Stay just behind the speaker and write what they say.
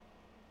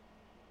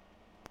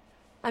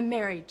I'm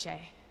married,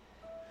 Jay.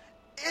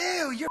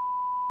 Ew, you're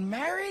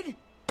married?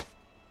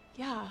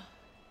 Yeah.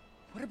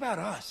 What about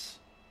us?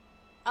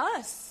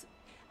 Us?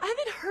 I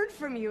haven't heard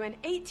from you in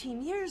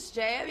 18 years,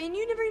 Jay. I mean,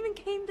 you never even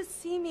came to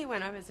see me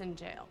when I was in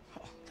jail.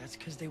 Oh, that's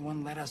because they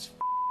wouldn't let us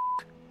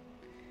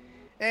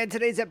And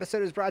today's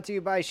episode is brought to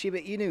you by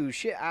Shiba Inu.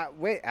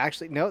 Wait,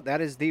 actually, no,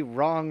 that is the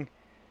wrong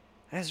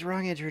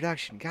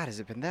introduction. God, has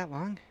it been that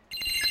long?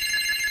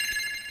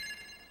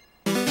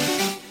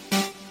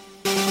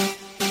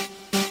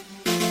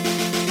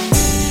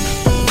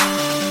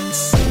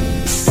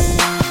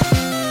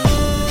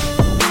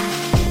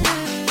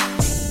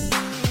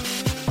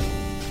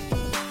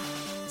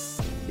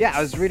 Yeah,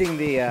 I was reading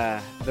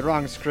the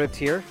wrong script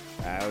here.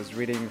 I was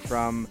reading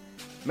from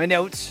my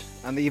notes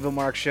on the Evil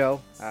Mark Show,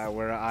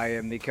 where I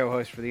am the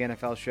co-host for the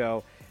NFL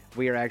show.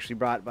 We are actually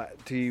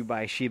brought to you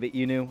by Shiba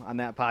Inu on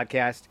that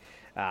podcast.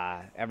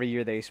 Every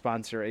year they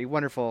sponsor a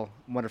wonderful,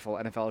 wonderful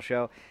NFL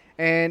show.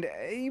 And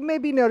you may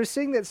be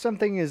noticing that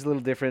something is a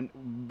little different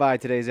by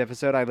today's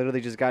episode. I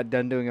literally just got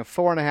done doing a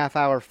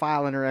 4.5-hour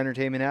File Under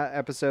Entertainment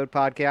episode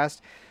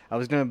podcast. I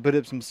was going to boot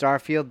up some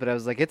Starfield, but I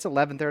was like, it's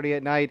 11:30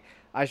 at night.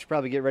 I should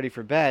probably get ready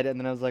for bed. And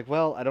then I was like,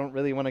 well, I don't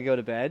really want to go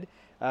to bed.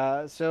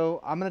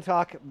 So I'm going to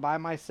talk by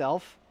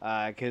myself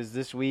because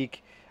this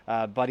week,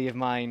 a buddy of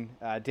mine,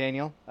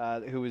 Daniel,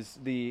 who is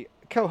the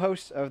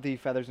co-host of the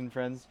Feathers and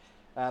Friends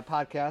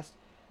podcast,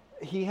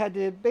 he had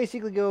to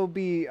basically go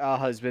be a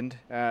husband,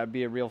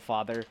 be a real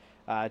father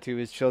to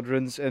his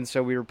children's. And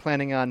so we were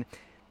planning on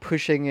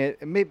pushing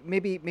it,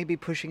 maybe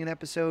pushing an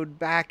episode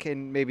back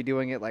and maybe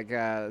doing it like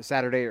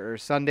Saturday or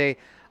Sunday.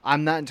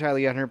 I'm not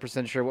entirely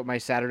 100% sure what my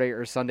Saturday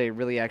or Sunday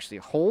really actually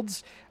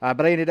holds,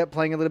 but I ended up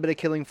playing a little bit of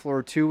Killing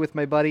Floor 2 with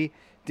my buddy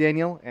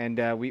Daniel, and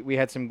we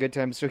had some good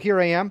times. So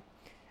here I am,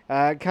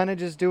 kind of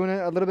just doing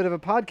a little bit of a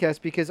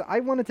podcast because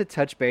I wanted to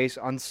touch base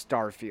on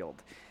Starfield.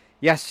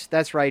 Yes,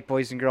 that's right,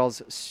 boys and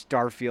girls,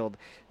 Starfield.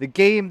 The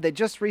game that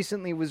just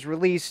recently was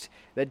released,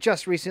 that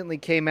just recently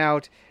came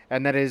out,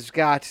 and that has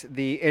got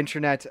the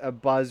internet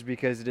abuzz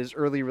because it is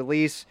early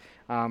release.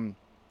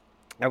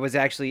 I was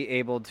actually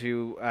able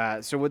to...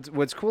 so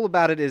what's cool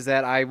about it is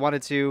that I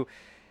wanted to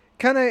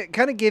kind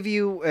of give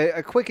you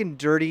a quick and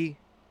dirty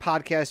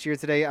podcast here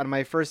today on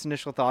my first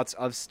initial thoughts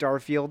of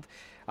Starfield.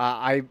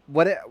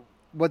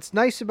 What's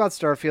nice about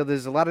Starfield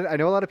is I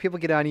know a lot of people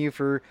get on you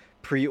for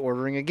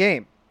pre-ordering a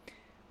game.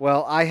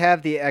 Well, I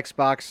have the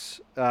Xbox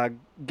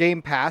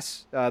Game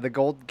Pass, the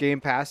Gold Game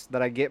Pass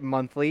that I get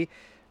monthly.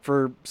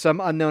 For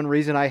some unknown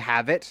reason, I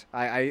have it.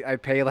 I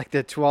pay like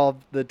the $10,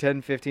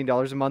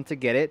 $15 a month to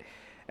get it.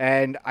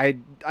 And I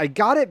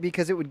got it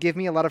because it would give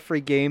me a lot of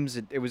free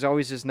games. It was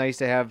always just nice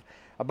to have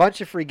a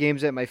bunch of free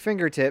games at my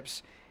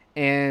fingertips.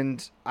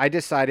 And I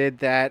decided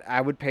that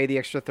I would pay the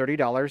extra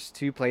 $30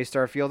 to play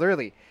Starfield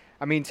early.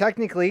 I mean,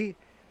 technically,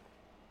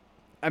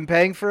 I'm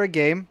paying for a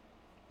game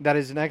that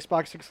is an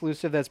Xbox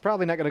exclusive that's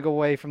probably not going to go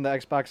away from the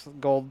Xbox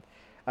Gold,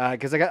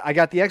 because I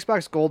got the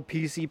Xbox Gold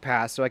PC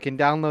Pass, so I can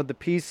download the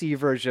PC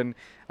version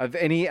of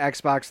any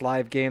Xbox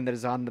Live game that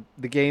is on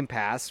the Game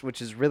Pass,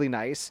 which is really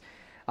nice.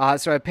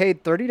 So I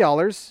paid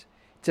 $30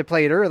 to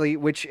play it early,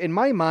 which in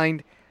my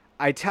mind,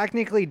 I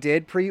technically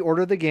did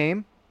pre-order the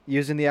game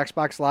using the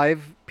Xbox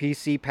Live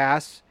PC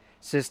Pass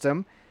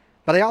system,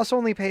 but I also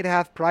only paid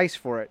half price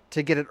for it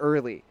to get it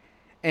early,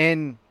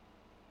 and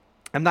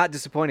I'm not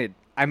disappointed.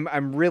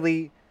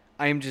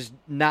 I'm just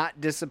not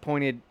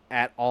disappointed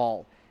at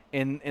all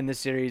in the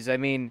series. I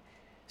mean,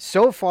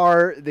 so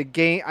far the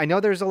game, I know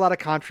there's a lot of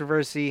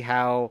controversy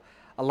how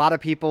a lot of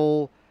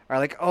people are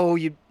like, oh,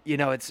 you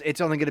know,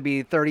 it's only going to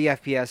be 30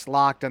 FPS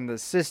locked on the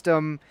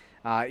system,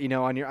 on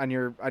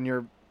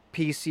your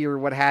PC or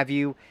what have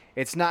you.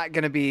 It's not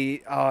going to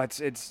be,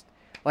 it's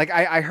like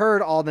I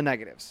heard all the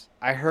negatives.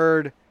 I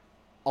heard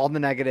all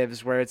the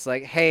negatives where it's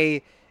like,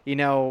 hey,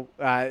 30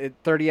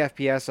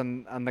 FPS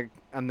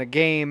on the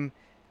game,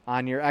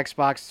 on your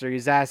Xbox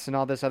Series S and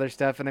all this other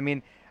stuff. And I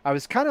mean, I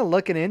was kind of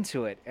looking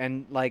into it,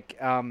 and like,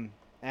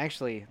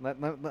 actually, I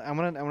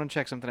want to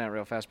check something out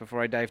real fast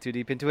before I dive too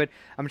deep into it.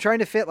 I'm trying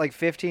to fit like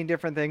 15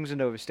 different things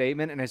into a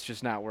statement, and it's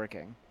just not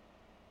working.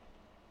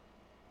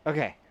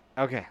 Okay,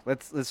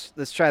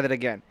 let's try that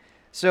again.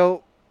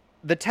 So,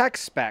 the tech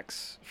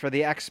specs for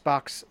the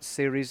Xbox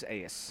Series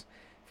S,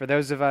 for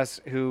those of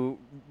us who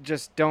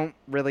just don't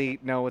really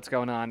know what's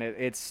going on,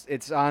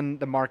 it's on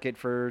the market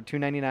for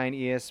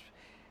 $299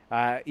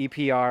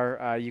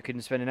 EPR. You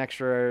can spend an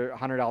extra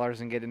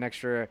 $100 and get an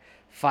extra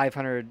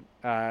 500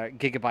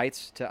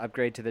 gigabytes to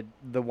upgrade to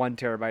the 1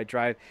 terabyte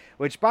drive,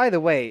 which, by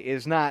the way,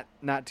 is not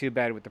too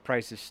bad with the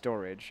price of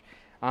storage.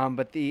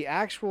 But the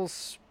actual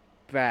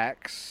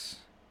specs,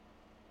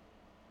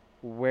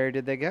 where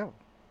did they go?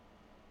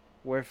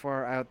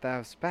 Wherefore art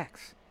thou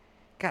specs?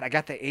 God, I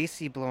got the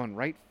AC blowing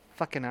right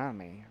fucking on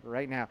me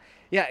right now.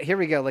 Yeah, here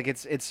we go. Like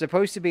it's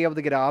supposed to be able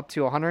to get up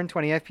to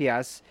 120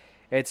 FPS.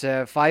 It's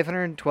a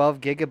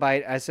 512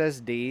 gigabyte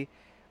SSD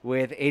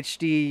with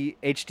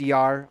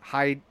HDR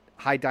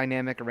high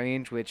dynamic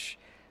range, which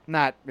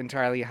not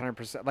entirely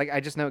 100%. Like I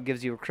just know it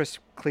gives you a crisp,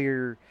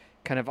 clear,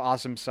 kind of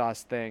awesome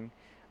sauce thing.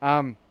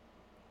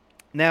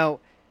 Now,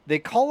 they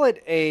call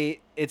it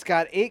it's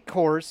got 8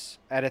 cores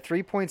at a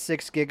 3.6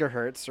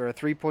 gigahertz or a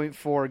 3.4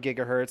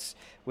 gigahertz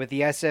with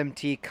the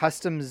SMT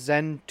custom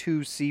Zen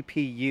 2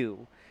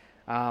 CPU.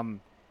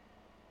 Um,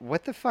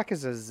 what the fuck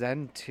is a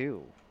Zen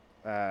 2?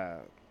 Uh,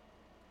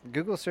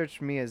 Google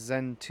search me as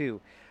Zen 2.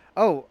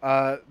 Oh,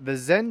 the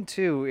Zen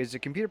 2 is a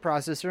computer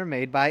processor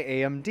made by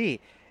AMD.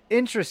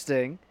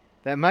 Interesting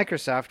that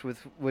Microsoft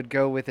would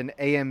go with an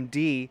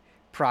AMD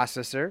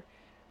processor.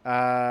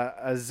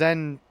 A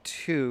Zen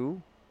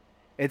 2.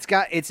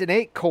 It's an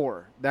 8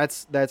 core.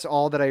 That's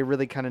all that I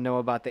really kind of know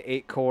about the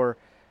 8 core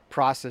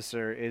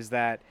processor is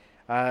that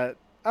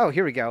oh,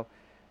 here we go.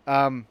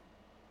 Um,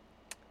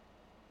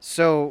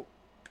 so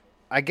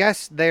I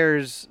guess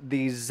there's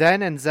the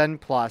Zen and Zen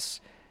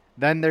Plus.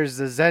 Then there's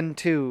the Zen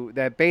 2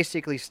 that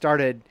basically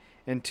started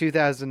in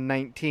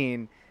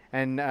 2019,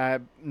 and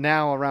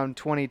now around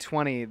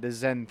 2020, the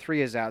Zen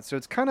 3 is out. So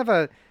it's kind of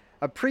a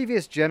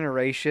previous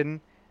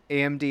generation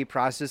AMD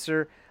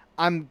processor.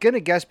 I'm gonna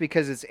guess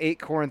because it's 8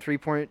 core and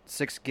 3.6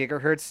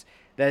 gigahertz.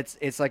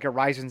 It's like a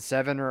Ryzen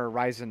 7 or a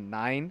Ryzen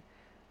 9,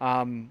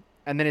 and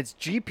then its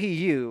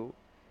GPU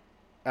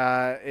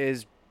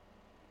is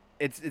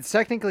it's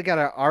technically got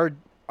a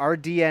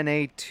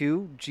RDNA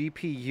 2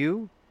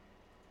 GPU.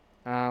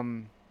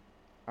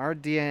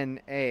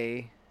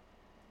 RDNA.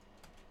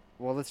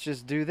 Well, let's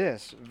just do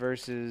this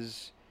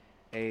versus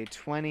a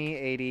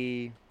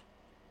 2080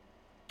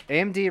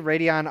 AMD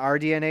Radeon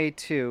RDNA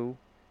 2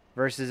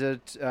 versus a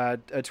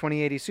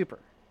 2080 Super.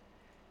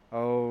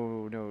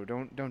 Oh no,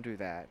 don't do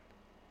that.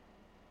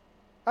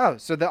 Oh,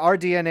 so the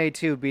RDNA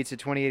 2 beats a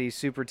 2080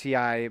 Super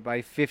Ti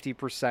by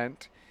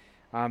 50%.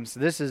 So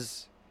this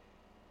is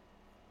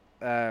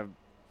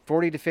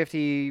 40 to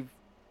 50%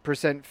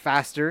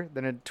 faster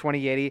than a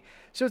 2080.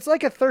 So it's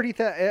like a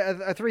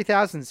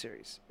 3000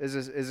 series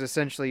is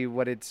essentially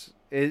what is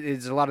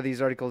a lot of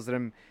these articles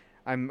that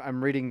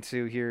I'm reading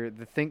to here.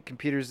 The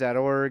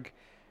thinkcomputers.org.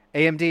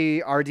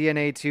 AMD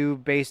RDNA 2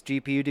 based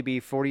GPU to be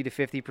 40 to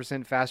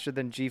 50% faster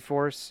than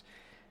GeForce.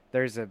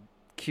 There's a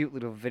cute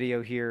little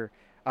video here.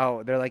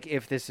 Oh, they're like,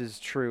 if this is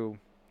true.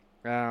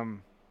 God,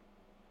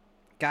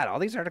 all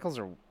these articles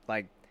are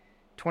like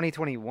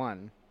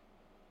 2021.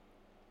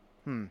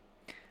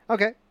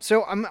 Okay,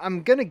 so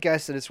I'm gonna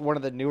guess that it's one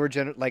of the newer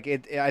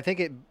I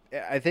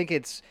think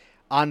it's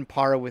on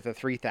par with a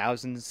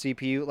 3000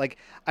 CPU. Like,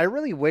 I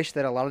really wish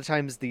that a lot of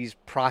times these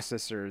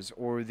processors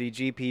or the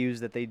GPUs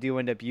that they do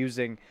end up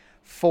using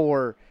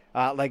for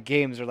like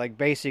games are like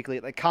basically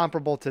like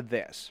comparable to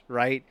this,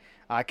 right?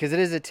 Because it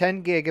is a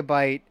 10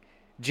 gigabyte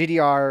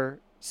GDR6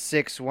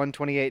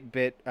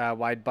 128-bit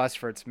wide bus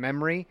for its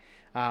memory.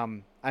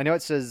 I know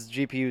it says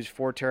GPUs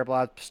 4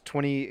 teraflops,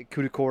 20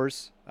 CUDA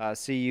cores,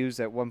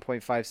 CUs at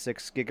 1.56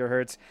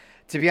 gigahertz.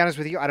 To be honest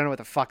with you, I don't know what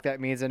the fuck that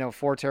means. I know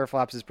 4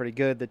 teraflops is pretty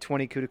good. The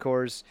 20 CUDA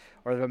cores,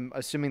 or I'm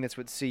assuming that's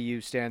what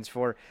CU stands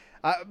for.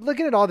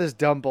 Looking at all this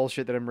dumb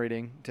bullshit that I'm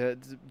reading to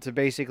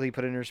basically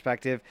put it in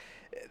perspective,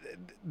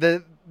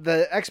 the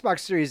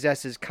Xbox Series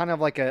S is kind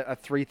of like a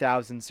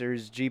 3000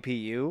 series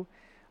GPU,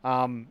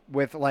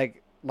 with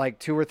like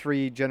 2 or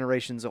 3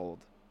 generations old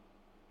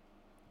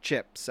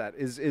chipset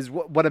is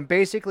what I'm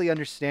basically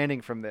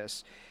understanding from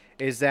this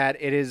is that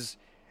it is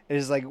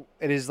like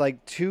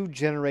 2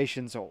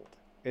 generations old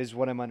is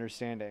what I'm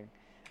understanding.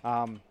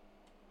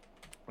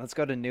 Let's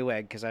go to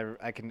Newegg because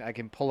I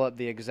can pull up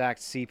the exact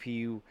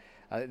CPU,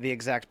 the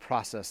exact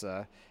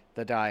processor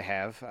that I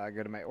have.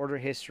 Go to my order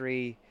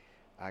history.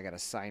 I gotta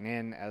sign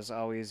in as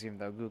always, even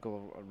though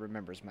Google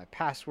remembers my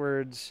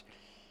passwords.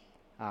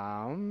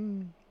 All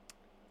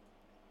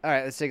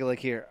right, let's take a look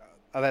here.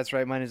 Oh, that's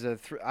right. Mine is a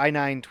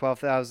i9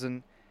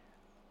 12000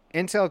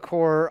 Intel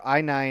Core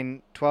i9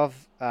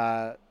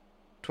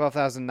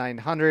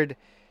 12900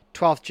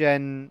 12th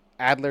gen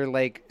Adler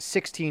Lake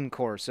 16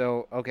 core.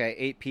 So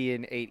okay, 8P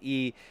and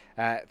 8E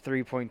at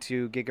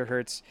 3.2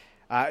 gigahertz.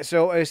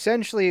 So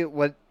essentially,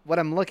 what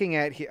I'm looking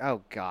at here.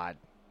 Oh God,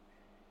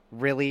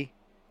 really?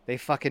 They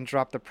fucking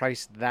dropped the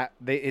price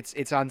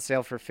it's on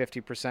sale for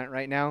 50%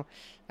 right now,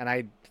 and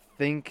I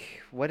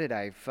think what did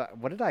I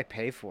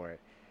pay for it?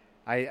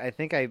 I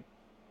think I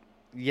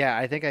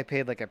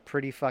paid like a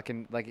pretty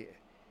fucking like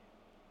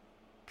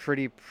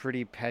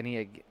pretty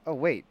penny. Oh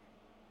wait,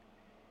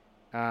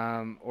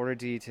 order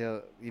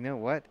detail. You know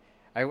what?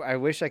 I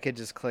wish I could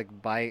just click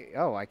buy.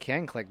 Oh, I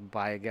can click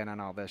buy again on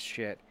all this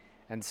shit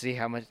and see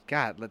how much.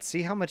 God, let's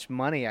see how much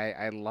money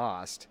I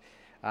lost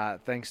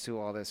thanks to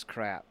all this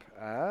crap.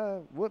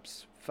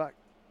 Whoops, fuck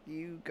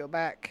you. Go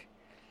back,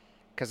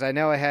 because I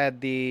know I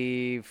had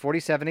the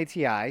 4070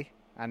 Ti. I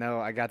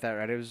know I got that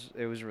right.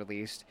 It was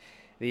released.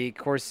 The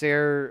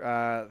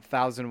Corsair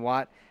 1000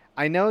 watt.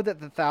 I know that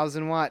the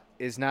 1000 watt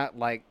is not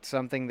like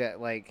something that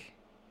like.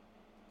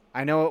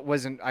 I know it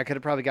wasn't. I could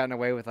have probably gotten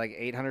away with like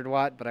 800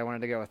 watt, but I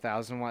wanted to go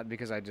 1000 watt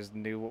because I just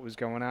knew what was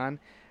going on.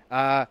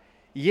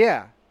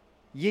 Yeah.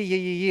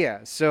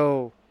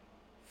 So,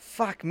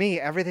 fuck me.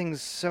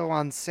 Everything's so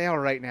on sale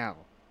right now.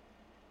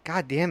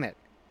 God damn it.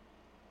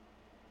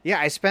 Yeah,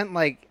 I spent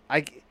like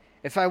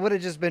if I would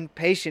have just been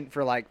patient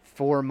for like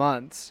 4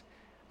 months,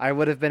 I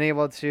would have been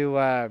able to.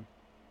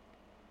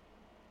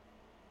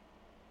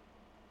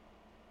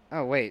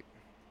 Oh wait,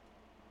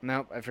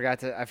 nope. I forgot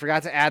to. I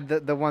forgot to add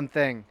the one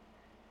thing.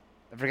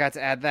 I forgot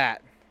to add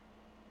that.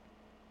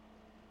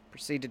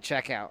 Proceed to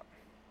checkout.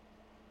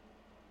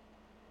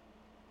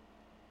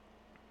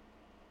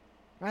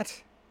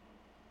 What?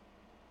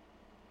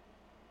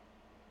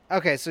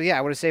 Okay, so yeah,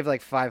 I would have saved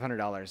like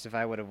 $500 if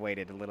I would have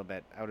waited a little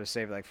bit. I would have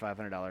saved like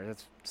 $500.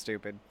 That's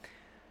stupid.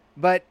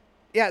 But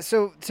yeah,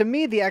 so to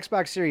me, the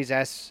Xbox Series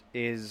S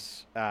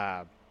is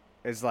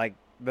like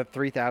the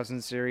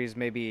 3000 series,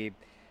 maybe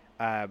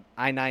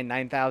i9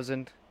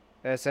 9000.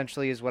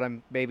 Essentially, is what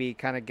I'm maybe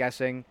kind of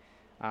guessing.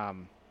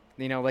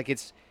 Like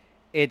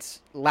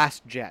it's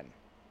last gen,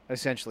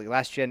 essentially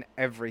last gen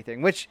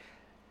everything. Which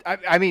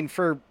I mean,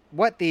 for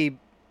what the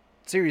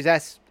Series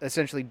S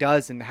essentially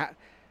does and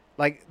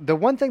like the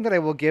one thing that I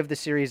will give the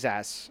Series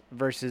S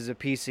versus a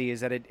PC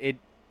is that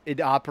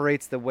it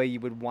operates the way you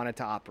would want it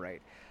to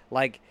operate.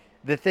 Like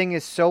the thing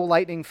is so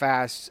lightning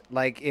fast.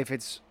 Like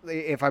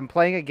if I'm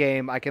playing a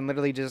game, I can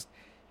literally just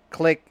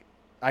click.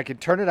 I can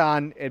turn it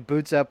on. It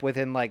boots up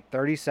within like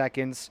 30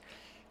 seconds.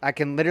 I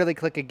can literally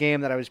click a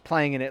game that I was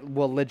playing and it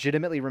will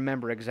legitimately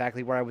remember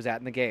exactly where I was at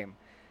in the game.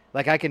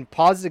 Like I can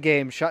pause the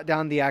game, shut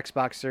down the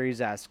Xbox Series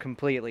S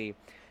completely,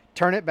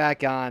 turn it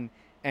back on,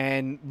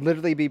 and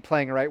literally be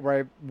playing right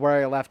where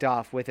I left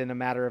off within a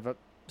matter of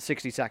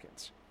 60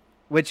 seconds,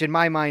 which in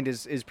my mind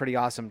is pretty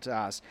awesome to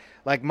us.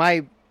 Like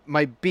my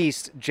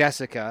beast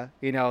Jessica,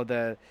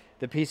 the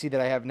PC that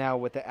I have now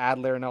with the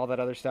Adler and all that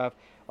other stuff.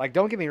 Like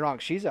don't get me wrong,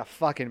 she's a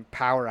fucking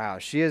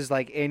powerhouse. She is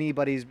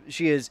anybody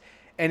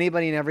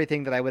and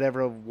everything that I would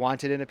ever have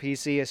wanted in a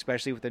PC,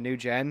 especially with the new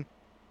gen.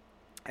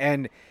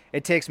 And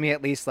it takes me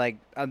at least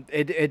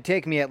it'd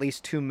take me at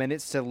least 2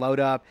 minutes to load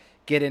up,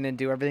 get in and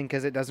do everything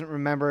because it doesn't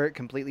remember. It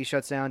completely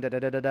shuts down.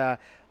 I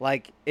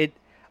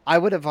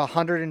would have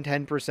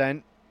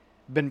 110%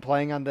 been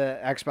playing on the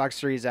Xbox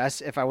Series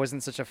S if I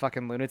wasn't such a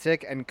fucking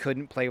lunatic and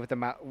couldn't play with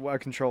a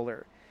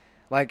controller.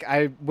 Like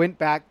I went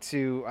back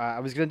to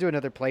I was gonna do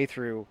another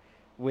playthrough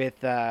where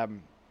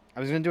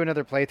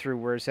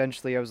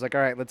essentially I was like,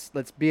 all right,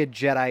 let's be a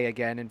Jedi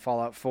again in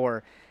Fallout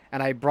 4,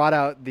 and I brought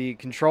out the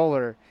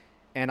controller,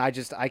 and I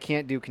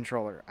can't do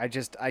controller. I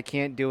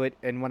can't do it.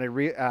 And when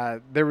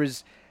there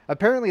was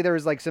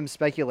like some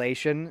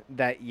speculation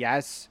that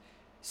yes,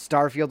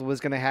 Starfield was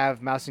gonna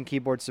have mouse and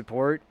keyboard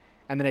support,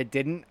 and then it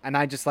didn't, and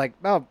I just like,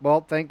 oh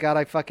well, thank God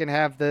I fucking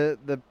have the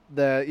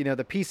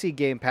the PC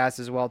Game Pass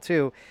as well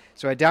too.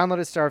 So I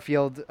downloaded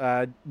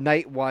Starfield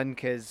night one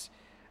because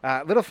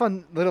little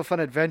fun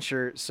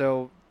adventure.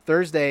 So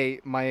Thursday,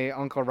 my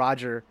uncle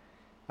Roger,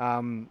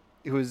 who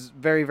was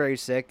very very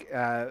sick,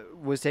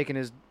 was taking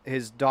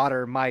his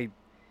daughter,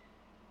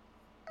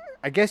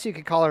 I guess you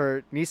could call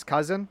her niece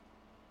cousin,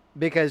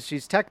 because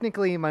she's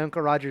technically my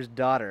uncle Roger's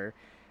daughter,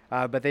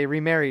 but they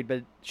remarried.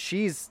 But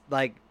she's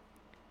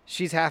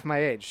half my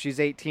age. She's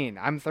 18.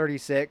 I'm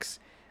 36.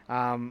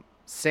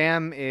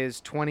 Sam is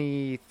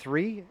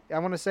 23, I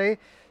want to say.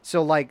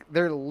 So like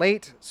they're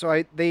late.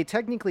 So they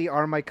technically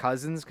are my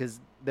cousins because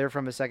they're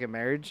from a second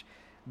marriage,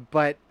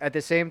 but at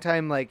the same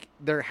time, like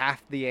they're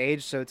half the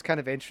age. So it's kind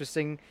of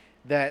interesting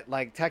that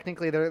like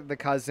technically they're the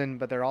cousin,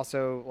 but they're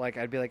also like,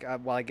 I'd be like,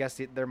 well, I guess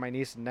they're my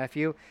niece and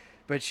nephew.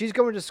 But she's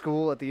going to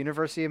school at the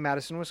University of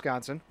Madison,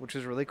 Wisconsin, which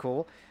is really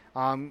cool.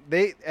 I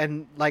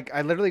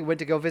literally went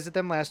to go visit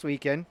them last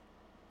weekend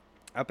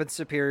up in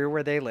Superior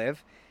where they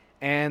live,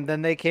 and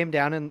then they came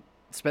down and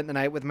spent the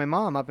night with my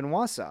mom up in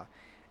Wausau.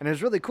 And it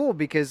was really cool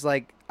because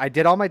like I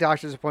did all my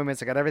doctor's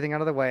appointments, I got everything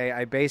out of the way.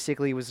 I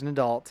basically was an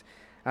adult.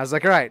 I was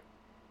like, all right,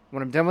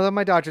 when I'm done with all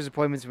my doctor's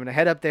appointments, I'm going to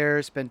head up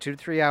there, spend 2 to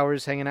 3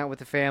 hours hanging out with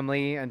the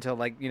family until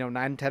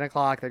 9, 10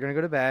 o'clock. They're going to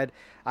go to bed.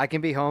 I can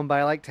be home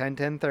by like 10,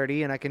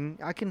 10:30, and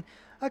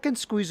I can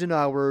squeeze an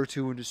hour or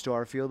two into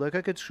Starfield. Like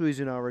I could squeeze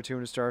an hour or two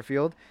into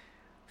Starfield.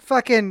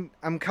 Fucking,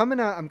 I'm coming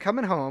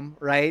home,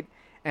 right?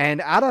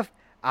 And out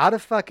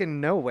of fucking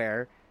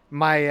nowhere,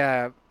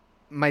 my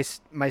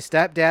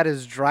stepdad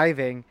is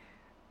driving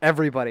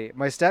everybody.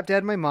 My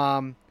stepdad, my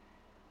mom,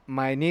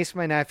 my niece,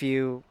 my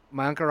nephew,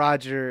 my Uncle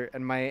Roger,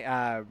 and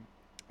my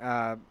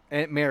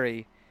Aunt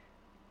Mary,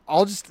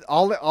 all in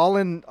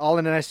an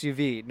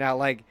SUV. Now,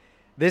 like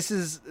this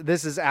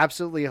is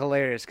absolutely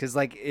hilarious because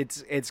like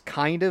it's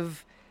kind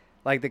of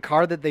like the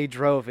car that they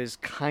drove is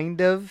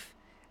kind of,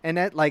 and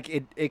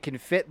it can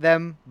fit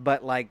them,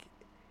 but like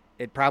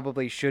it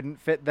probably shouldn't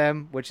fit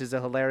them, which is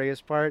a hilarious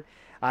part.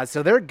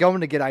 So they're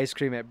going to get ice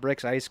cream at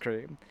Brick's Ice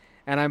Cream,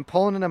 and I'm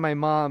pulling into my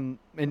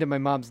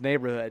mom's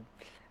neighborhood,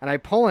 and I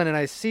pull in and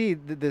I see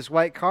this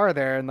white car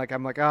there, and like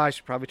I'm like, oh, I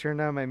should probably turn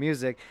down my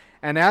music.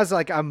 And as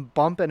like I'm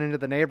bumping into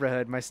the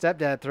neighborhood, my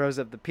stepdad throws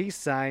up the peace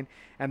sign,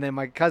 and then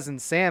my cousin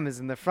Sam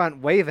is in the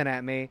front waving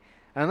at me,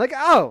 and I'm like,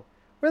 oh,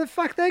 where the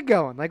fuck they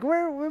going? Like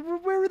where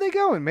were they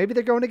going? Maybe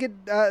they're going to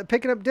get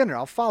picking up dinner.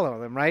 I'll follow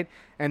them, right?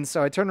 And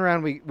so I turn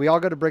around. We all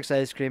go to Brick's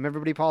Ice Cream.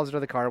 Everybody pulls out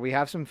of the car. We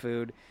have some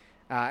food.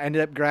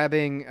 Ended up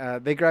grabbing.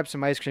 They grabbed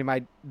some ice cream.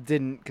 I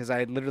didn't because I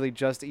had literally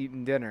just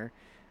eaten dinner.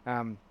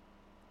 Got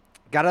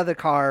out of the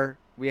car.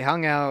 we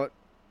hung out,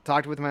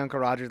 talked with my Uncle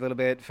Roger a little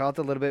bit, felt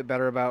a little bit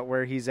better about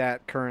where he's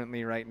at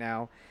currently right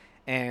now.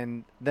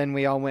 And then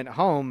we all went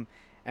home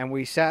and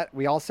we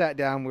all sat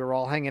down, we were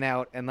all hanging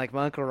out, and like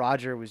my Uncle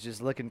Roger was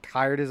just looking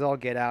tired as all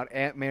get out.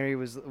 Aunt Mary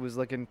was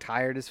looking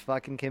tired as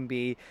fucking can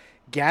be.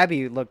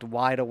 Gabby looked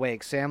wide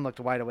awake. Sam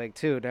looked wide awake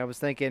too. And I was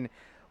thinking,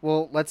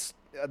 well, let's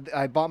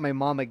I bought my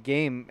mom a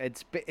game.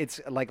 It's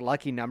like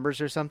Lucky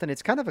Numbers or something.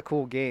 It's kind of a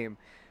cool game.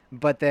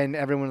 But then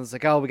everyone was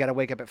like, "Oh, we got to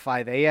wake up at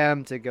 5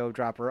 a.m. to go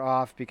drop her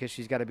off because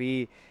she's got to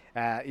be,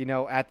 at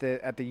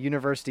the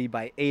university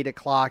by 8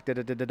 o'clock." Da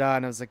da da da da.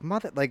 And I was like,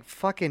 "Mother, like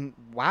fucking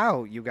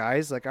wow, you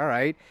guys, like all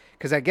right,"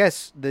 because I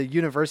guess the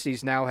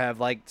universities now have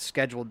like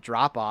scheduled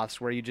drop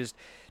offs where you just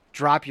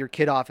drop your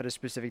kid off at a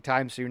specific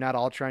time, so you're not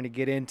all trying to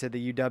get into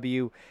the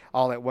UW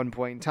all at one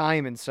point in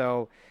time. And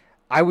so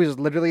I was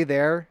literally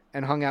there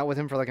and hung out with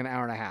him for like an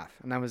hour and a half,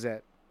 and that was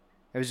it.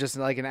 It was just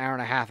like an hour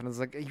and a half, and I was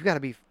like, "You got to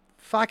be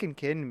fucking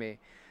kidding me."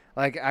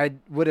 Like, I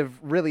would have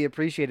really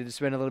appreciated to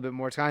spend a little bit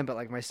more time, but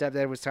like my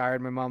stepdad was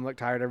tired, my mom looked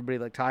tired, everybody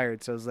looked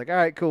tired, so I was like, all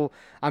right, cool,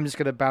 I'm just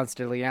gonna bounce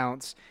to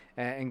Leounce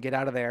and get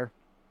out of there.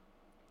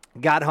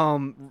 Got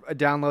home,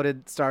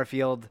 downloaded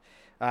Starfield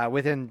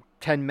within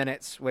 10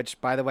 minutes, which,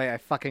 by the way, I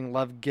fucking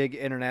love gig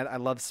internet. I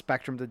love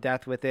Spectrum to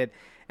death with it,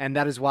 and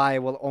that is why I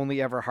will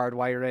only ever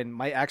hardwire in.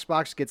 My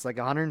Xbox gets like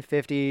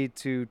 150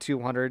 to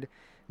 200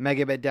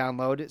 megabit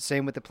download,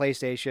 same with the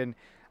PlayStation.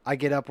 I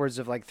get upwards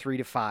of like 3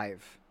 to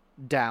 5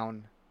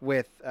 down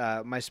with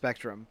my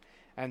Spectrum.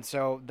 And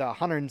so the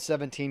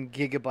 117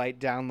 gigabyte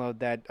download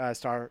that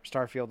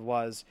Starfield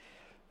was,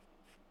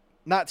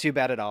 not too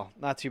bad at all.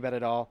 Not too bad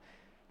at all.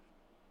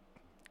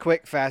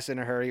 Quick, fast, in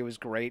a hurry. It was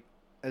great.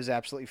 It was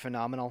absolutely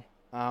phenomenal.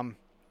 And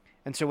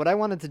so what I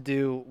wanted to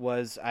do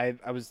was I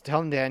was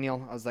telling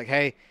Daniel, I was like,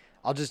 hey,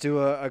 I'll just do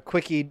a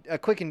quick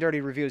and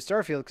dirty review of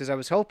Starfield because I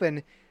was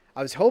hoping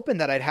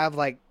that I'd have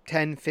like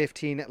 10,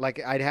 15,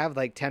 like I'd have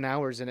like 10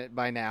 hours in it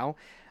by now.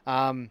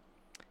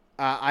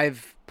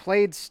 I've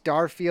played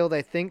Starfield,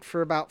 I think,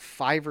 for about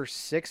 5 or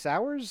 6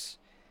 hours,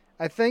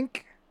 I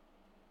think.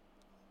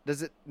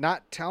 Does it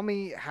not tell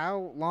me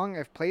how long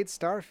I've played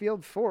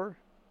Starfield for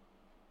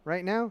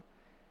right now?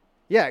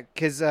 Yeah,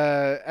 because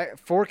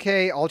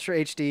 4K Ultra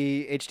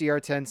HD,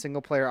 HDR10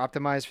 single player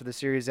optimized for the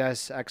Series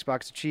S,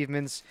 Xbox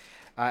achievements,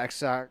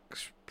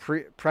 Xbox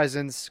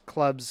presence,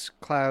 clubs,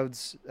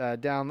 clouds,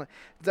 down.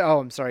 Oh,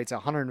 I'm sorry, it's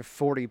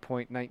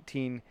 140.19,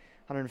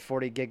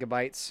 140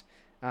 gigabytes.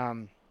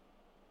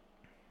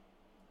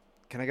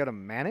 Can I go to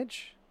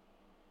manage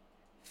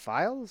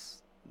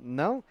files?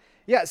 No.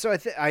 Yeah, so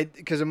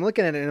because I'm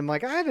looking at it and I'm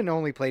like, I haven't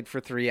only played for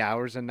 3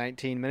 hours and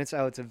 19 minutes.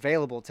 Oh, it's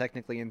available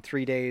technically in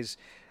 3 days,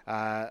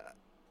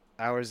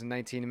 hours and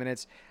 19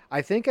 minutes.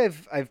 I think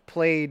I've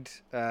played.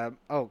 Can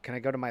I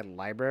go to my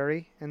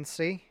library and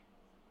see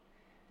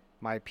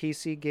my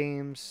PC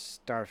games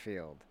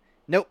Starfield?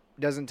 Nope,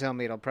 doesn't tell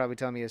me. It'll probably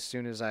tell me as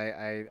soon as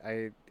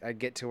I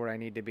get to where I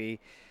need to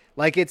be.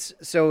 Like it's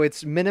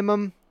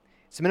minimum.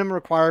 Its minimum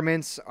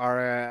requirements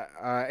are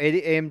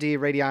AMD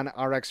Radeon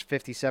RX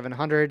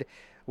 5700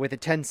 with a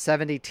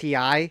 1070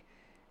 Ti.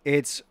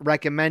 Its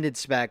recommended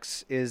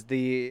specs is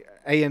the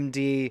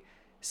AMD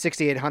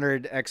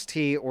 6800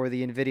 XT or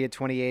the NVIDIA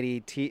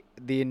 2080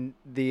 the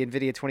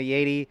NVIDIA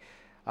 2080.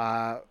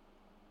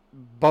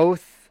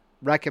 Both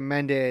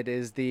recommended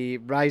is the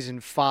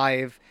Ryzen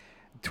 5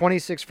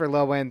 26 for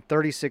low end,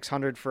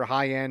 3600 for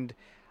high end,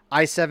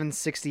 i7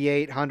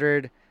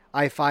 6800,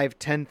 i5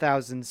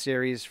 10000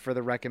 series for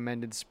the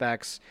recommended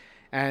specs.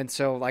 And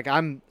so like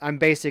I'm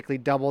basically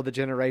double the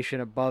generation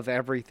above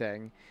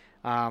everything.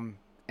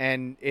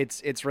 And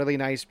it's really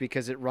nice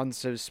because it runs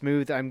so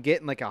smooth. I'm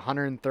getting like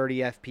 130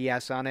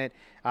 FPS on it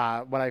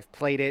when I've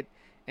played it,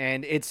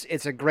 and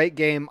it's a great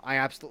game. I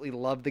absolutely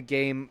love the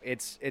game.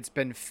 It's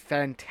been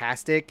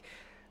fantastic.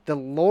 The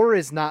lore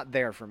is not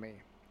there for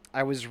me.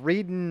 I was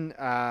reading.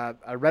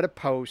 I read a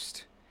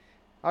post.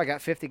 Oh, I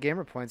got 50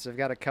 gamer points. I've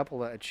got a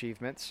couple of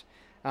achievements.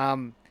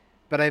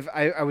 But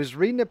I was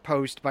reading a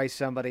post by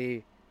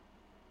somebody.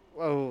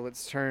 Whoa,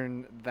 let's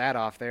turn that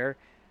off there.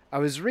 I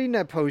was reading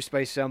a post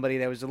by somebody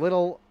that was a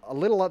little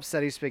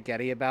upsetty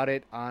spaghetti about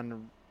it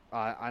on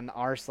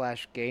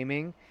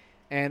r/gaming,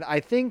 and I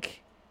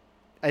think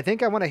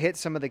I want to hit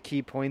some of the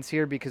key points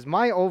here because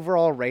my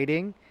overall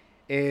rating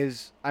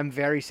is I'm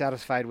very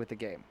satisfied with the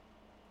game.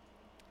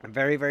 I'm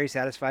very, very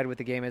satisfied with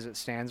the game as it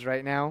stands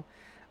right now,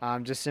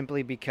 just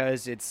simply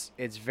because I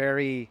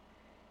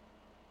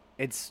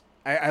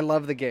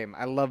love the game.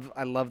 I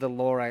love the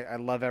lore. I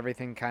love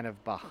everything kind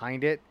of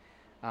behind it.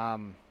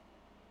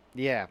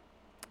 Yeah.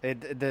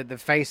 The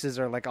faces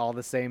are like all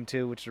the same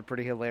too, which are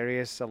pretty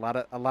hilarious. A lot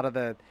of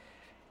the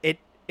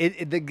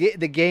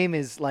game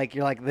is like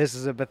you're like, this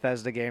is a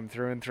Bethesda game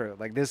through and through.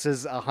 Like this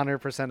is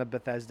 100% a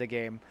Bethesda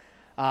game,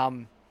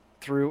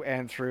 through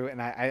and through,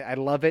 and I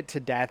love it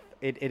to death.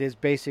 It is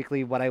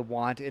basically what I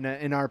want in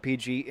an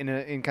RPG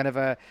in kind of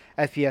a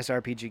FPS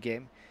RPG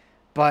game.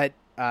 But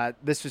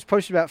this was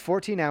posted about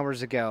 14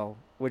 hours ago,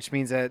 which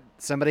means that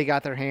somebody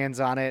got their hands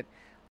on it.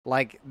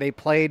 Like they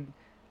played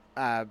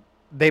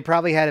they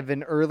probably had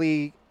an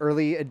early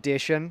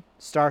edition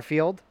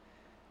Starfield,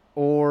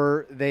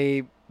 or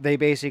they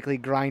basically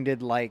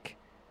grinded like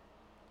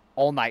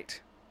all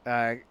night.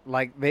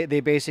 Like they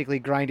basically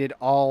grinded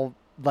all,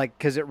 like,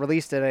 because it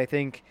released at, I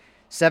think,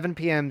 7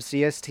 p.m.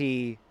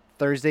 CST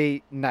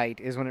Thursday night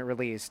is when it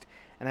released.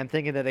 And I'm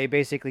thinking that they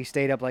basically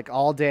stayed up like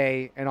all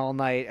day and all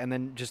night, and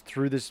then just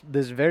threw this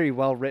very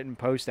well written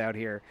post out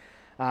here.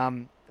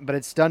 But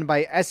it's done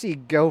by S.E.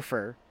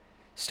 Gopher.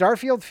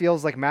 Starfield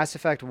feels like Mass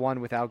Effect 1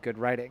 without good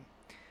writing.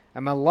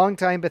 I'm a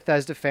longtime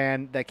Bethesda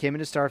fan that came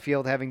into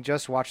Starfield having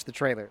just watched the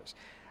trailers.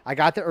 I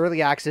got the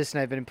early access,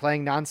 and I've been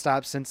playing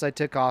nonstop since I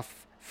took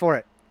off for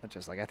it,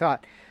 just like I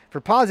thought.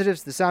 For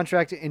positives, the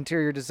soundtrack,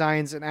 interior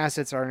designs, and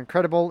assets are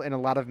incredible in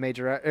a lot of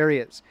major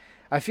areas.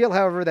 I feel,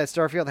 however, that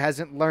Starfield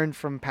hasn't learned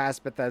from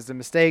past Bethesda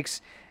mistakes,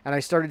 and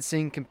I started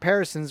seeing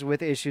comparisons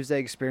with issues I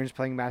experienced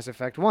playing Mass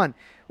Effect 1,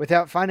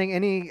 without finding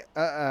any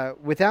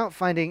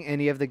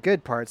of the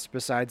good parts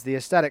besides the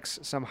aesthetics.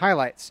 Some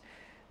highlights.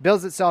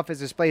 Bills itself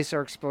as a space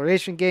or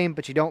exploration game,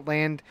 but you don't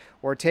land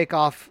or take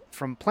off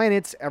from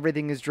planets.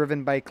 Everything is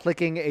driven by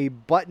clicking a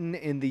button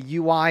in the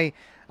UI,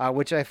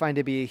 which I find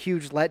to be a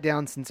huge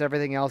letdown since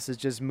everything else is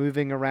just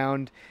moving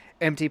around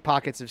empty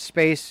pockets of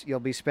space. You'll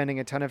be spending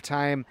a ton of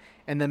time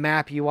in the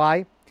map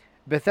UI.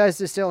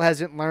 Bethesda still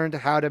hasn't learned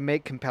how to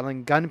make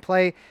compelling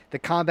gunplay. The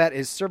combat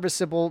is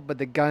serviceable, but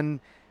the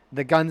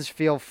guns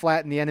feel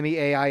flat, and the enemy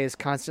AI is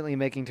constantly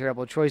making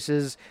terrible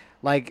choices,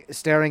 like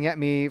staring at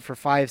me for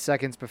 5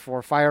 seconds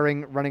before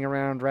firing, running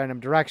around random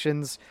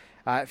directions.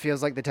 It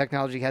feels like the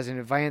technology hasn't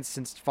advanced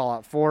since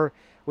Fallout 4,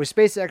 with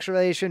space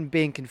exploration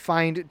being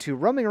confined to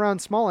roaming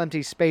around small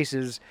empty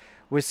spaces.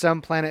 With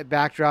some planet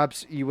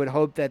backdrops, you would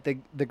hope that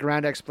the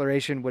ground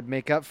exploration would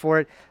make up for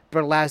it,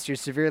 but alas, you're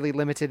severely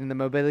limited in the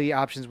mobility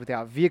options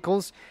without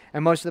vehicles,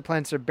 and most of the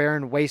planets are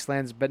barren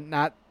wastelands, but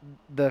not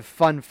the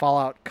fun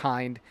Fallout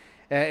kind.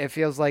 It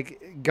feels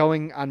like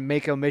going on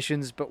Mako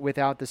missions, but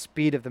without the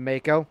speed of the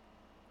Mako.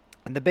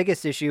 And the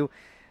issue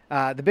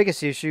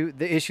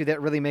that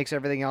really makes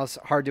everything else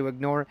hard to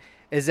ignore,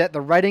 is that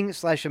the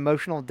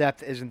writing/emotional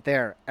depth isn't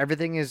there.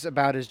 Everything is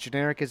about as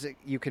generic as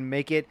you can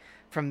make it,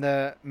 from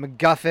the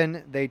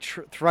MacGuffin they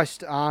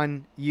thrust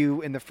on you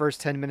in the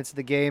first 10 minutes of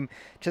the game,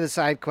 to the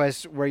side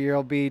quests where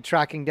you'll be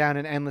tracking down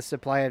an endless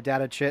supply of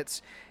data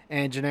chits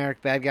and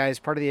generic bad guys.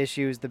 Part of the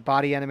issue is the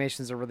body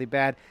animations are really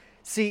bad.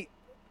 See,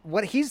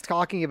 what he's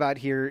talking about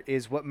here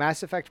is what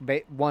Mass Effect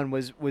 1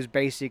 was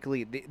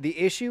basically. The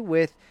issue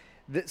with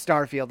the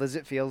Starfield is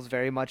it feels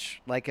very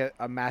much like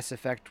a Mass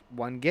Effect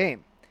 1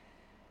 game.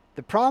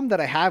 The problem that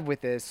I have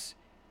with this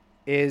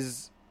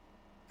is,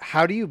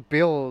 how do you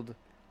build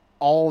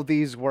all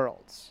these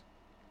worlds?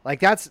 Like,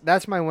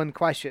 that's my one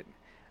question.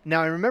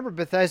 Now, I remember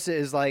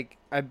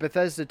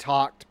Bethesda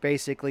talked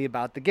basically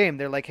about the game.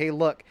 They're like, hey,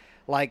 look,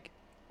 like,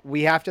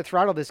 we have to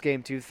throttle this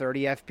game to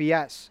 30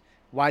 FPS.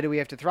 Why do we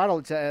have to throttle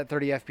it to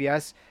 30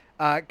 FPS?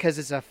 Because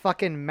it's a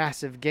fucking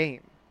massive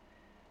game.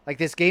 Like,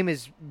 this game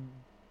is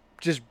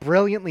just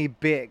brilliantly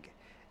big.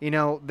 You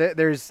know,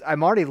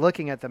 I'm already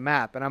looking at the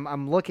map, and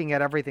I'm looking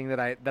at everything that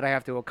I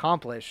have to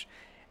accomplish,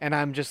 and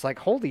I'm just like,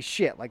 holy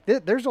shit! Like,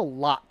 there's a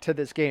lot to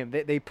this game.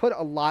 They put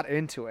a lot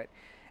into it,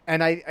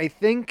 and I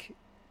think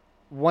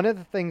one of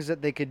the things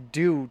that they could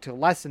do to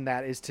lessen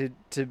that is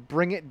to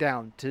bring it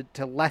down,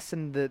 to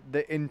lessen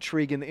the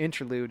intrigue and the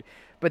interlude.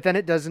 But then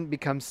it doesn't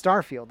become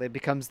Starfield. It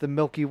becomes the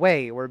Milky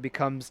Way, or it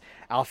becomes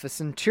Alpha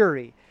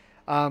Centauri.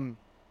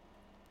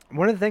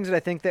 One of the things that I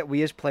think that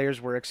we as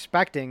players were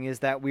expecting is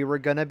that we were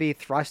going to be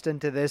thrust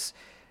into this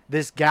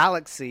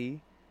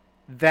galaxy,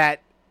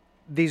 that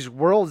these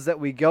worlds that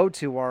we go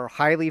to are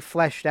highly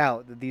fleshed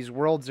out, that these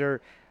worlds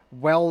are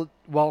well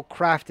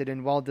crafted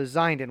and well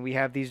designed, and we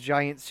have these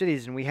giant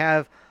cities, and we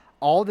have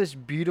all these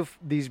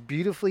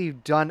beautifully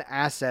done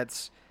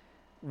assets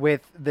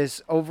with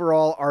this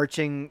overall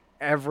arching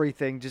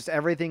everything. Just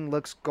everything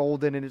looks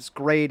golden, and it's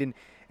great, and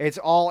it's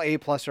all A+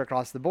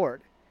 across the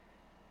board.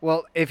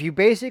 Well, if you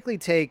basically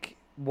take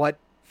what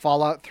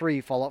Fallout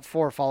 3, Fallout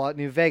 4, Fallout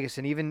New Vegas,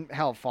 and even,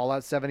 hell,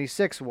 Fallout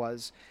 76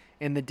 was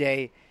in the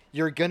day,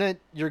 you're gonna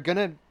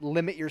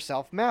limit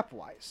yourself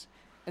map-wise.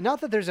 And not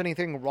that there's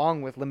anything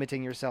wrong with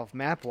limiting yourself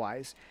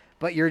map-wise,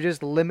 but you're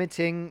just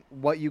limiting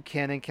what you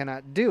can and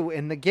cannot do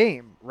in the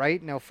game,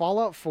 right? Now,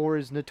 Fallout 4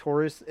 is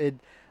notorious.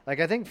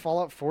 I think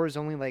Fallout 4 is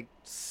only like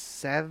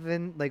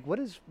 7. Like, what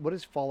is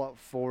Fallout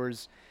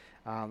 4's?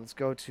 Let's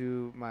go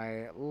to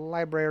my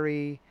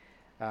library.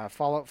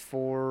 Fallout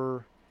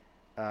 4,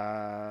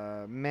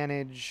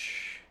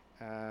 manage.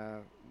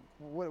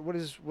 What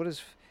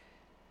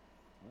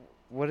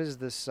is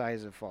the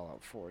size of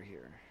Fallout 4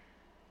 here?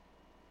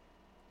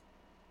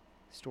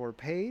 Store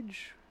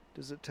page?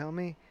 Does it tell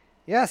me?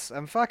 Yes,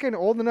 I'm fucking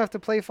old enough to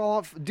play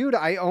Fallout. Dude,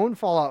 I own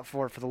Fallout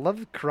 4. For the love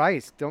of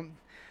Christ, don't.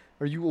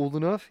 Are you old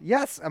enough?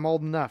 Yes, I'm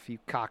old enough. You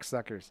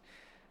cocksuckers.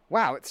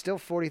 Wow, it's still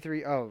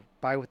 43. Oh,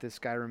 buy with this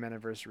Skyrim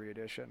Anniversary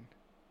Edition.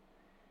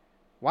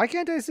 Why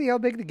can't I see how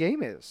big the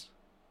game is?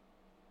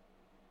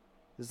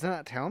 Does that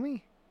not tell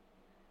me?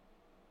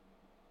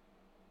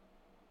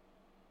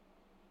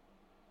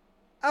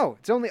 Oh,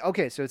 it's only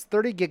okay. So it's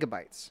 30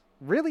 gigabytes.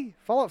 Really?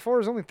 Fallout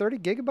 4 is only 30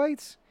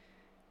 gigabytes?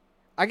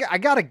 I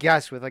gotta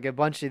guess with like a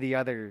bunch of the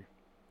other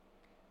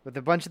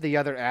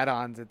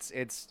add-ons,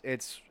 it's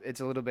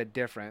a little bit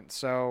different.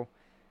 So,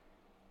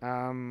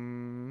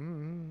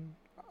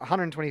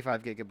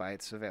 125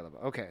 gigabytes available.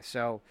 Okay,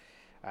 so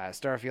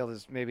Starfield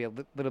is maybe a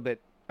little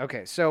bit.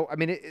 Okay, so I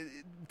mean,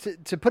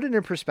 to put it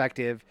in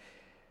perspective,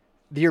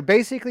 you're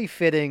basically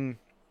fitting.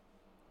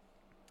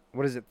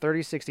 What is it?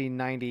 30, 60,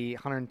 90,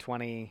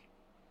 120,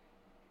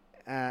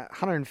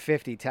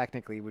 150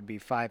 technically would be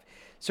 5.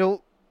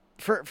 So,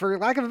 for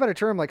lack of a better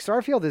term, like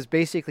Starfield is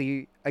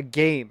basically a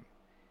game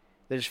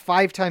that is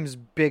 5 times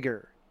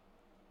bigger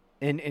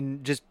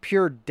in just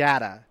pure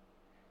data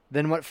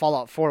than what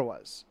Fallout 4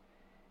 was.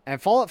 And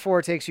Fallout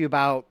 4 takes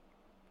about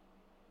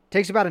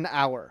an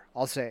hour,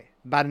 I'll say.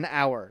 About an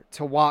hour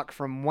to walk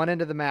from one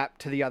end of the map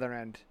to the other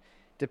end,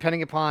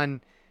 depending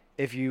upon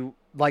if you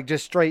like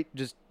just straight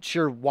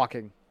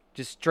walking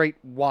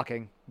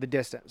the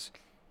distance.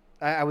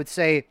 I would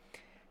say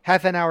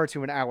half an hour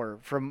to an hour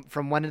from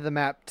one end of the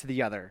map to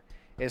the other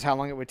is how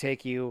long it would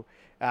take you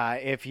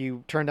if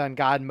you turned on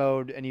God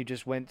mode and you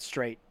just went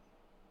straight.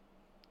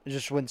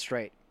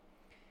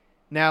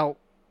 Now,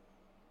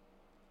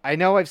 I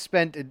know I've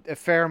spent a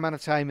fair amount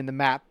of time in the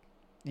map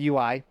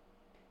UI,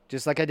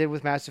 just like I did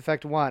with Mass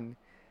Effect 1,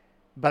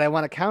 but I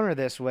want to counter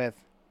this with,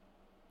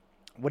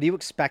 what are you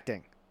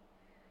expecting?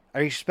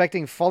 Are you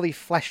expecting fully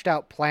fleshed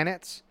out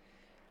planets?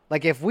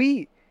 Like if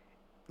we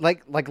look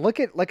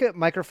at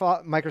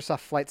Microsoft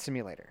Flight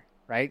Simulator,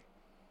 right?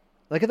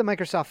 Look at the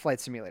Microsoft Flight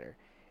Simulator.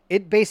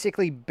 It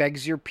basically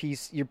begs your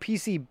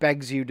PC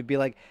begs you to be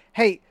like,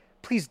 "Hey,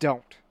 please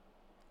don't."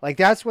 Like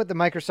that's what the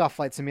Microsoft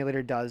Flight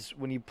Simulator does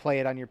when you play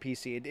it on your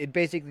PC. It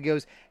basically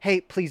goes, "Hey,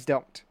 please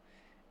don't."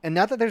 And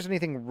not that there's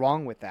anything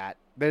wrong with that.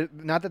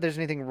 Not that there's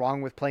anything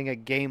wrong with playing a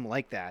game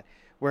like that,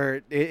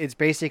 where it's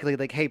basically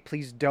like, "Hey,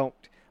 please don't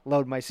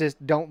load my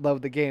system. Don't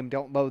load the game.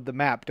 Don't load the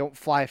map. Don't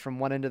fly from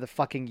one end of the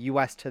fucking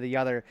US to the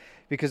other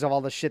because of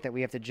all the shit that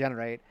we have to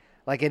generate."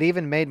 Like it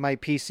even made my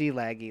PC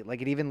laggy.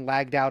 Like it even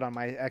lagged out on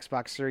my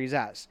Xbox Series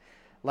S.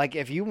 Like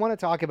if you want to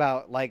talk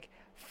about like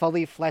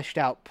fully fleshed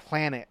out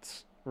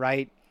planets,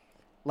 right?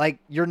 Like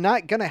you're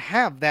not gonna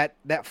have that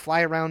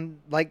fly around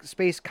like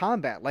space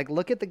combat. Like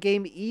look at the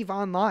game EVE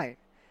Online,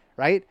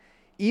 right?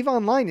 EVE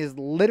Online is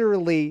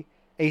literally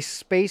a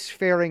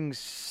spacefaring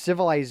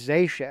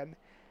civilization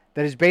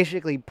that is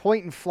basically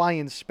point and fly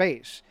in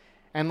space.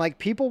 And like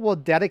people will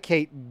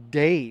dedicate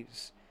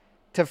days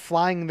to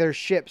flying their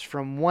ships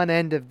from one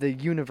end of the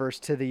universe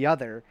to the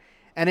other.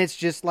 And it's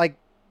just like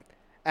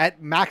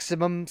at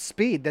maximum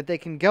speed that they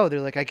can go.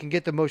 They're like, I can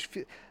get the most...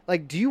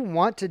 Like, do you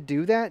want to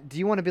do that? Do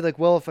you want to be like,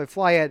 well, if I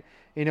fly at,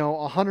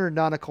 100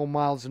 nautical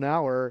miles an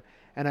hour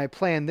and I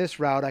plan this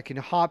route, I can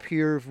hop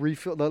here,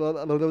 refill... Blah, blah,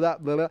 blah, blah, blah,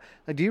 blah.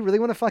 Like, do you really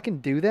want to fucking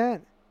do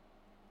that?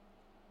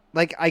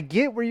 Like, I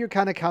get where you're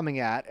kind of coming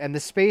at. And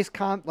the space...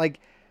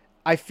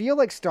 I feel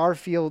like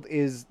Starfield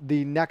is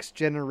the next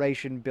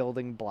generation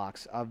building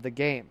blocks of the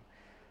game.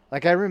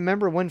 Like, I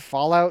remember when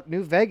Fallout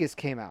New Vegas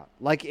came out.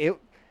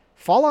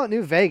 Fallout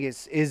New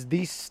Vegas is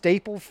the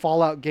staple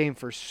Fallout game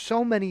for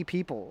so many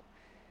people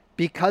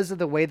because of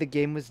the way the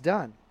game was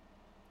done.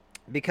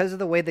 Because of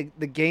the way the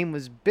game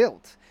was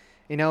built.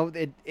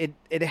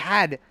 It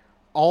had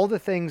all the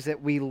things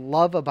that we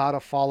love about a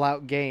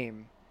Fallout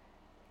game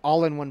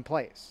all in one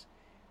place.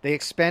 They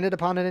expanded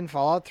upon it in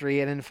Fallout 3,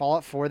 and in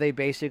Fallout 4, they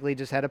basically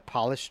just had a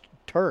polished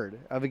turd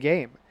of a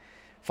game.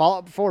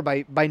 Fallout 4,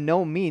 by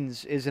no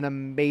means, is an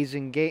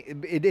amazing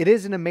game. It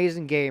is an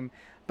amazing game,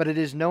 but it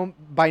is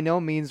by no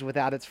means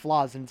without its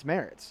flaws and its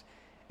merits.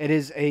 It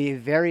is a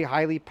very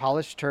highly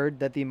polished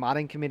turd that the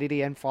modding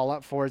community and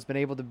Fallout 4 has been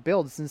able to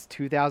build since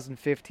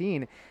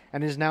 2015,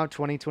 and is now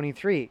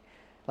 2023.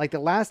 Like, the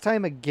last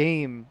time a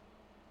game,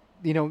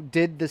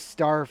 did the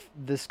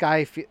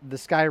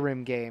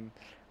Skyrim game,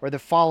 or the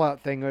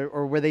Fallout thing,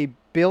 or where they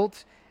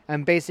built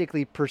and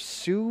basically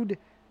pursued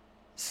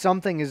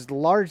something as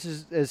large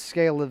as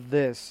scale of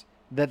this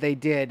that they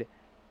did,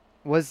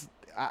 was,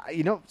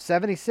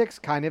 76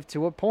 kind of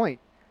to a point.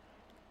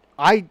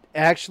 I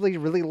actually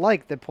really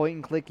like the point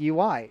and click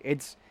UI.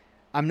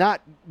 I'm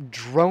not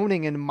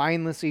droning and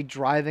mindlessly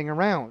driving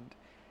around.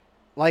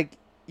 Like,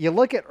 you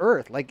look at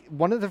Earth, like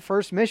one of the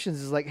first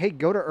missions is like, hey,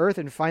 go to Earth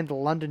and find the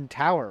London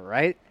Tower,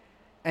 right?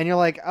 And you're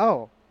like,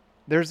 oh,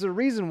 there's a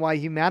reason why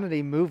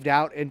humanity moved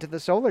out into the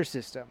solar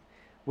system.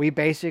 We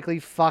basically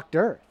fucked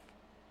Earth,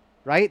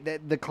 right?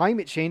 The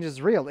climate change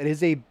is real. It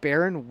is a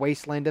barren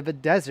wasteland of a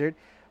desert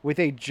with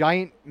a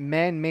giant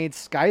man-made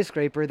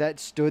skyscraper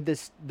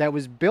that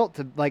was built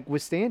to like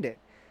withstand it.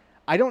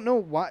 I don't know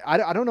why.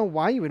 I don't know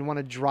why you would want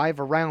to drive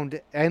around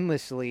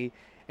endlessly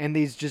and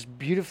these just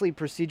beautifully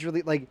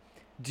procedurally like.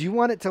 Do you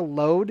want it to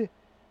load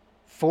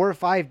 4 or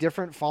 5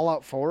 different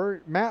Fallout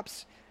 4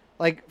 maps?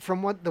 Like,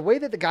 from the way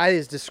that the guy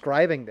is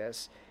describing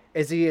this,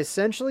 is he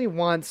essentially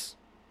wants,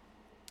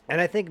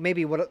 and I think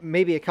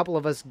maybe a couple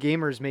of us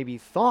gamers maybe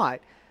thought,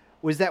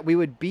 was that we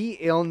would be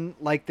in,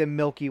 like, the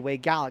Milky Way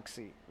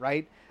galaxy,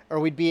 right? Or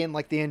we'd be in,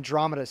 like, the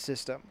Andromeda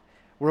system,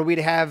 where we'd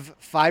have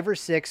 5 or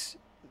 6,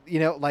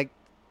 like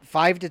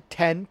 5 to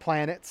 10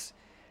 planets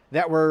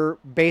that were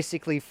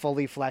basically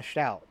fully fleshed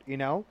out,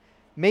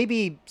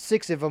 Maybe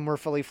 6 of them were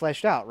fully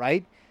fleshed out,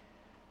 right?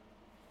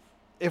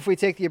 If we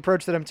take the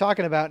approach that I'm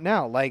talking about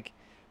now, like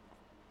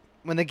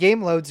when the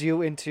game loads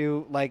you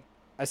into like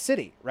a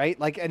city, right?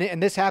 Like,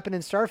 and this happened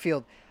in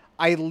Starfield.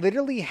 I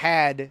literally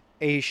had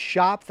a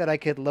shop that I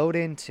could load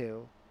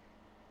into,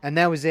 and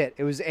that was it.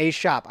 It was a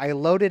shop. I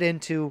loaded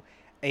into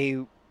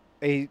a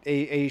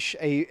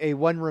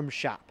one room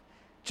shop,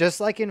 just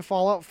like in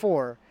Fallout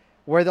 4,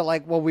 where they're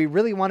like, well, we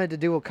really wanted to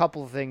do a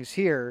couple of things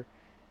here,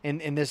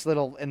 in this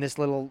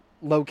little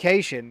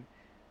location,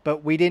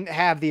 but we didn't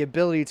have the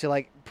ability to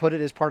like put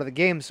it as part of the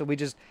game, so we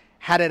just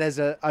had it as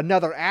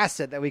another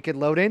asset that we could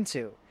load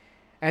into.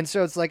 And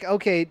so it's like,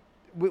 okay,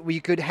 we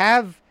could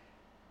have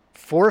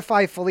 4 or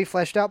 5 fully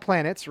fleshed out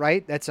planets,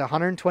 right? That's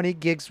 120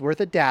 gigs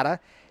worth of data.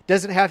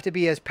 Doesn't have to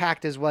be as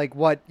packed as like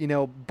what,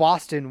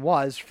 Boston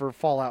was for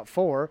Fallout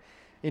 4.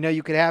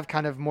 You could have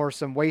kind of more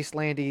some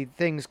wastelandy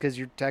things because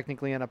you're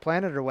technically on a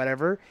planet or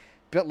whatever.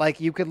 But like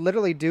you could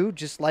literally do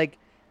just like,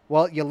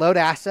 well, you load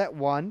asset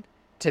 1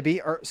 to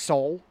be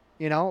Sol,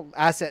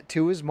 asset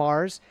 2 is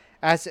Mars,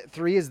 asset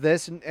 3 is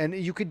this, and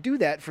you could do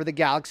that for the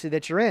galaxy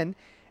that you're in,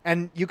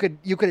 and you could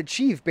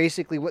achieve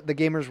basically what the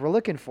gamers were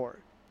looking for.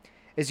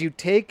 Is you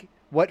take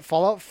what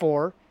Fallout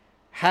 4,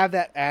 have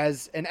that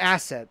as an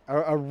asset,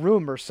 or a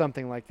room or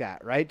something like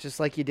that, right? Just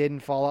like you did in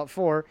Fallout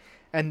 4,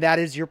 and that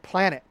is your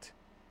planet.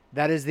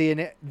 That is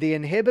the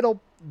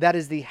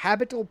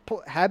habitable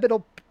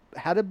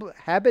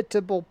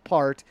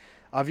part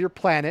of your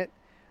planet,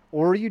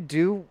 or you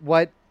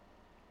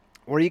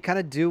kind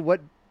of do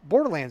what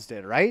Borderlands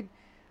did, right?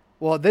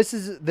 Well, this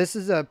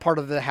is a part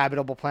of the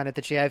habitable planet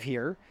that you have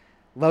here.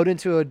 Load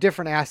into a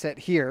different asset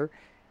here,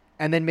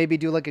 and then maybe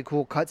do like a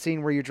cool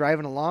cutscene where you're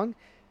driving along.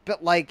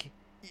 But like,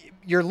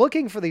 you're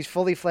looking for these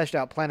fully fleshed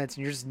out planets,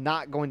 and you're just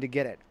not going to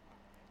get it.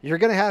 You're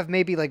going to have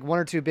maybe like 1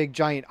 or 2 big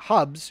giant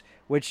hubs,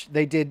 which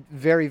they did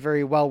very,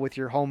 very well with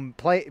your home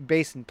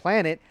base and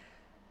planet.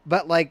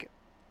 But like,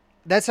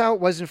 that's how it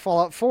was in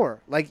Fallout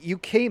 4. Like, you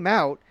came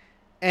out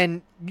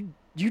and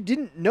you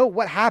didn't know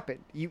what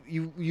happened.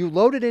 You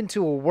loaded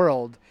into a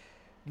world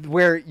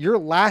where your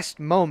last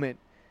moment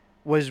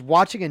was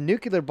watching a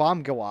nuclear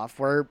bomb go off,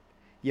 where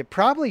you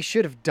probably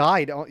should have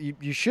died.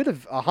 You should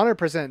have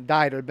 100%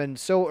 died or been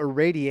so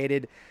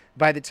irradiated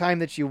by the time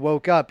that you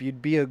woke up,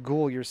 you'd be a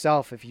ghoul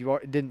yourself if you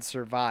didn't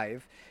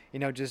survive.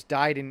 Just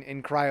died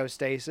in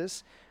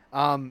cryostasis.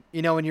 And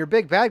your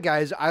big bad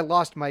guys, I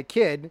lost my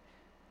kid.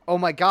 Oh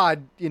my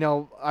God,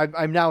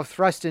 I'm now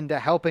thrust into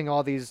helping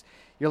all these.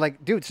 You're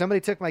like, dude,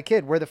 somebody took my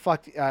kid. Where the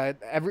fuck?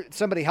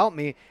 Somebody help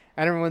me.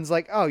 And everyone's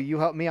like, oh, you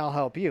help me, I'll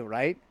help you,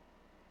 right?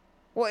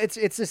 Well,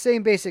 it's the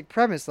same basic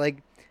premise.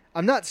 Like,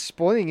 I'm not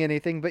spoiling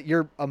anything, but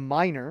you're a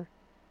miner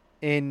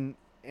in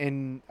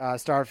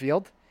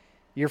Starfield.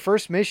 Your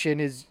first mission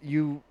is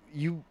you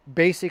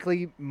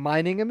basically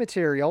mining a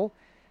material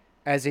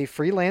as a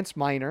freelance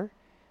miner.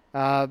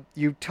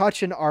 You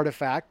touch an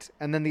artifact,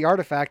 and then the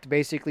artifact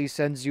basically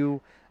sends you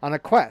on a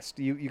quest.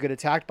 You get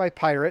attacked by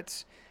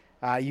pirates.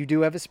 You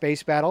do have a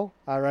space battle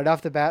right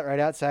off the bat, right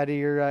outside of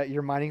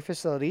your mining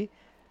facility.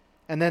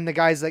 And then the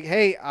guy's like,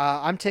 hey,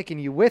 I'm taking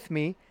you with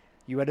me.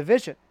 You had a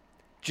vision.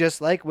 Just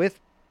like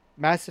with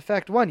Mass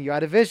Effect 1, you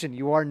had a vision.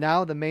 You are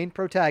now the main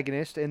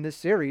protagonist in this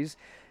series.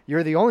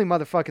 You're the only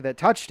motherfucker that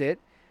touched it.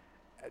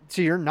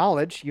 To your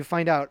knowledge, you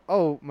find out,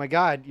 oh my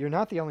God, you're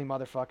not the only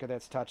motherfucker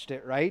that's touched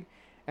it, right?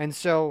 And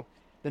so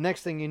the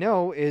next thing you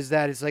know is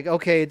that it's like,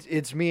 okay,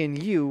 it's me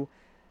and you.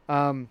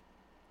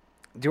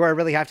 Do I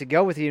really have to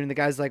go with you? And the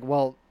guy's like,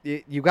 well,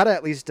 you got to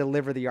at least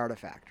deliver the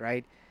artifact,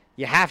 right?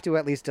 You have to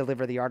at least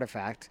deliver the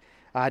artifact.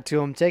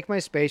 To him, take my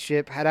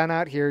spaceship, head on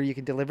out here. You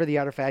can deliver the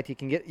artifact.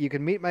 You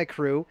can meet my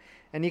crew,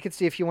 and you can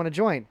see if you want to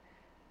join.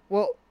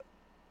 Well,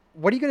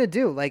 what are you gonna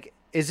do? Like,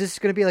 is this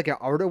gonna be like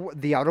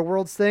the Outer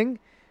Worlds thing,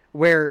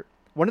 where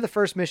one of the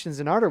first missions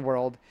in Outer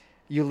World,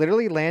 you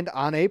literally land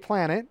on a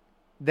planet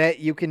that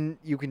you can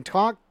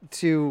talk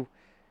to.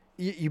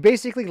 You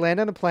basically land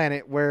on a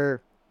planet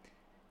where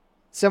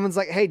someone's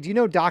like, hey, do you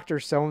know Dr.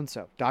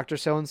 So-and-so? Dr.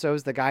 So-and-so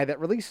is the guy that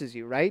releases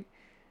you, right?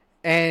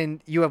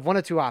 And you have 1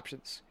 of 2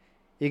 options.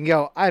 You can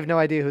go, I have no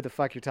idea who the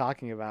fuck you're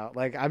talking about.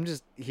 Like, I'm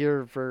just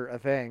here for a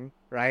thing,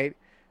 right?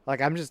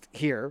 Like, I'm just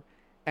here.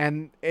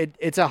 And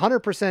it's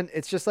 100%.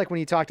 It's just like when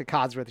you talk to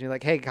Codsworth and you're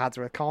like, hey,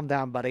 Codsworth, calm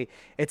down, buddy.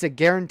 It's a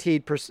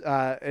guaranteed,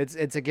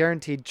 it's a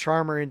guaranteed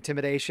charm or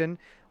intimidation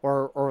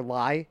or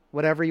lie,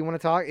 whatever you want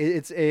to talk.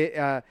 It's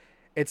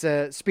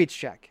a speech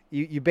check.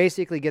 You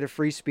basically get a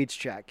free speech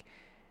check.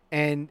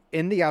 And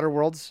in the Outer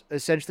Worlds,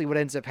 essentially what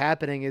ends up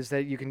happening is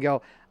that you can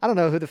go, I don't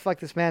know who the fuck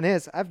this man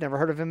is. I've never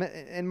heard of him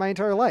in my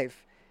entire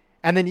life.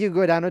 And then you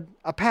go down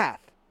a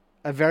path,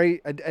 a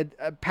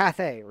path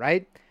A,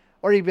 right?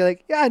 Or you'd be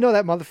like, yeah, I know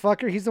that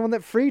motherfucker. He's the one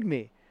that freed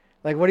me.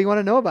 Like, what do you want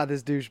to know about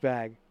this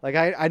douchebag? Like,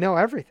 I know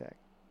everything.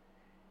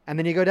 And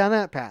then you go down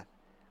that path.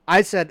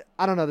 I said,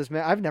 I don't know this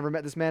man. I've never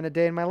met this man a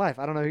day in my life.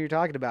 I don't know who you're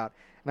talking about.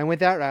 And I went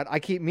that route. I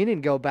keep meaning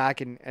to go back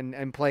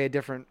and play a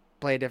different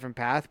play a different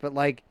path. But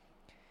like,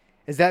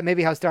 is that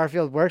maybe how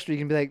Starfield works? Where you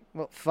can be like,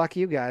 well, fuck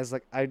you guys.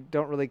 Like, I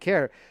don't really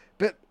care.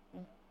 But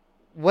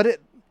what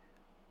it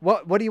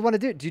what do you want to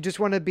do? Do you just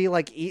want to be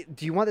like?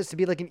 Do you want this to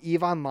be like an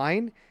Eve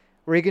Online,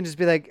 where you can just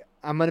be like,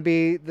 I'm gonna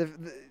be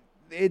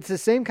it's the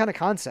same kind of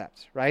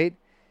concept, right?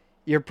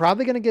 You're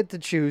probably gonna get to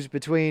choose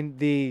between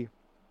the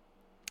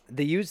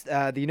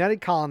United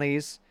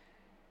Colonies.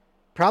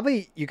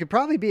 Probably you could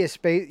probably be a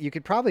space. You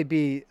could probably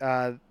be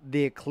the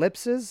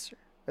Eclipses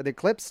or the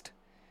Eclipsed,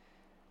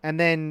 and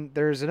then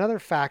there's another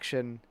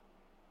faction.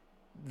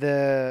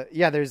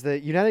 There's the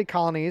United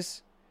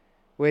Colonies,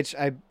 which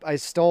I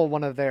stole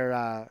one of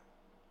their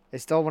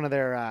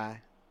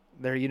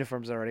their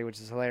uniforms already, which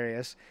is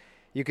hilarious.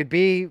 You could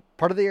be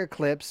part of the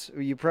Eclipse.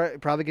 You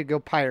probably could go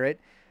pirate,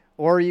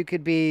 or you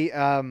could be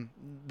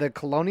the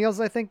Colonials.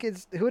 I think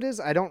is who it is.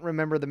 I don't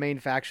remember the main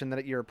faction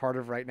that you're a part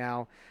of right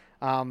now,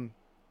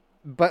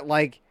 but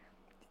like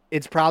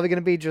it's probably going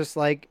to be just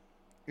like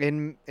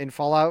in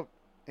Fallout,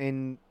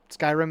 in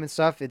Skyrim and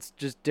stuff. It's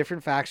just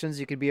different factions.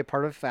 You could be a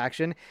part of a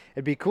faction.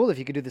 It'd be cool if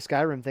you could do the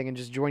Skyrim thing and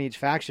just join each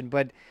faction.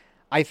 But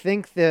I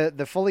think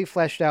the fully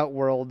fleshed out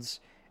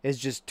worlds is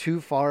just too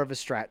far of a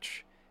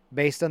stretch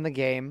based on the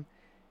game.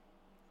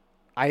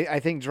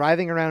 I think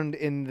driving around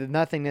in the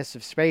nothingness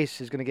of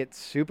space is going to get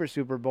super,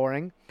 super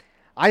boring.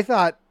 I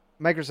thought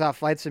Microsoft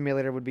Flight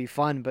Simulator would be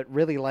fun, but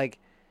really, like,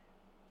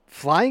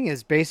 flying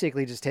is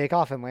basically just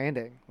takeoff and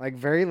landing. Like,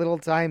 very little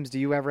times do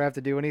you ever have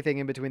to do anything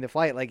in between the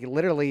flight. Like,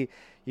 literally,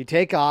 you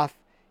take off,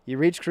 you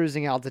reach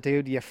cruising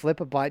altitude, you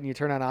flip a button, you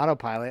turn on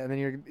autopilot, and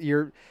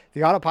then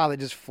the autopilot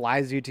just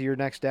flies you to your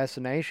next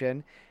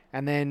destination,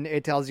 and then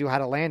it tells you how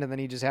to land, and then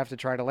you just have to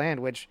try to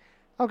land, which,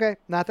 okay,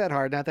 not that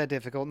hard, not that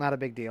difficult, not a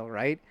big deal,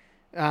 right?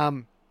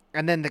 And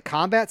then the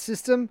combat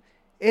system,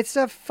 it's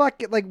a what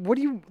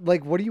do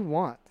you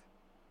want?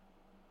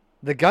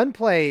 The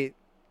gunplay,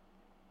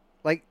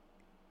 like,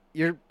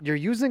 you're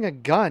using a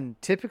gun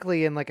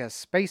typically in like a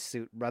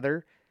spacesuit,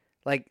 brother.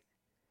 Like,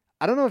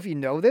 I don't know if you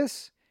know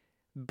this,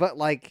 but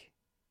like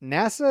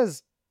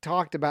NASA's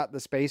talked about the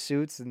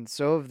spacesuits, and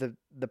so have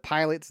the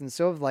pilots, and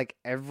so have like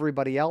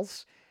everybody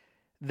else.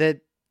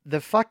 That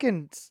the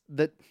fucking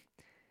that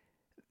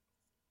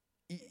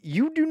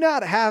you do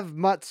not have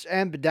much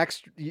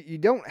ambidextrous. You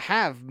don't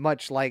have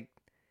much, like,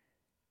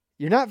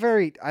 you're not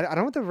very. I don't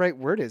know what the right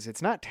word is.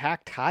 It's not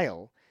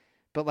tactile,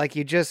 but like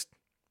you just.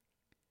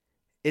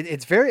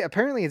 It's very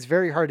apparently it's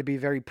very hard to be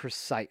very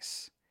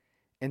precise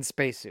in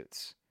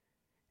spacesuits.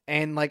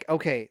 And like,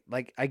 okay,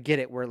 like I get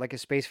it. We're like a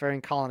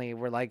spacefaring colony.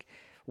 We're like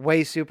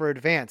way super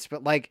advanced,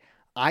 but like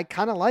I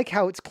kind of like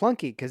how it's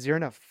clunky because you're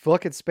in a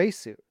fucking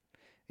spacesuit.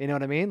 You know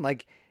what I mean?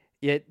 Like,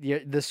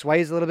 the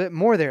sway is a little bit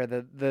more there.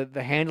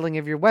 The handling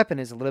of your weapon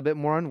is a little bit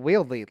more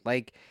unwieldy.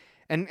 Like,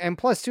 and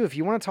plus too, if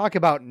you want to talk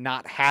about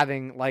not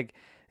having like,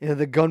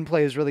 the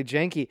gunplay is really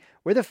janky.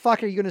 Where the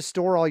fuck are you going to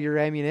store all your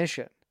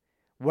ammunition?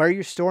 Where are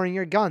you storing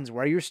your guns?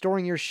 Where are you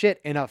storing your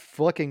shit in a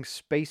fucking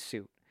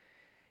spacesuit?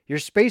 Your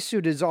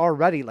spacesuit is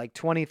already like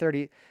 20,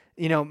 30,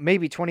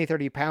 maybe 20,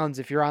 30 pounds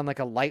if you're on like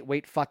a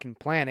lightweight fucking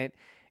planet.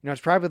 It's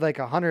probably like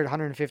 100,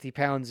 150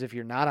 pounds if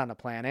you're not on a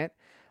planet.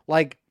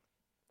 Like,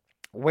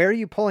 where are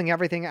you pulling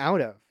everything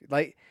out of?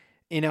 Like,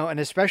 and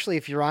especially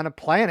if you're on a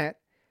planet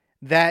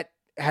that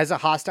has a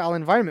hostile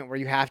environment where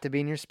you have to be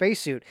in your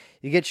spacesuit.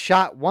 You get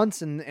shot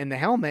once in the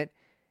helmet.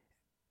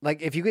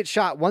 Like, if you get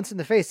shot once in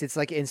the face, it's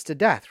like insta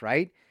death,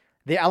 right?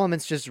 The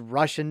elements just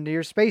rush into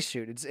your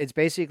spacesuit. It's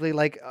basically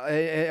like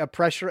a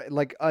pressure,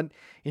 like,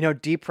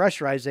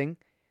 depressurizing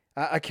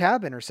a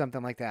cabin or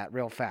something like that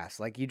real fast.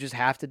 Like, you just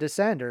have to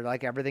descend, or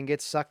like everything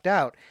gets sucked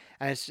out,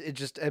 and it's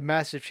just a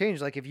massive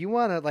change. Like, if you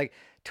want to like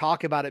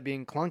talk about it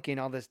being clunky and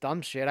all this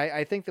dumb shit,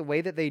 I think the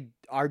way that they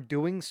are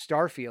doing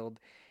Starfield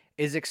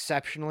is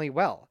exceptionally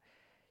well.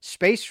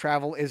 Space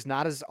travel is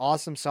not as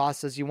awesome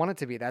sauce as you want it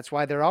to be. That's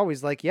why they're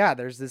always like, yeah,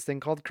 there's this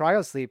thing called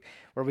cryosleep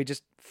where we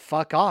just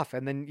fuck off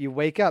and then you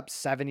wake up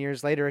 7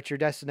 years later at your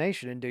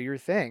destination and do your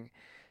thing.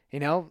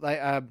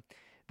 Like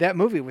that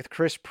movie with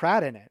Chris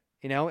Pratt in it.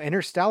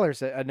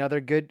 Interstellar's another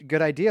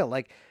good idea.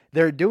 Like,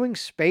 they're doing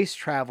space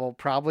travel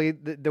probably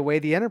the way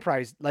the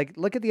Enterprise. Like,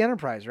 look at the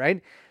Enterprise,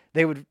 right?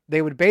 They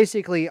would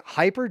basically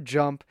hyper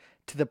jump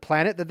to the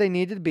planet that they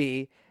needed to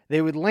be.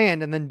 They would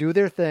land and then do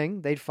their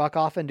thing. They'd fuck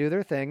off and do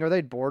their thing, or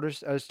they'd board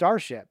a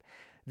starship.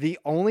 The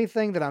only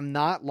thing that I'm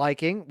not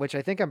liking, which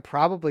I think I'm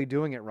probably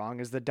doing it wrong,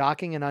 is the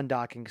docking and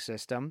undocking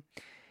system.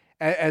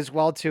 As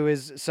well, too,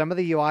 is some of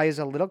the UI is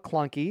a little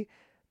clunky,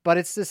 but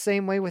it's the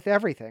same way with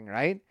everything,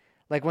 right?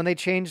 Like when they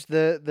changed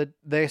the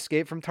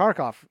Escape from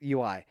Tarkov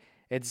UI,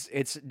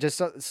 it's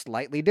just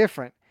slightly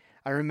different.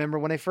 I remember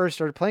when I first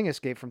started playing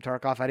Escape from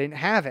Tarkov, I didn't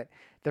have it.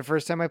 The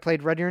first time I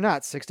played Ready or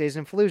Not, 6 Days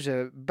in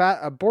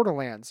Fallujah,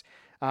 Borderlands.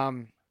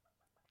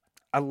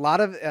 A lot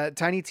of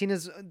Tiny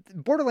Tina's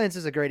Borderlands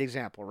is a great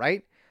example,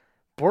 right?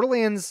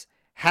 Borderlands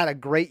had a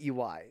great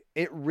UI.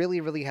 It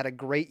really, really had a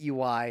great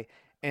UI,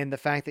 and the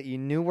fact that you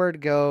knew where to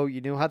go,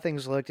 you knew how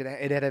things looked.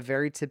 It had a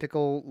very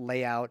typical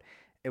layout.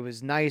 It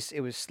was nice.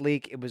 It was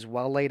sleek. It was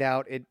well laid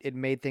out. It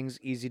made things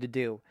easy to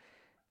do.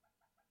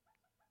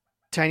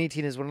 Tiny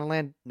Tina's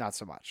Wonderland, not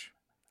so much.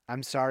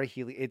 I'm sorry,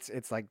 it's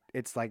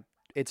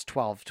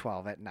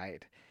 12:12 at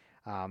night.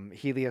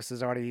 Helios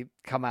has already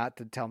come out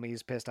to tell me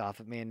he's pissed off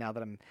at me, and now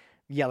that I'm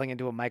yelling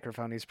into a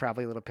microphone, he's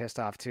probably a little pissed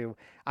off too.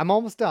 I'm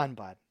almost done,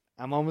 bud.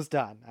 I'm almost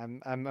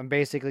done. I'm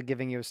basically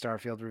giving you a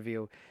Starfield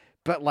review,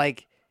 but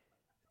like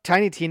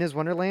Tiny Tina's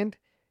Wonderland,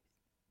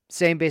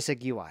 same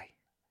basic UI,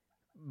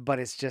 but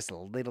it's just a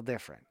little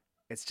different.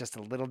 It's just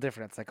a little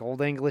different. It's like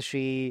old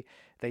Englishy.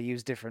 They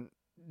use different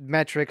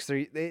metrics.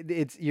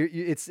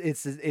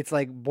 It's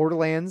like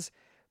Borderlands,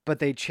 but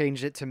they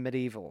changed it to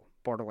medieval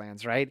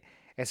Borderlands, right?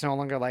 It's no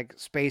longer like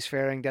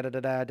spacefaring da da da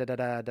da da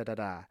da da da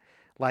da.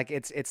 Like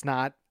it's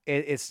not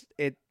it's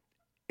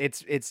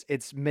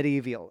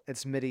medieval.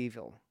 It's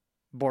medieval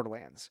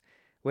Borderlands,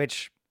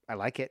 which I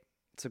like it.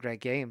 It's a great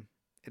game.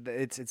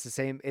 It's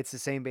the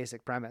same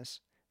basic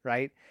premise,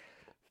 right?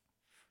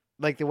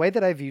 Like the way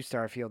that I view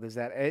Starfield is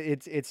that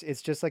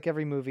it's just like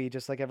every movie,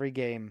 just like every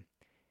game.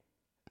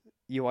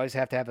 You always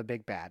have to have a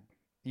big bad.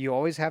 You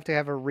always have to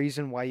have a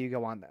reason why you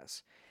go on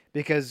this.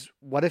 Because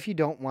what if you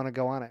don't want to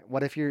go on it?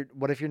 What if you're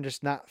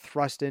just not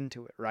thrust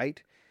into it,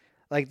 right?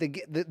 Like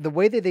the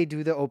way that they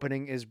do the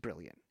opening is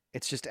brilliant.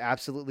 It's just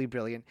absolutely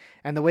brilliant.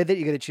 And the way that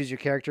you get to choose your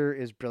character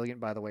is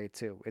brilliant, by the way,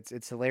 too.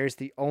 It's hilarious.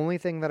 The only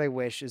thing that I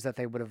wish is that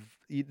they would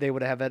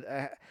have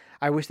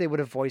I wish they would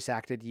have voice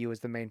acted you as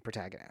the main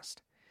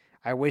protagonist.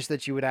 I wish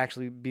that you would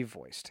actually be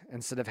voiced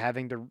instead of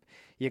having to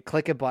you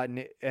click a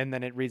button and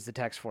then it reads the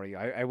text for you.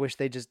 I wish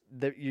they just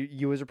that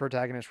you as a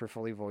protagonist were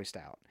fully voiced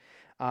out.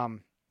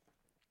 Um,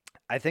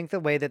 I think the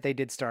way that they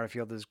did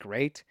Starfield is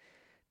great.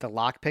 The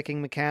lock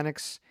picking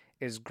mechanics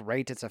is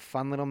great. It's a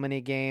fun little mini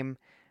game.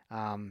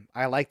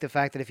 I like the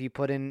fact that if you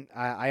put in,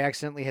 I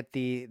accidentally hit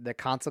the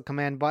console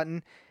command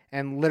button,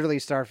 and literally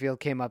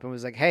Starfield came up and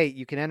was like, "Hey,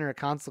 you can enter a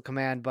console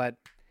command, but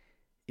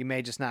you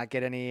may just not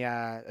get any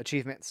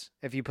achievements.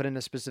 If you put in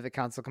a specific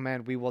console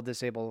command, we will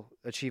disable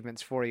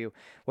achievements for you,"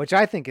 which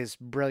I think is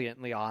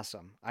brilliantly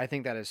awesome. I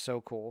think that is so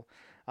cool.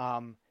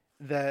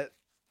 The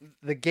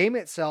the game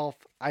itself,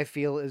 I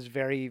feel, is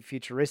very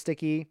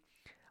futuristic-y.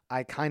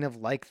 I kind of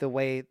like the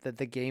way that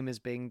the game is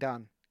being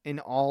done. In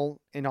all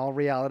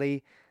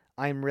reality,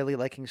 I'm really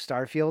liking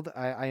Starfield.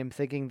 I am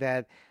thinking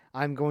that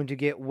I'm going to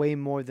get way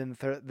more than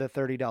the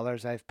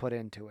 $30 I've put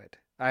into it.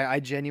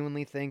 I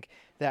genuinely think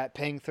that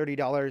paying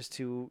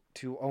 $30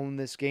 to own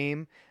this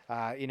game,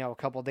 a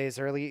couple days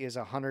early is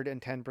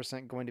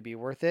 110% going to be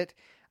worth it.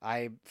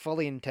 I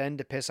fully intend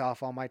to piss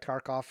off all my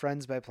Tarkov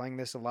friends by playing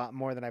this a lot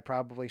more than I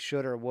probably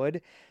should or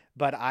would,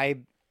 but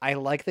I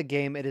like the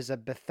game. It is a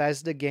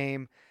Bethesda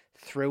game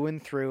through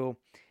and through.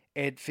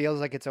 It feels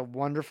like it's a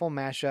wonderful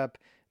mashup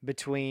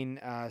between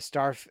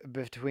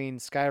between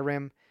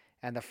Skyrim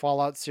and the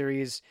Fallout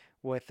series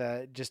with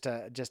just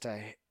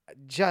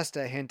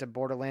a hint of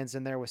Borderlands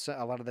in there with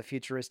a lot of the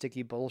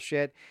futuristic-y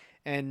bullshit,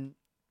 and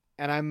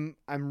I'm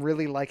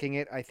really liking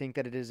it. I think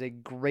that it is a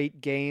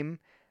great game.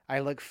 I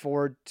look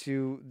forward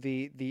to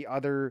the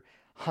other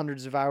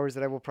hundreds of hours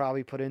that I will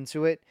probably put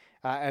into it,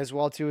 as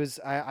well too as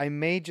I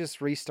may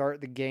just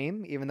restart the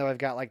game, even though I've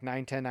got like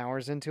 9-10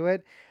 hours into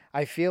it.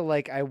 I feel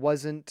like I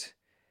wasn't,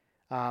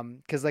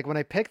 because like when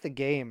I pick the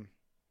game,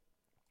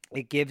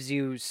 it gives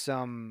you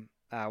some.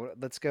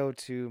 Let's go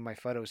to my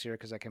photos here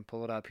because I can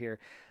pull it up here.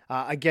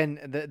 Again,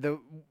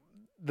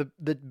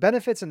 the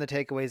benefits and the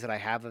takeaways that I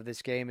have of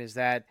this game is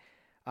that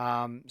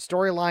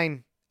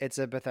storyline. It's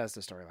a Bethesda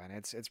storyline.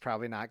 It's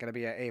probably not going to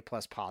be a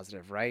plus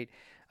positive, right?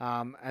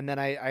 And then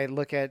I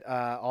look at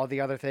all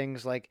the other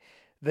things like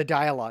the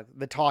dialogue,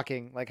 the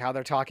talking, like how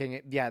they're talking.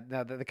 Yeah,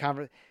 no,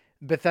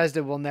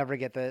 Bethesda will never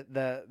get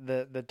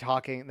the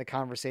talking, the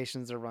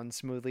conversations to run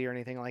smoothly or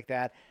anything like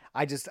that.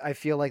 I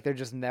feel like they're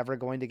just never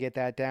going to get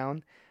that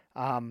down.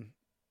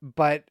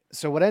 But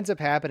so what ends up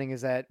happening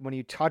is that when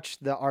you touch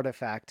the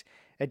artifact,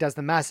 it does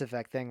the Mass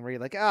Effect thing where you're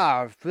like,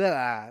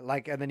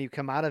 like, and then you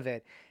come out of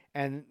it.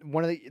 And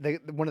one of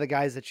the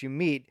guys that you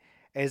meet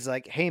is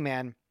like, "Hey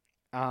man,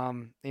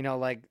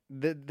 like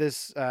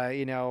this,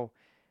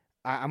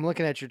 I'm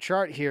looking at your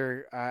chart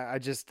here.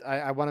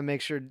 I want to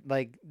make sure,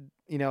 like,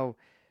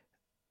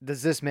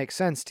 does this make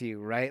sense to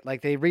you, right?"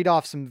 Like they read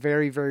off some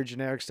very, very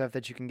generic stuff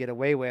that you can get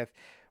away with,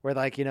 where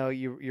like,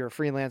 you're a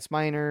freelance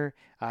miner,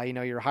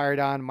 you're hired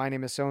on, my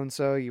name is so and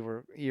so,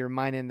 you're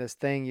mining this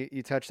thing,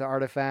 you touch the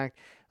artifact.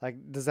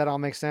 Like, does that all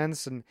make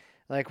sense? And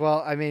like,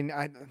 well, I mean,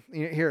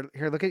 here,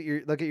 look at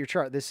your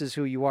chart. This is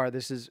who you are.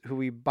 This is who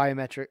we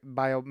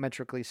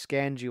biometrically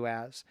scanned you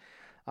as,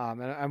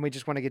 and we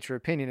just want to get your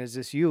opinion. Is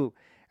this you?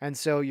 And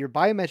so your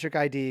biometric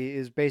ID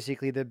is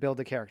basically to build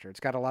a character. It's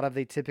got a lot of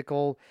the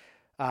typical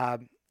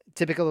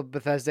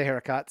Bethesda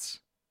haircuts.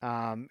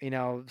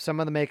 Some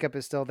of the makeup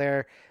is still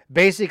there.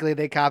 Basically,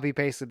 they copy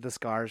pasted the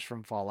scars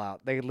from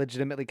Fallout. They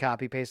legitimately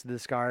copy pasted the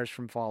scars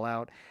from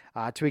Fallout,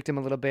 tweaked them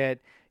a little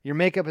bit. Your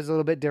makeup is a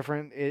little bit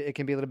different. It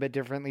can be a little bit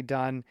differently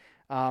done.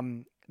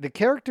 The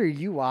character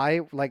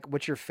UI, like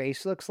what your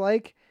face looks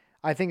like,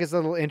 I think is a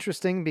little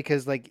interesting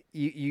because like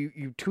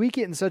you tweak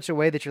it in such a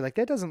way that you're like,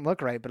 that doesn't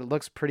look right, but it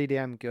looks pretty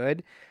damn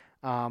good.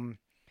 And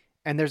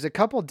there's a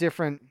couple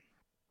different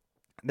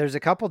there's a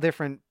couple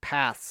different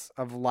paths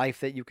of life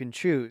that you can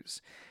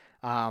choose.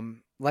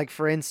 Like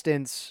for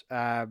instance,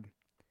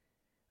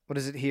 what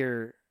is it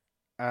here?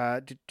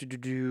 Do, do, do,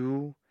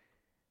 do.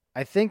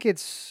 I think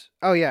it's,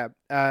 oh yeah.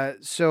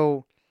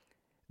 So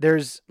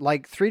there's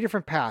like three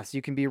different paths.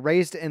 You can be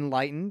raised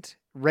enlightened,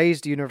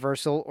 raised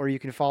universal, or you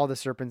can follow the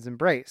serpent's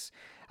embrace.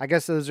 I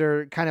guess those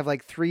are kind of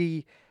like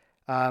three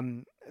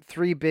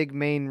big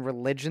main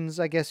religions.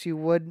 I guess you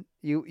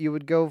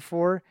would go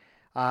for.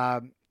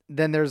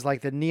 Then there's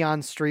like the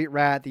Neon Street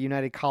Rat, the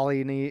United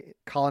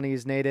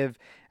Colonies Native,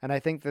 and I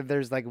think that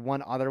there's like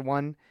one other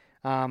one.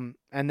 And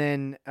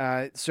then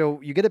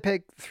so you get to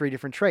pick three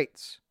different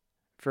traits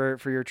for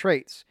your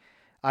traits.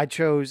 I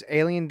chose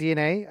alien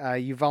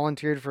DNA. You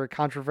volunteered for a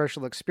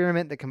controversial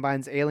experiment that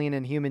combines alien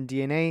and human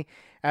DNA.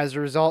 As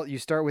a result, you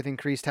start with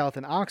increased health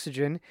and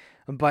oxygen,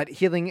 but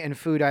healing and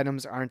food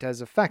items aren't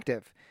as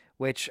effective,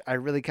 which I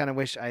really kind of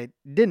wish I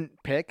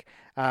didn't pick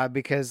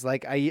because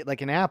like I eat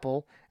like an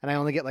apple and I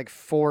only get like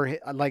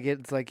like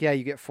it's like, yeah,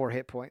 you get 4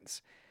 hit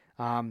points.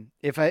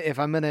 If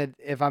I'm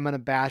gonna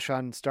bash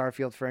on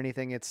Starfield for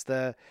anything, it's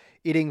the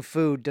eating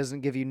food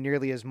doesn't give you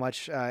nearly as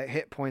much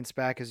hit points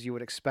back as you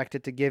would expect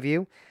it to give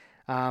you.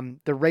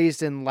 The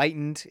raised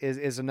enlightened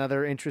is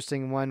another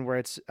interesting one where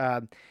it's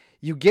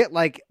you get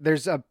like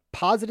there's a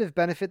positive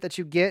benefit that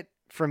you get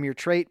from your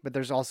trait, but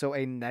there's also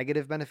a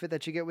negative benefit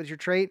that you get with your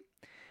trait.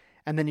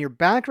 And then your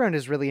background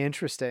is really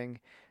interesting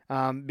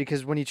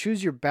because when you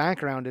choose your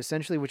background,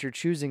 essentially what you're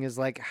choosing is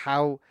like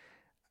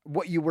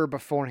what you were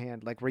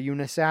beforehand. Like, were you an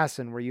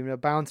assassin? Were you a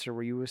bouncer?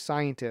 Were you a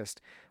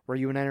scientist? Were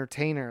you an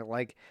entertainer?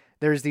 Like,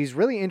 there's these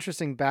really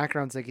interesting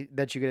backgrounds that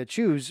you get to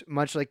choose,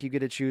 much like you get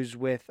to choose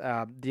with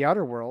the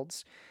Outer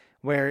Worlds,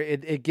 where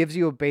it gives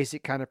you a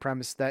basic kind of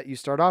premise that you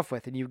start off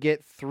with, and you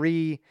get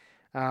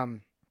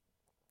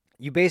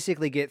you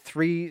basically get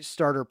 3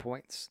 starter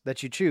points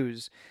that you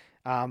choose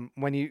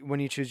when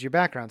you choose your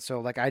background. So,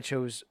 like, I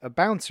chose a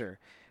bouncer,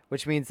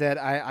 which means that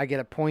I get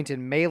a point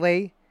in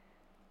melee.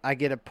 I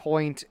get a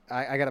point.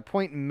 I got a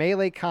point in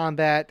melee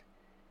combat.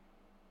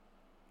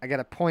 I got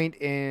a point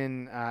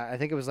in I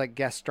think it was like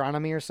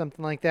gastronomy or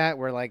something like that,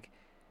 where like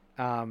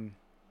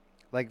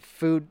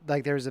food,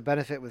 like there was a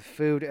benefit with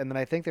food, and then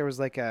I think there was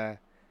like a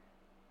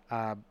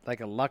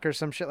luck or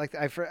some shit like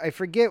that. I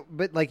forget,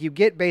 but like you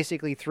get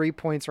basically 3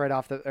 points right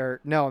off the. Or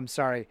no, I'm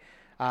sorry.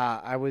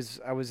 I was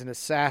an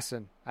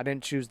assassin. I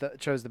didn't chose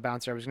the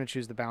bouncer. I was going to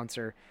choose the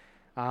bouncer.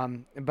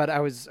 But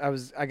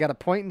I got a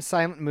point in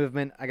silent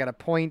movement. I got a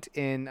point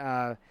in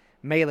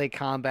melee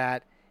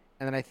combat,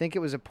 and then I think it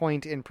was a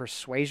point in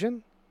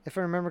persuasion, if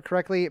I remember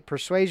correctly.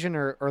 Persuasion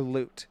or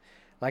loot.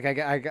 Like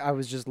I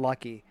was just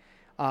lucky.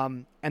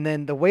 And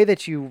then the way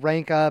that you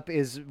rank up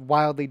is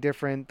wildly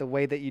different. The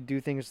way that you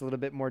do things is a little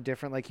bit more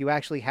different. Like you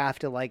actually have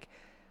to like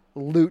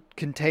loot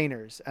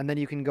containers, and then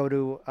you can go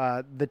to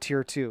the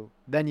tier 2.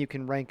 Then you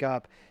can rank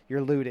up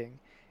your looting.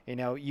 You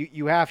know,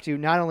 you have to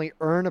not only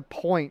earn a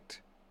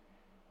point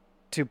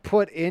to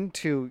put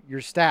into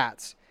your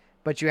stats,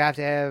 but you have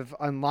to have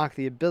unlocked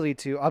the ability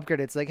to upgrade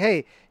it. It's like,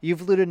 hey,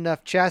 you've looted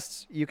enough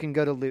chests, you can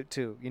go to loot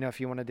 2, you know, if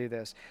you want to do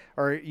this.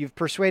 Or you've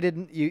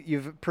persuaded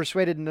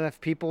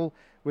enough people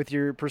with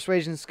your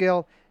persuasion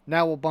skill,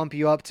 now we'll bump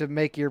you up to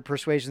make your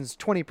persuasions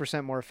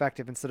 20% more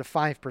effective instead of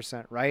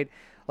 5%, right?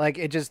 Like,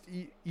 it just,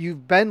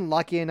 you've been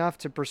lucky enough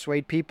to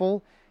persuade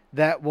people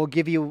that will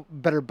give you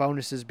better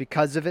bonuses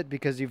because of it,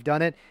 because you've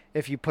done it,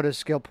 if you put a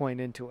skill point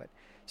into it.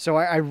 So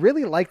I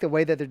really like the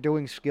way that they're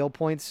doing skill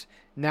points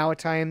now at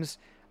times.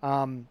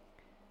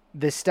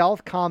 The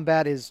stealth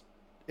combat is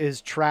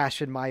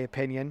trash in my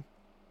opinion.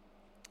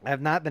 I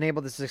have not been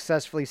able to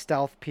successfully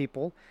stealth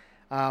people.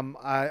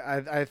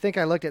 I think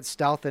I looked at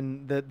stealth,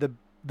 and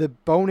the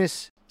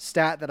bonus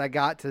stat that I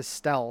got to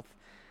stealth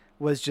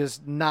was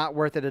just not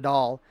worth it at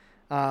all.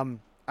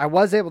 I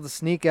was able to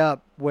sneak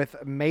up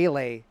with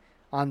melee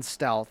on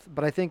stealth,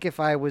 but I think if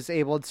I was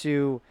able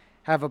to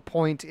have a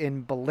point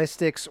in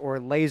ballistics or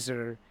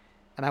laser,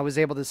 and I was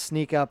able to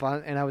sneak up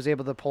on, and I was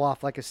able to pull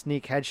off like a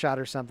sneak headshot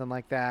or something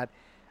like that,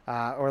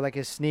 or like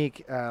a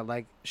sneak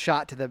like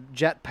shot to the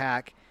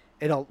jetpack.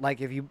 It'll,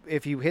 like,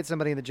 if you hit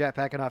somebody in the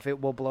jetpack enough,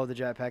 it will blow the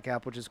jetpack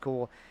up, which is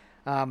cool.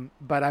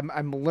 But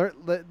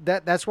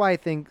that's why I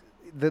think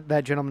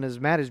that gentleman is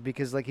mad, is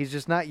because like he's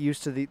just not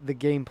used to the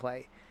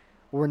gameplay.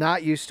 We're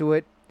not used to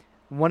it.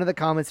 One of the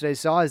comments that I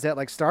saw is that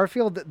like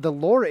Starfield, the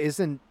lore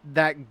isn't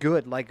that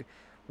good. Like,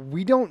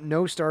 we don't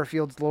know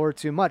Starfield's lore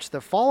too much.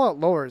 The Fallout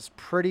lore is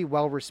pretty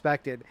well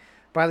respected.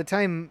 By the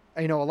time,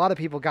 you know, a lot of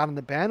people got on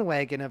the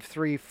bandwagon of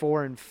 3,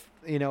 4, and,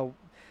 you know,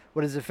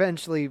 what is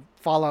eventually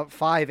Fallout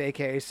 5,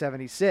 aka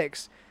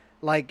 76,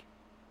 like,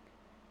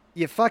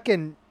 you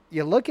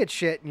look at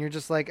shit and you're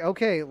just like,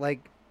 okay,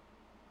 like,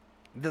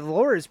 the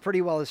lore is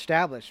pretty well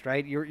established,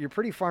 right? You're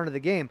pretty far into the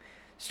game.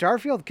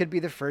 Starfield could be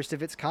the first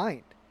of its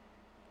kind.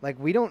 Like,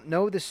 we don't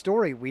know the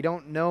story. We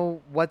don't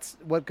know what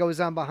goes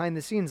on behind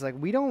the scenes. Like,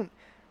 we don't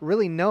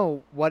really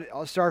know what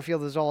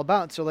Starfield is all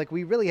about. So, like,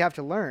 we really have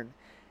to learn.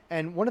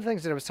 And one of the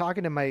things that I was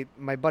talking to my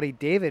buddy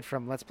David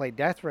from Let's Play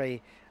Death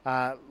Ray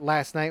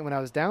last night when I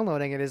was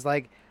downloading it is,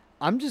 like,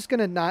 I'm just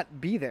gonna not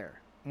be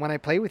there when I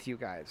play with you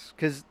guys,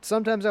 because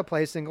sometimes I'll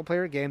play single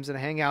player games and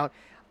hang out.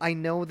 I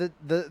know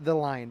the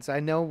lines. I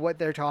know what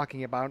they're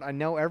talking about. I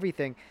know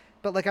everything.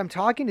 But like I'm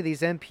talking to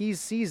these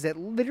NPCs that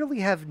literally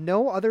have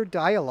no other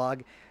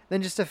dialogue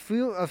than just a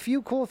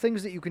few cool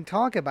things that you can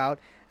talk about,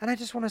 and I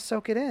just want to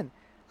soak it in.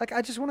 Like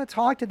I just want to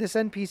talk to this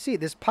NPC,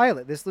 this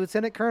pilot, this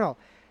lieutenant colonel.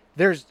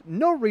 There's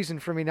no reason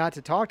for me not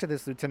to talk to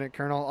this lieutenant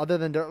colonel other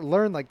than to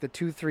learn like the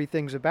 2-3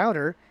 things about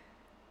her.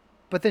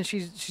 But then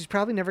she's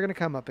probably never going to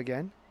come up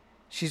again.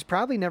 She's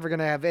probably never going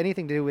to have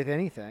anything to do with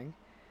anything.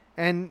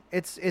 And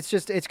it's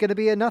going to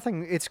be a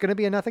nothing. It's going to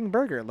be a nothing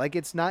burger. Like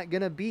it's not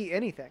going to be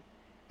anything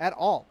at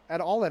all.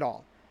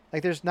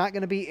 Like there's not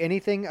going to be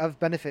anything of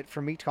benefit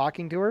from me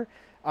talking to her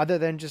other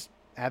than just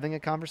having a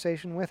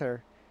conversation with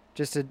her.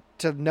 Just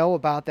to know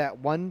about that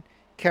one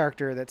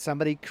character that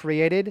somebody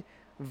created,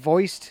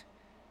 voiced,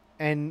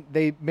 and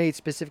they made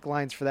specific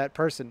lines for that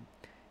person.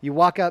 You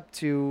walk up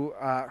to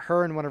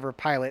her and one of her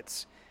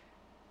pilots.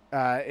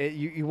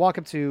 You walk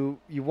up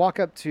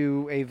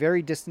to a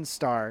very distant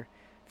star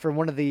for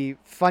one of the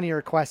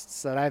funnier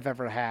quests that I've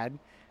ever had.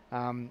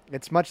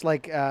 It's much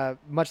like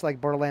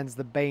Borderlands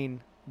the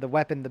Bane, the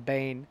weapon the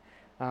Bane.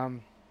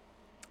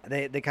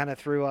 They kind of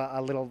threw a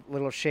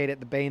little shade at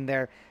the Bane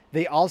there.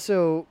 They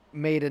also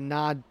made a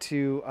nod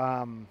to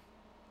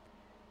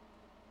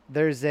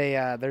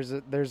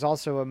there's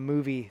also a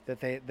movie that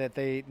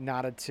they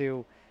nodded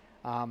to,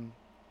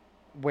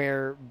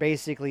 where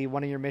basically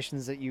one of your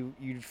missions that you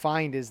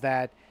find is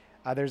that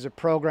there's a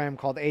program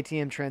called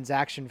ATM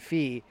transaction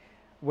fee,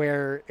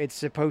 where it's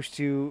supposed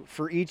to,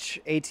 for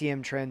each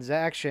ATM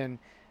transaction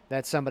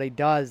that somebody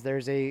does,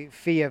 there's a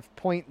fee of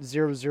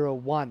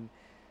 0.001.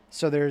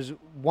 So there's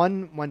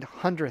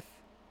 1/100th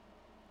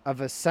of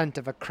a cent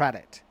of a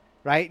credit,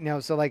 right?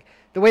 So like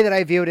the way that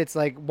I view it, it's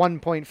like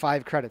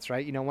 1.5 credits,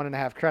 right?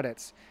 1.5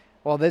 credits.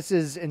 Well, this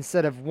is,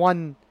 instead of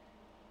 1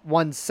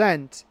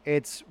 cent,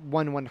 it's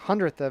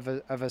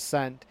 1/100th of a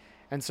cent.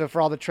 And so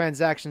for all the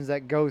transactions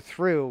that go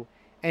through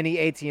any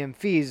ATM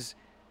fees,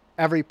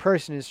 every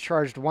person is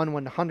charged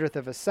 1/100th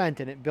of a cent,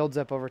 and it builds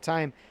up over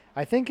time.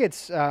 I think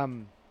it's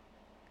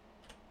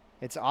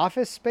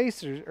Office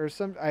Space or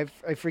some, I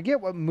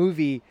forget what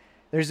movie.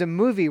 There's a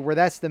movie where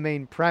that's the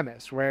main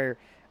premise, where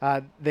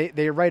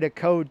they write a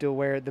code to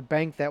where the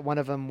bank that one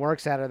of them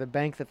works at, or the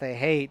bank that they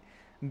hate,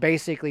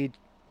 basically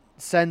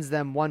sends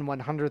them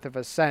 1/100th of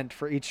a cent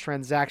for each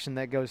transaction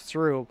that goes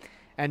through,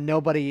 and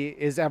nobody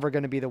is ever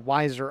going to be the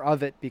wiser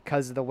of it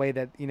because of the way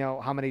that,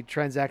 how many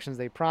transactions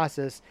they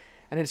process.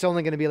 And it's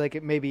only going to be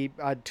like maybe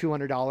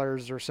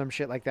 $200 or some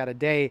shit like that a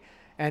day.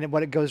 And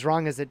what it goes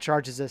wrong is it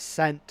charges a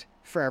cent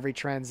for every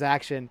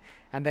transaction,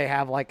 and they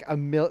have like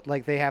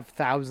they have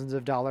thousands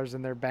of dollars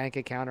in their bank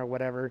account or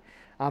whatever.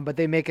 But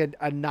they make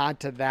a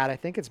nod to that. I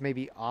think it's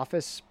maybe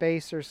Office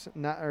Space or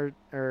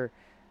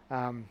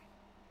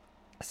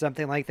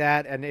something like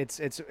that. And it's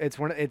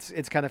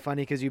kind of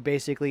funny because you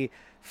basically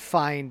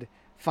find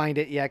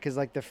it. Yeah. Cause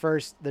like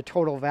the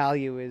total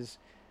value is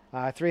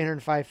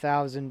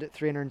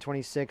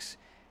 305,326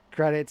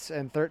 credits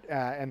and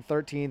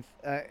 13th,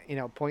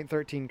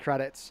 0.13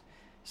 credits.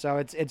 So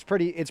it's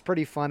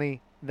pretty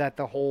funny that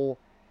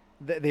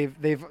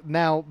they've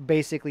now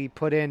basically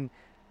put in,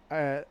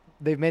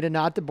 they've made a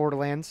nod to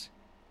Borderlands.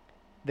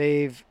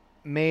 They've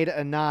made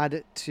a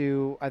nod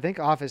to, I think,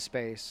 Office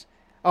Space.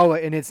 Oh,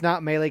 and it's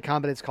not melee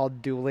combat. It's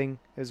called dueling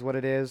is what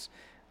it is.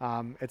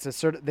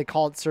 It's they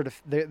call it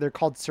they're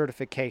called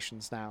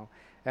certifications now.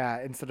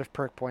 Instead of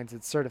perk points,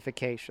 it's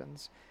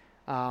certifications.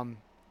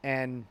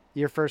 And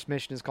your first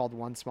mission is called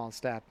One Small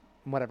Step,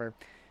 whatever.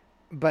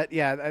 But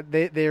yeah,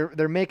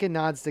 they're making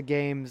nods to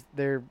games.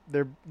 They're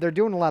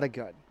doing a lot of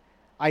good.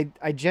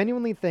 I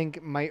genuinely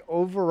think my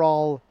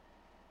overall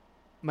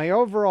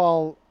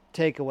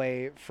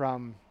takeaway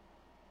from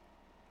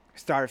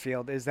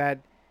Starfield is that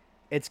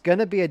it's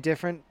gonna be a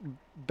different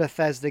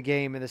Bethesda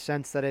game in the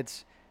sense that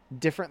it's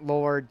different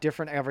lore,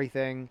 different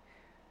everything.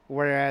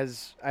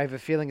 Whereas I have a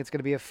feeling it's going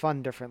to be a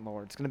fun, different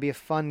lore. It's going to be a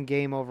fun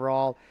game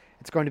overall.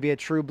 It's going to be a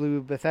true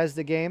blue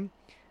Bethesda game.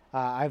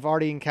 I've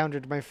already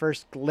encountered my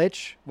first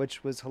glitch,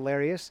 which was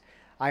hilarious.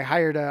 I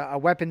hired a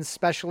weapons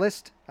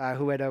specialist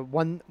who had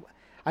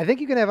I think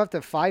you can have up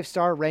to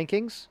 5-star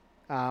rankings.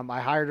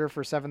 I hired her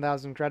for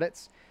 7,000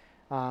 credits.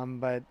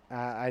 But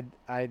I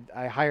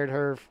hired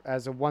her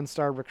as a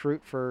 1-star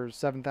recruit for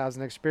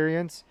 7,000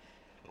 experience.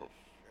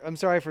 I'm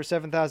sorry, for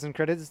 7,000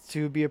 credits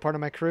to be a part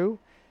of my crew.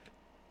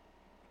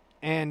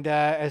 And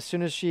as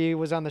soon as she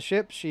was on the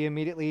ship, she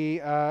immediately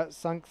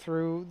sunk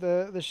through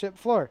the ship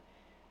floor.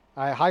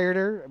 I hired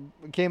her,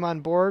 came on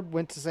board,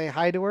 went to say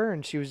hi to her,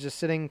 and she was just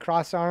sitting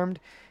cross-armed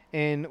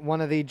in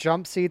one of the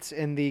jump seats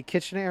in the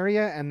kitchen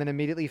area, and then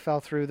immediately fell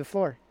through the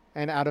floor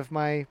and out of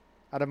my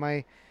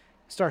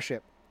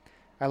starship.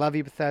 I love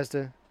you,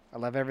 Bethesda. I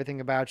love everything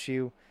about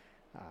you.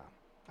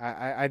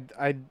 I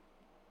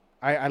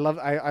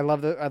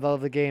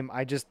love the game.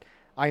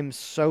 I'm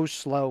so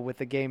slow with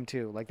the game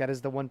too. Like that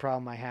is the one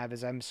problem I have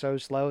is I'm so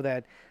slow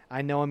that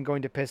I know I'm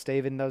going to piss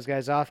Dave and those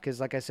guys off. Because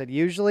like I said,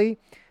 usually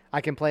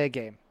I can play a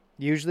game.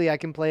 Usually I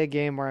can play a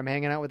game where I'm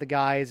hanging out with the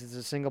guys. It's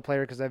a single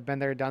player because I've been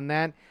there, done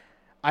that.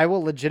 I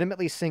will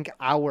legitimately sink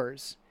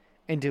hours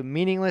into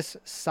meaningless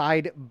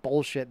side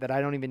bullshit that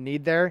I don't even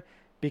need there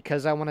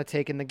because I want to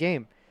take in the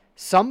game.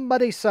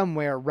 Somebody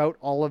somewhere wrote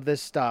all of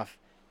this stuff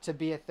to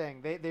be a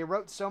thing. They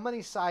wrote so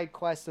many side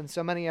quests and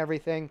so many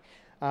everything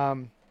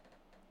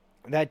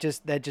that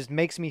just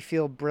makes me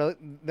feel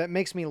brilliant. That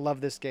makes me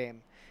love this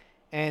game.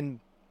 And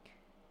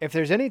if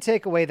there's any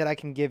takeaway that I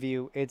can give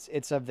you,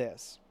 it's of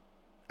this.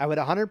 I would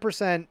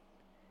 100%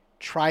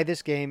 try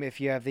this game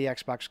if you have the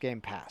Xbox Game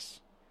Pass.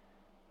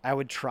 I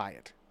would try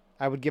it.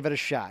 I would give it a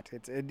shot.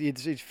 It's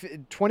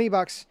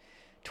 $20,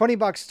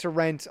 $20 to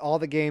rent all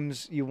the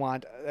games you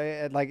want.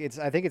 I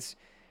think it's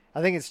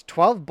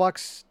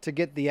 $12 to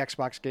get the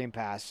Xbox Game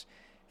Pass,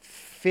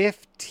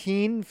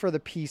 15 for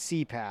the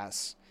PC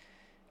Pass.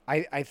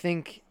 I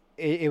think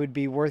it would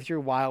be worth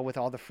your while with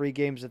all the free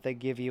games that they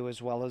give you,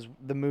 as well as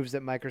the moves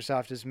that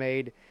Microsoft has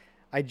made.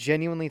 I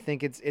genuinely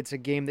think it's a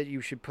game that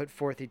you should put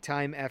forth the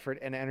time, effort,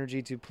 and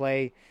energy to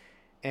play.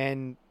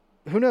 And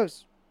who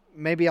knows?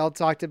 Maybe I'll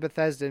talk to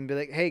Bethesda and be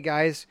like, hey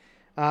guys,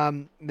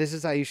 this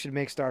is how you should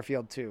make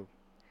Starfield 2.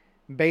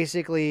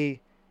 Basically,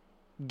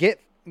 get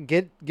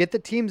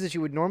the teams that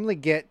you would normally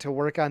get to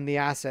work on the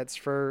assets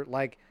for,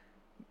 like,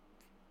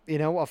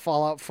 a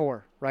Fallout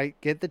 4, right?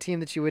 Get the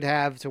team that you would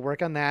have to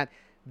work on that.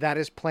 That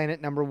is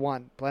planet number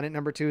 1. Planet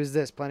number 2 is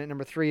this. Planet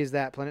number 3 is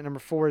that. Planet number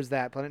 4 is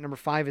that. Planet number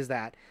 5 is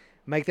that.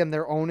 Make them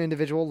their own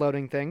individual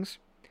loading things.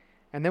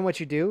 And then what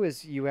you do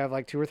is you have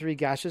like 2 or 3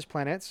 gaseous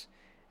planets.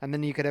 And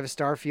then you could have a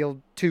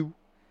Starfield 2,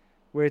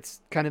 where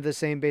it's kind of the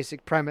same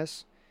basic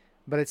premise,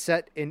 but it's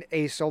set in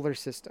a solar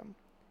system.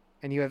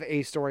 And you have a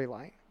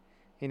storyline,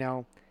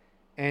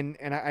 And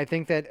I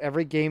think that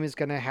every game is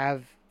going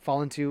to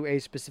fall into a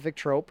specific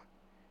trope.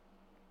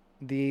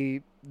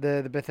 The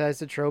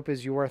Bethesda trope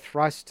is you are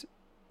thrust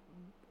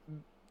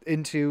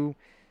into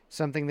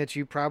something that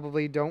you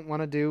probably don't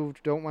want to do,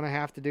 don't want to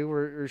have to do,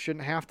 or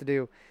shouldn't have to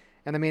do.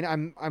 And I mean,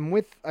 I'm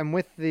with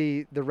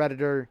the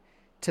Redditor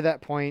to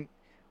that point.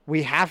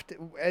 We have to,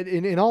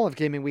 in all of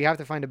gaming, we have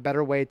to find a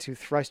better way to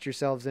thrust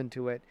yourselves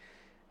into it,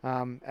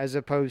 as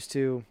opposed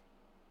to,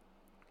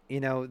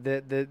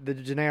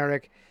 the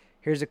generic.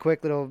 Here's a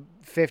quick little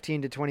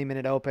 15 to 20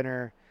 minute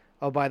opener.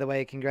 Oh, by the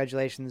way,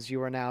 congratulations,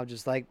 you are now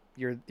just like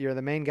you're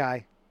the main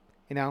guy,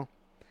 and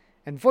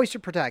voice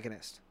your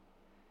protagonist.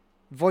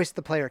 Voice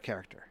the player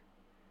character.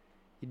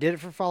 You did it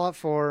for Fallout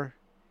 4.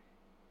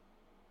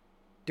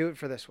 Do it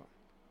for this one.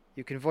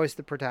 You can voice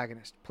the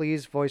protagonist.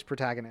 Please voice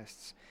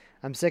protagonists.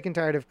 I'm sick and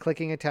tired of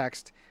clicking a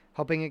text,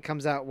 hoping it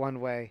comes out one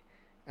way,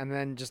 and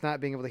then just not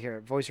being able to hear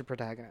it. Voice your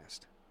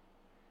protagonist.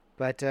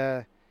 But,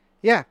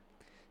 yeah.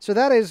 So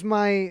that is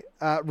my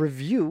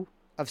review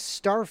of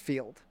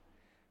Starfield.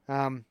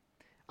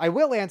 I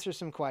will answer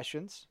some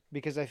questions,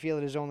 because I feel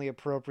it is only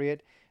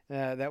appropriate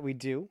that we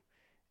do.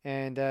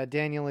 And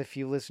Daniel, if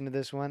you listen to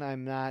this one,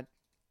 I'm not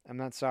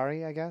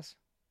sorry, I guess.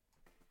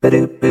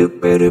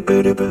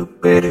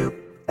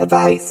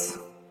 Advice.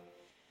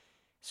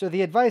 So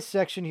the advice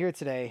section here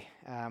today,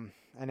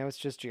 I know it's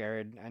just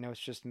Jared. I know it's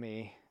just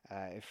me.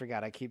 I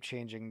forgot. I keep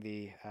changing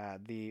the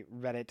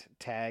Reddit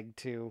tag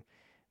to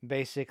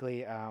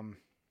basically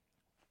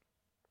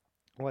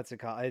what's it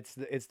called?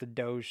 It's the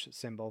Doge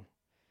symbol,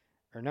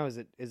 or no? Is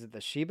it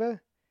the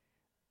Shiba?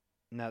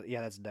 No,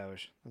 yeah, that's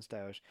Doge. That's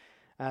Doge.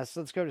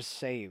 So let's go to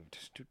saved.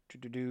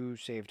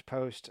 Saved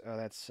post. Oh,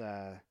 that's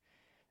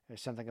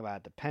there's something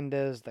about the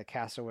Pendas, the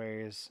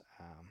Cassowaries.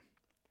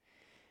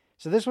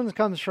 So this one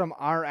comes from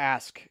R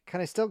Ask.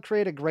 Can I still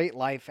create a great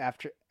life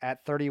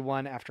at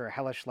 31 after a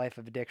hellish life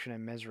of addiction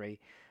and misery?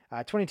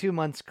 22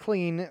 months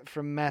clean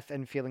from meth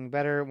and feeling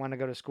better. Want to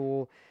go to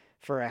school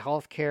for a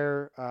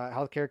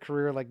healthcare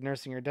career like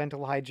nursing or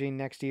dental hygiene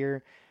next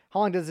year.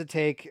 How long does it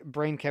take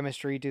brain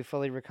chemistry to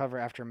fully recover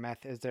after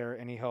meth? Is there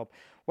any hope?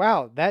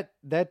 Wow, that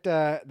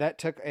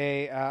took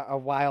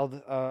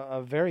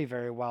a very,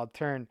 very wild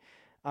turn.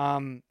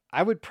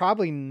 I would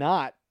probably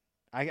not.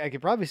 I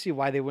could probably see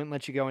why they wouldn't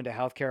let you go into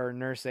healthcare or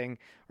nursing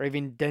or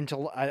even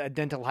a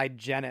dental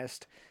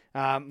hygienist.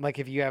 Like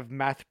if you have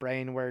meth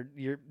brain where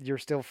you're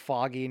still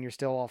foggy and you're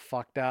still all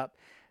fucked up.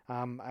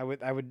 I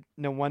would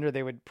no wonder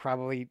they would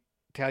probably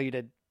tell you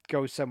to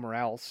go somewhere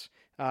else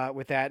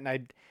with that.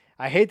 And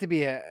I hate to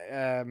be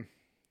I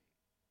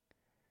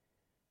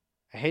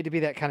hate to be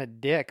that kind of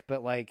dick,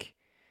 but like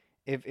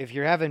if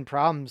you're having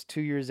problems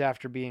 2 years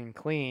after being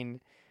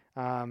clean,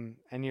 and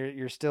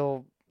you're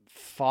still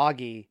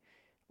foggy,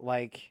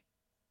 like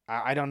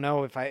I don't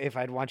know if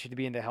I'd want you to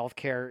be in the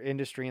healthcare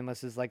industry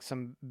unless it's like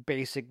some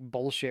basic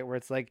bullshit where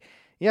it's like,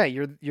 yeah,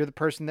 you're the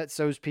person that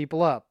sews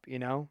people up,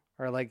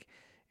 or like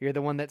you're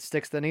the one that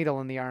sticks the needle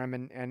in the arm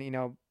and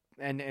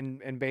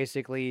and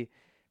basically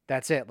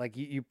that's it. Like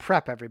you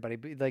prep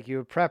everybody, like you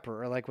a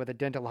prepper, or like with a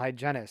dental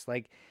hygienist,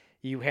 like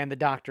you hand the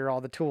doctor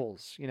all the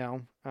tools,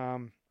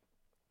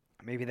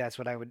 maybe that's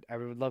what I would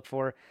look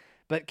for.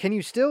 But can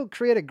you still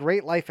create a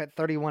great life at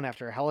 31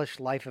 after a hellish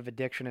life of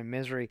addiction and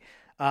misery?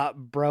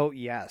 Bro,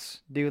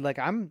 yes. Dude, like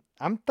I'm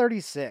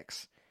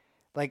 36.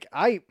 Like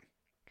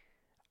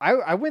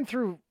I went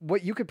through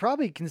what you could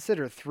probably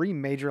consider three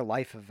major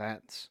life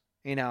events,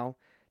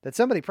 that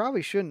somebody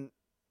probably shouldn't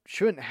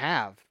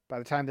have by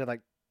the time they're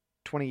like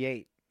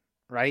 28,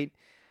 right?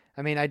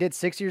 I mean, I did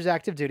 6 years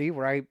active duty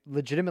where I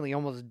legitimately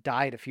almost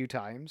died a few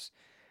times.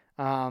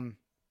 Um,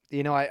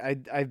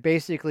 I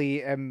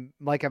basically am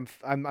like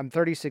I'm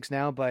 36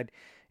 now, but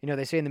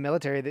they say in the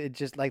military that it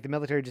just like the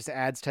military just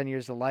adds 10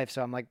 years to life.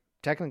 So I'm like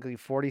technically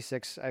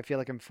 46. I feel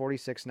like I'm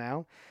 46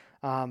 now.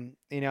 I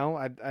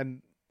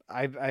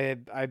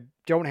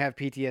don't have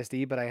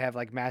PTSD, but I have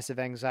like massive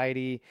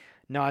anxiety,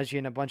 nausea,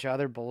 and a bunch of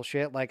other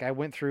bullshit. Like I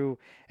went through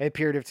a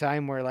period of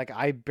time where like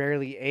I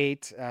barely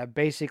ate.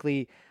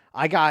 Basically,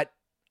 I got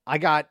I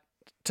got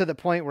to the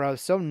point where I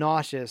was so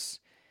nauseous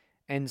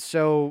and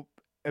so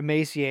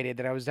emaciated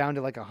that I was down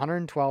to like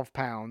 112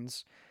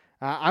 pounds.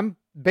 I'm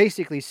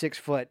basically 6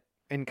 foot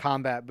in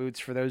combat boots.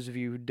 For those of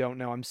you who don't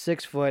know, I'm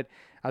 6 foot.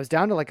 I was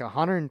down to like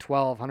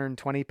 112,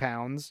 120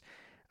 pounds.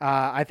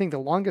 I think the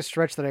longest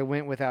stretch that I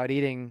went without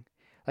eating,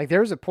 like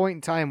there was a point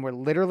in time where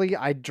literally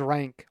I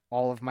drank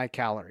all of my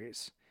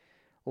calories.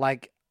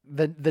 Like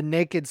the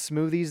naked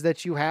smoothies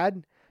that you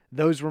had,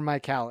 those were my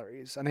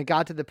calories. And it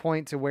got to the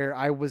point to where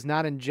I was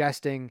not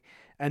ingesting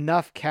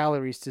enough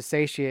calories to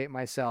satiate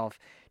myself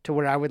to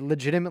where I would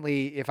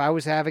legitimately, if I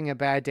was having a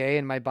bad day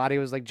and my body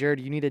was like, Jared,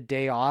 you need a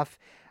day off,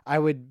 I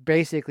would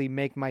basically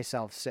make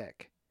myself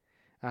sick.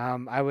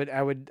 I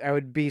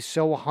would be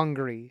so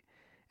hungry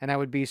and I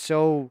would be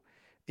so,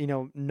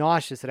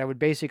 nauseous that I would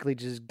basically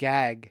just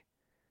gag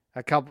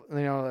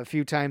a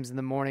few times in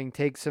the morning,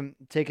 take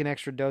an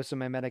extra dose of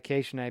my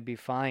medication, I'd be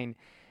fine.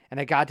 And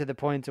it got to the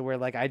point to where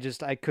like I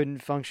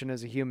couldn't function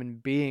as a human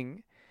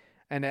being,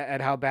 and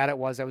at how bad it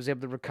was, I was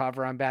able to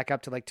recover. I'm back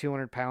up to like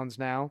 200 pounds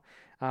now.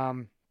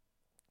 Um,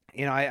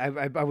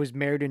 I was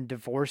married and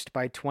divorced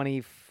by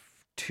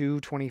 22,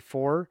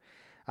 24.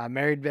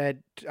 Married at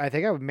I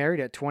think I was married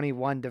at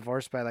 21,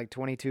 divorced by like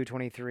 22,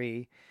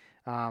 23.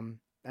 And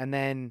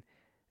then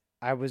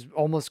I was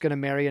almost going to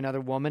marry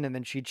another woman, and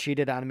then she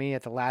cheated on me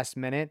at the last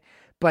minute.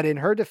 But in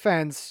her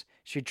defense,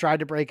 she tried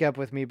to break up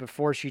with me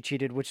before she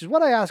cheated, which is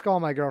what I ask all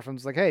my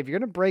girlfriends. Like, hey, if you're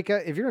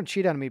gonna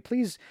cheat on me,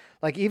 please,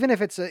 like, even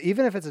if it's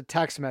a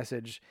text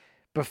message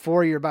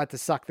before you're about to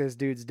suck this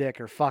dude's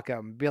dick or fuck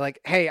him, be like,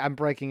 hey, I'm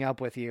breaking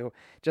up with you.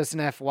 Just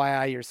an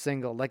FYI, you're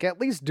single. Like, at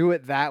least do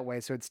it that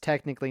way, so it's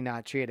technically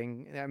not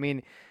cheating. I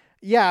mean,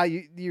 yeah,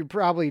 you're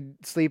probably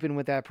sleeping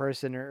with that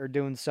person or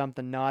doing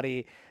something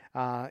naughty,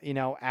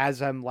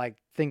 as I'm like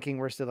thinking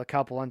we're still a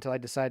couple until I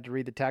decide to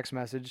read the text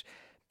message.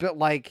 But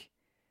like,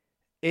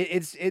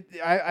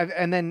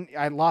 and then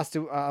I lost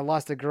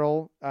a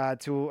girl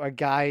to a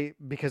guy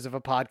because of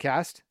a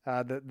podcast.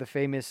 The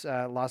famous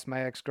lost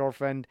my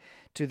ex-girlfriend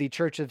to the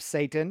Church of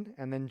Satan,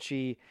 and then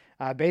she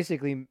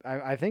basically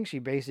I think she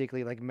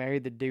basically like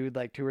married the dude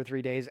like 2 or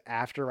 3 days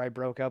after I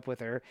broke up with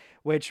her,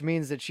 which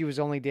means that she was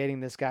only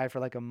dating this guy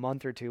for like a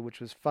month or two, which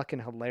was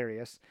fucking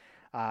hilarious.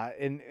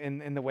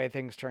 In the way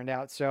things turned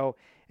out. So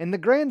in the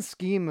grand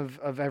scheme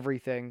of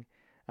everything,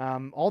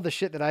 all the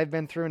shit that I've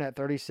been through, and at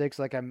 36,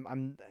 like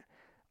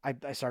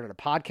I started a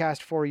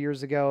podcast 4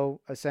 years ago,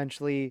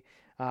 essentially.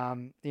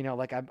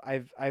 Like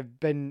I've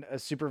been a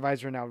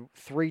supervisor now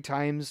 3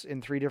 times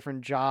in 3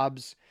 different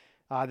jobs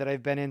that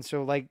I've been in.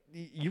 So like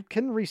you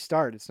can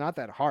restart. It's not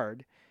that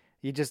hard.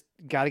 You just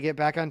got to get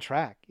back on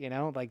track.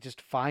 Like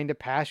just find a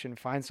passion,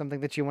 find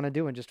something that you want to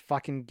do, and just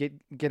fucking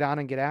get on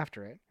and get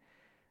after it.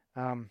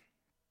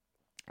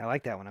 I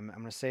like that one. I'm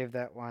gonna save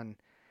that one.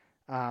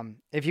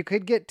 If you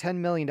could get $10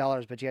 million,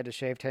 but you had to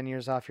shave 10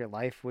 years off your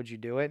life, would you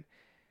do it?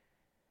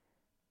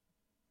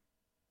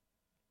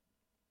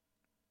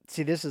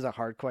 See, this is a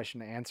hard question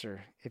to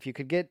answer. If you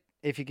could get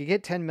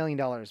 $10 million,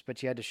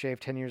 but you had to shave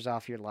 10 years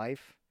off your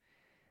life,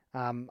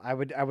 I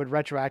would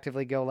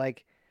retroactively go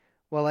like,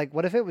 well, like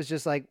what if it was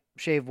just like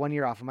shave 1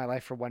 year off of my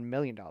life for $1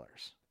 million?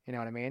 You know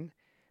what I mean?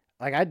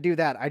 Like I'd do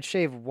that. I'd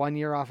shave 1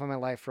 year off of my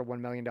life for $1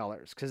 million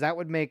because that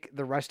would make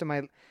the rest of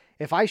my.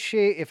 If I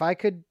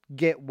could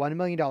get $1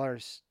 million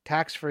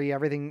tax free,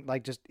 everything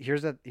like just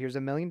here's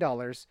 $1 million,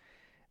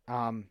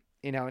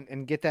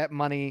 and get that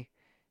money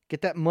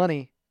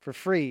for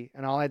free,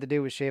 and all I had to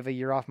do was shave a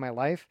year off my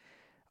life.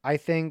 I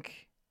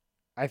think,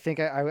 I think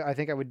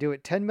I would do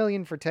it. 10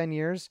 million for 10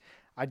 years.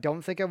 I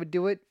don't think I would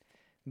do it,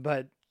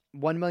 but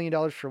 $1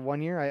 million for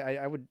 1 year,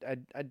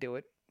 I'd do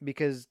it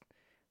because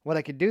what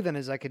I could do then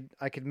is I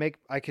could make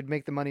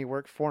the money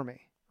work for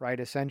me, right?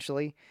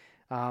 Essentially,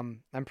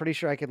 I'm pretty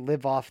sure I could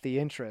live off the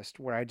interest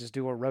where I just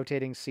do a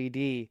rotating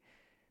CD.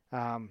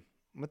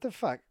 What the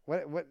fuck?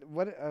 What?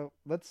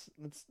 Let's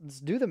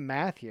do the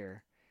math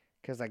here,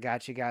 because I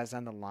got you guys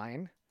on the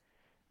line.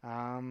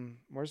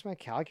 Where's my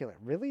calculator?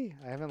 Really?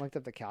 I haven't looked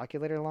up the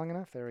calculator long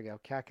enough. There we go.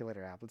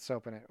 Calculator app. Let's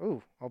open it.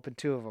 Ooh, open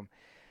 2 of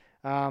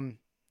them.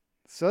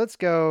 So let's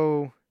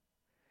go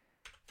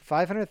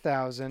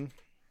 500,000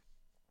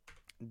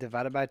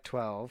 divided by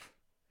 12.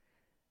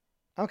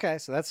 Okay,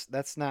 so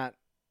that's not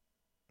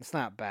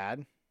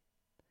bad.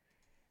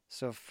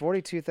 So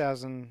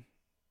 42,000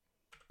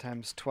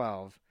 times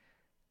 12.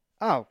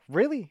 Oh,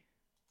 really?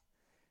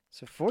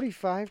 So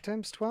 45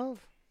 times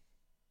 12?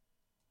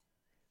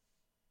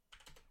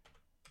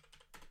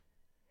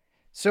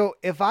 So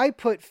if I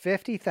put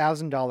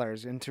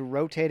 $50,000 into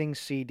rotating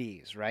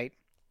CDs, right?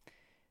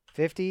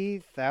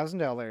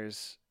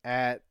 $50,000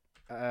 at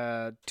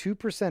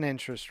 2%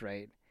 interest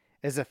rate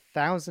is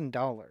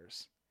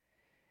 $1,000.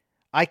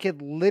 I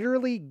could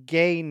literally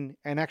gain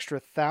an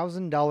extra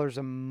 $1,000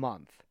 a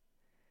month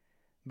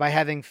by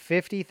having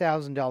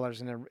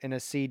 $50,000 in a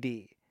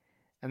CD,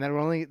 and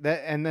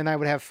then I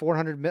would have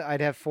 400.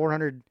 I'd have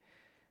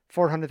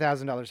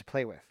 $400,000 to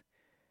play with.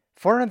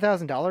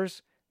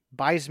 $400,000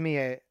 buys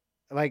me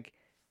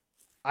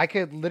I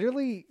could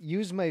literally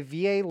use my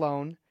VA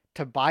loan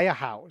to buy a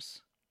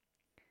house,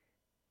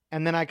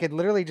 and then I could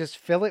literally just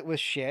fill it with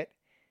shit,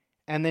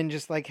 and then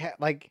just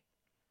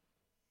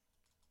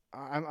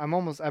I'm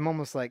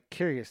almost like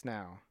curious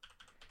now.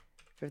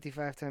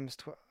 55 times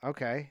 12.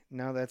 Okay,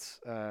 no, that's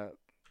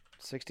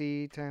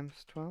 60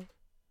 times 12.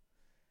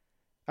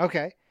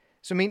 Okay,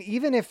 so I mean,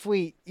 even if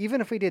we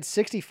did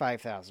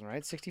 65,000,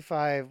 right?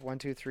 65, 1,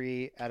 2,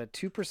 3 at a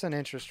 2%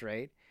 interest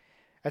rate,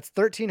 that's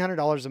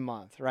 $1,300 a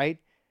month, right?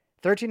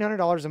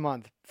 $1,300 a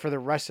month for the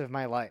rest of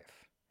my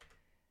life.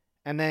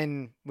 And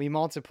then we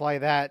multiply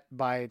that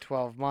by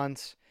 12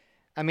 months.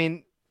 I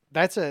mean,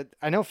 I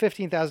know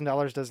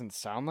 $15,000 doesn't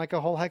sound like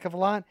a whole heck of a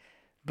lot,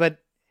 but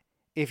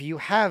if you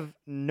have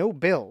no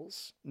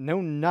bills,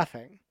 no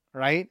nothing,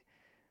 right?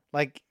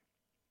 Like,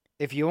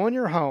 if you own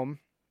your home,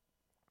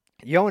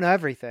 you own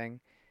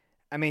everything.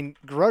 I mean,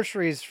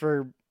 groceries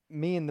for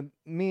me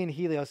and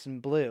Helios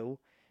and Blue,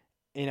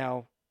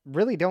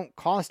 really don't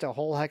cost a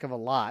whole heck of a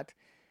lot.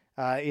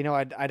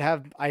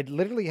 I'd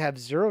literally have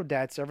zero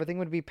debts. Everything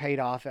would be paid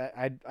off.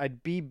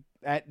 I'd be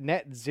at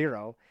net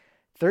zero.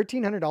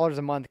 $1,300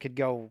 a month could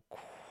go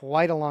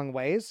quite a long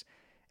ways.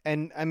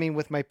 And I mean,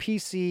 with my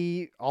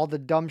PC, all the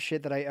dumb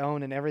shit that I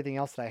own and everything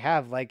else that I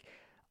have, like,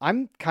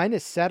 I'm kind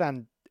of set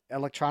on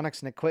electronics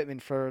and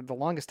equipment for the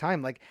longest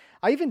time. Like,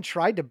 I even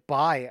tried to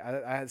buy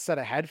a set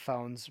of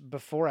headphones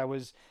before I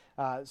was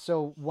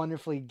so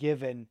wonderfully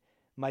given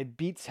my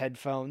Beats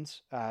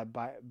headphones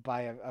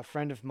by a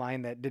friend of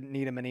mine that didn't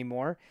need them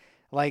anymore.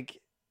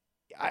 Like,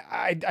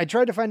 I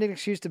tried to find an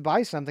excuse to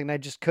buy something and I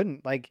just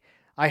couldn't. Like,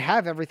 I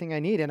have everything I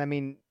need, and I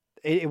mean,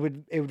 it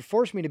would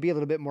force me to be a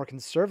little bit more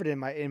conservative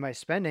in my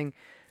spending.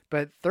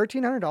 But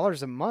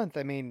 $1,300 a month,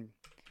 I mean,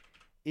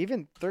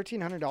 even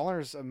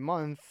 $1,300 a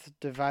month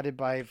divided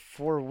by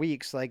 4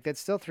 weeks, like, that's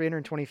still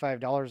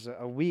 $325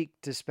 a week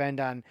to spend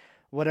on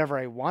whatever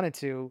I wanted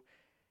to.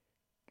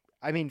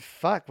 I mean,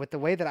 fuck, with the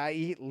way that I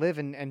eat, live,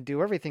 and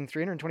do everything,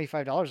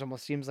 $325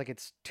 almost seems like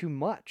it's too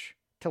much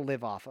to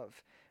live off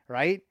of,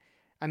 right?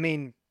 I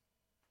mean,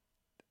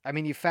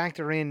 you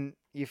factor in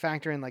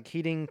like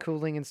heating,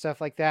 cooling, and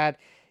stuff like that.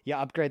 You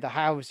upgrade the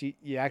house.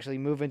 You actually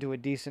move into a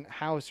decent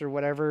house or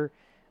whatever.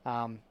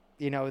 And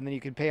then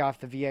you can pay off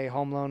the VA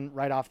home loan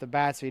right off the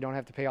bat, so you don't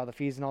have to pay all the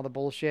fees and all the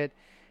bullshit.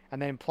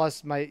 And then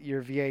plus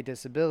your VA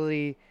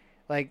disability.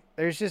 Like,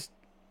 there's just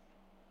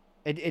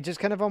it just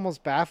kind of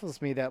almost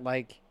baffles me that,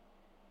 like,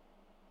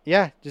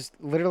 yeah, just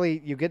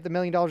literally you get the $1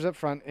 million up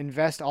front,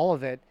 invest all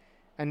of it,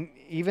 and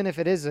even if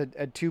it is a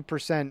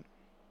 2%,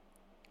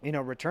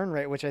 return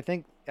rate, which I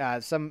think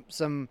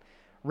some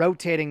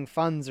rotating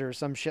funds or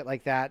some shit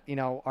like that,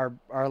 are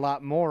a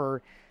lot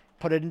more.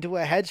 Put it into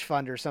a hedge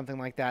fund or something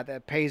like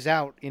that pays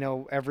out,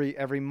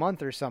 every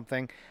month or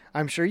something.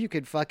 I'm sure you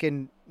could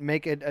fucking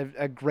make it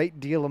a great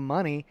deal of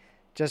money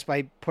just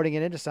by putting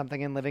it into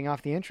something and living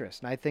off the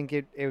interest. And I think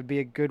it would be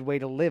a good way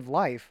to live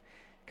life,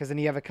 because then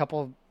you have a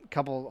couple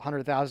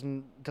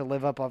 $100,000 to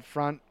live up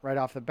front right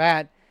off the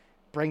bat,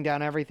 bring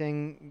down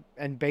everything,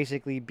 and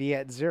basically be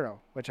at zero,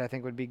 which I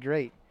think would be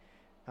great.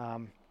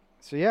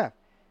 So yeah,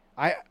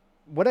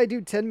 would I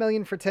do 10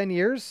 million for 10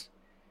 years?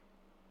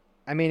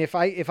 I mean, if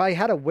I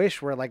had a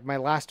wish where, like, my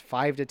last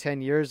 5 to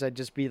 10 years I'd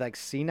just be like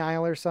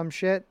senile or some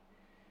shit,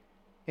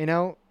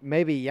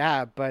 maybe,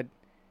 yeah. But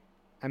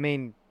I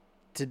mean,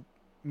 to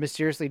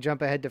mysteriously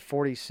jump ahead to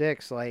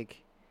 46, like,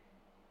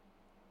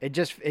 it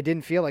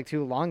didn't feel like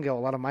too long ago. A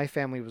lot of my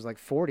family was like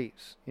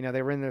 40s,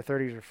 they were in their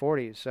 30s or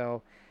 40s.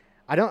 So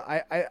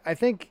I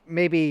think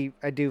maybe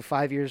I do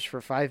 5 years for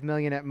 5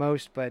 million at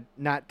most, but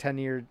not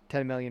 10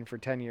 million for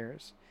 10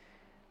 years.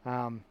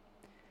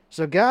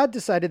 So God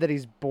decided that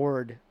he's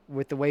bored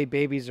with the way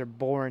babies are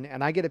born,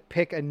 and I get to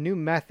pick a new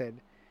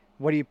method.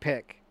 What do you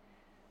pick?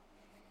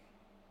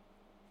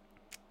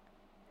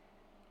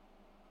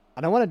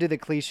 I don't want to do the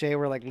cliche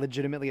where, like,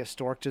 legitimately a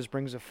stork just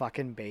brings a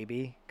fucking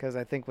baby, because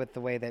I think with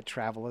the way that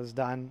travel is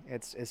done,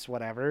 it's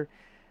whatever.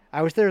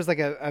 I wish there was like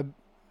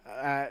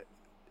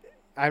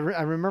I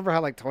remember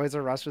how, like, Toys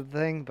R Us was the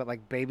thing, but,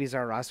 like, Babies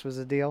R Us was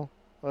a deal.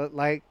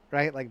 Like,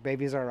 right? Like,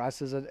 Babies R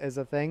Us is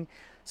a thing.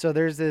 So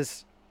there's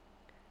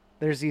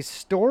these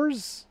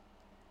stores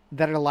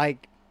that are,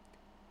 like,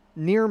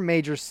 near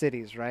major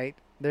cities, right?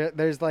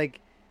 There's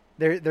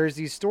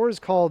these stores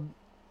called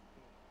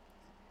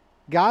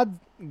God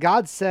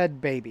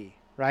said baby,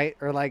 right?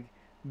 Or, like,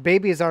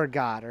 baby is our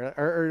God,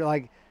 or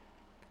like,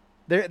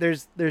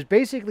 there's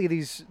basically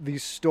these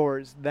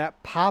stores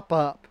that pop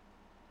up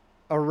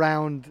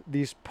around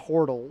these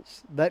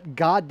portals that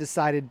God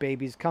decided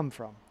babies come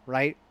from,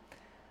 right?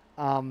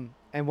 And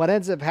what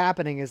ends up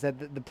happening is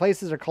that the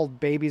places are called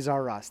Babies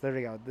R Us. There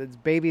we go. It's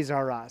Babies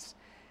R Us.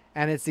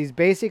 And it's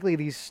basically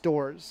these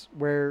stores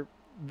where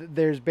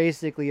there's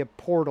basically a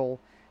portal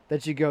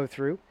that you go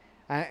through.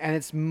 And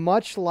it's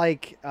much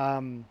like,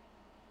 oh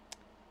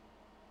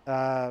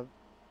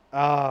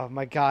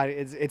my God,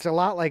 it's a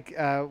lot like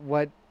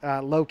what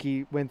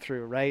Loki went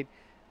through, right?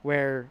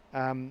 Where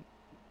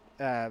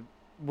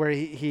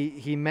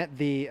he met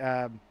the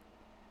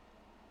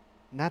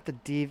not the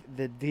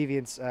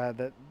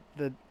deviants,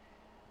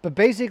 but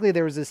basically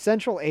there was a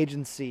central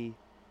agency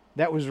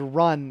that was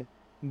run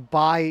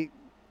by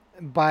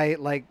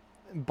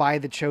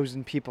the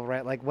chosen people,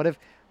 right? Like what if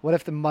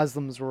the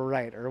Muslims were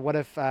right, or what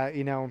if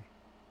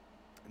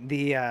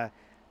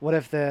what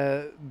if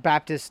the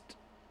Baptist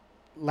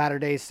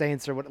Latter-day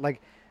Saints, or what,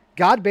 like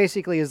God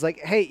basically is like,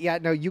 hey, yeah,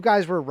 no, you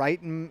guys were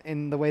right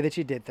in the way that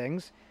you did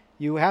things.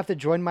 You have to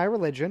join my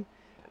religion.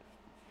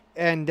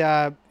 And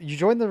you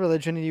join the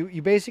religion, and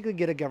you basically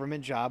get a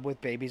government job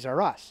with Babies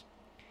R Us.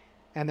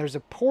 And there's a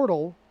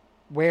portal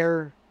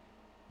where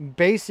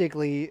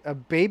basically a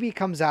baby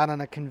comes out on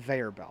a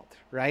conveyor belt,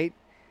 right?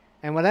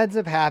 And what ends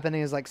up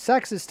happening is, like,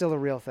 sex is still a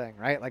real thing,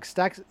 right? Like,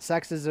 sex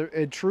is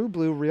a true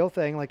blue real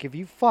thing. Like, if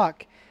you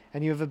fuck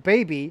and you have a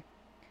baby,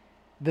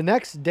 the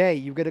next day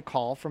you get a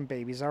call from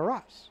Babies R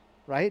Us,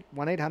 right?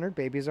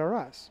 1-800-Babies R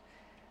Us.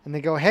 And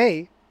they go,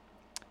 hey,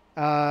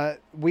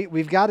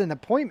 we've got an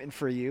appointment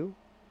for you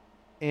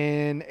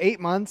in 8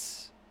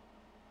 months,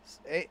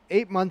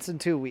 8 months and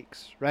 2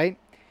 weeks, right?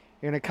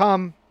 You're going to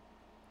come.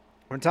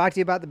 We're going to talk to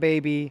you about the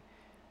baby.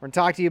 We're going to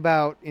talk to you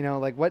about,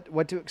 like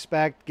what to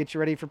expect, get you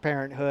ready for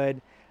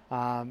parenthood.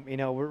 We're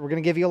going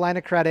to give you a line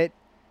of credit,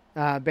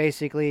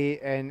 basically,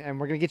 and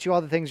we're going to get you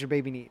all the things your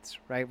baby needs,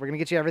 right? We're going to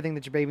get you everything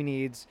that your baby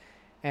needs.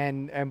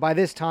 And by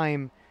this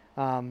time,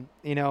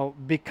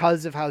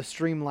 because of how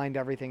streamlined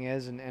everything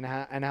is and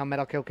how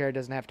medical care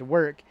doesn't have to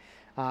work,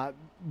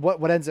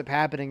 what ends up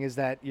happening is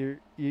that your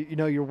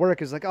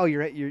work is like, oh,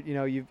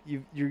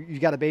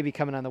 you've got a baby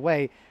coming on the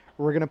way.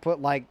 We're going to put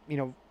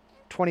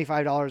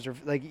 $25, or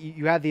like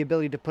you have the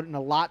ability to put an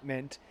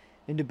allotment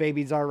into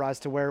Babies R Us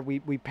to where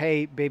we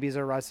pay Babies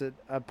R Us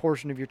a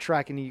portion of your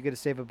check, and you get to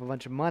save up a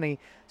bunch of money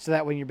so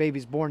that when your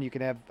baby's born, you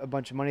can have a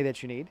bunch of money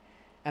that you need.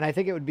 And I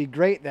think it would be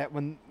great that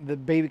when the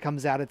baby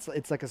comes out,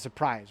 it's like a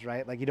surprise,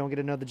 right? Like you don't get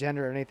to know the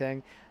gender or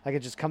anything. Like it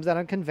just comes out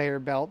on a conveyor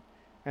belt,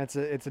 and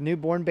it's a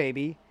newborn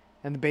baby,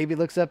 and the baby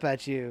looks up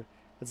at you.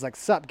 It's like,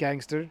 sup,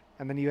 gangster.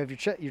 And then you have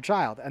your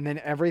child. And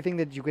then everything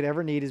that you could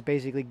ever need is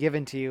basically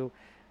given to you,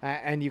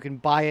 and you can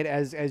buy it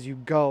as you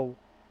go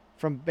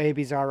from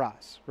Babies R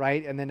Us,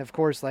 right? And then, of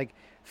course, like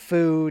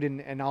food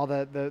and all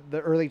the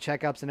early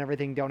checkups and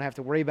everything don't have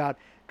to worry about,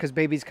 because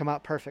babies come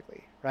out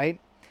perfectly, right?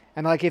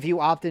 And like if you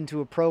opt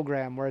into a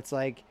program where it's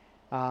like,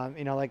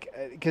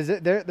 because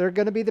they're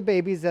going to be the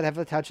babies that have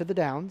a touch of the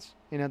Downs,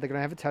 they're going to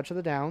have a touch of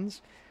the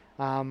Downs,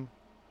 or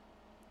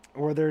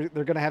they're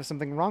going to have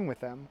something wrong with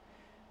them,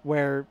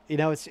 where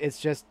it's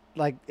just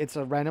like it's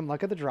a random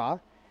luck of the draw.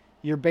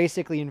 You're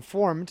basically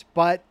informed,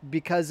 but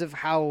because of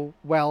how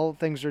well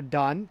things are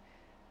done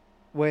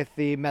with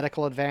the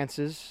medical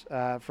advances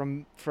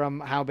from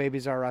how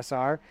Babies R Us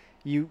are,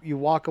 you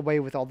walk away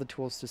with all the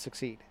tools to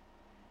succeed.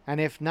 And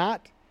if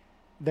not,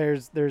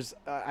 there's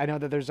I know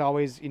that there's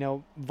always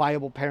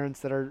viable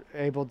parents that are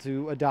able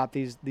to adopt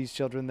these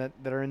children that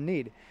are in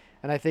need.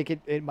 And I think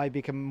it might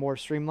become more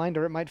streamlined,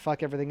 or it might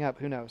fuck everything up.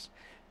 Who knows?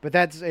 But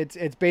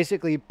it's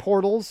basically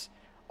portals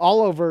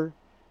all over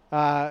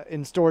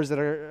in stores that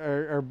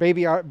are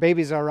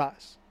Babies R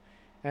Us.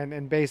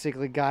 And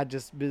basically God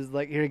just is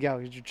like, here you go,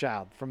 here's your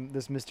child from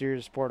this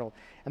mysterious portal.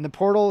 And the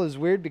portal is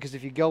weird because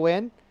if you go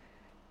into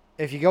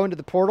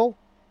the portal,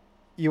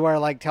 you are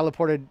like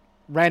teleported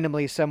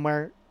randomly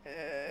somewhere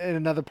in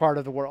another part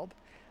of the world.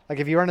 Like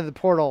if you run into the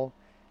portal,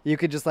 you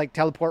could just like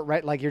teleport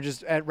right, like you're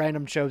just at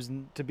random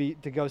chosen to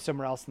go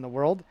somewhere else in the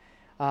world,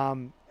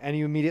 and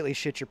you immediately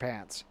shit your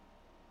pants.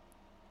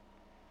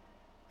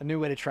 A new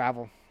way to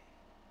travel.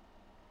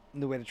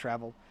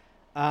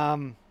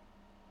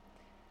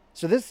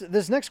 So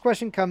this next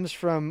question comes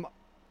from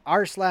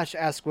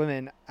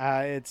r/askwomen.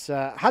 It's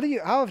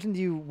how often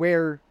do you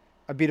wear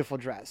a beautiful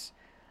dress?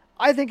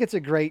 I think it's a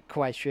great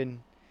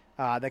question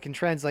that can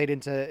translate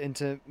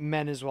into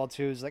men as well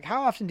too. Is like,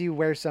 how often do you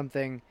wear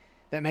something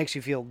that makes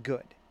you feel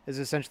good? Is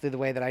essentially the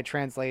way that I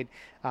translate.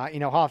 How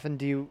often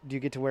do you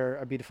get to wear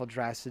a beautiful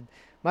dress? And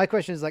my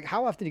question is like,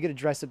 how often do you get to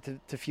dress up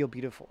to feel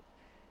beautiful?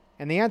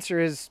 And the answer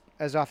is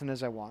as often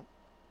as I want.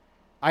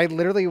 I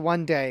literally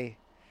one day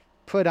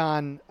put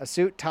on a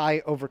suit,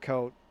 tie,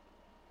 overcoat,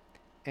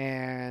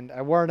 and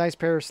I wore a nice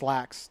pair of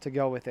slacks to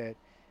go with it.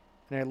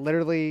 And I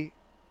literally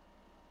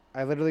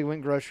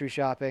went grocery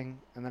shopping,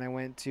 and then I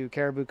went to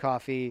Caribou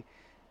Coffee,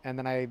 and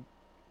then I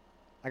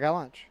got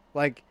lunch.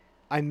 Like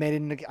I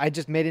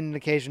just made it an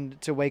occasion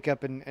to wake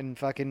up and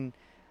fucking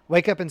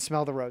wake up and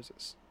smell the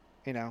roses,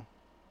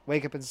 wake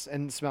wake up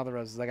and smell the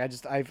roses. Like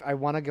I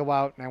want to go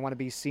out and I want to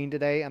be seen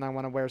today, and I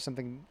want to wear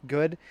something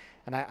good,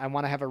 and I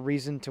want to have a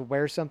reason to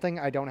wear something.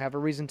 I don't have a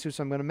reason to,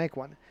 so I'm going to make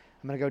one.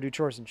 I'm going to go do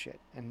chores and shit.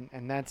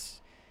 And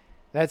that's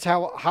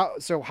how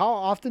so how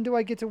often do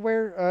I get to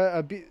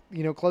wear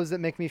clothes that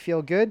make me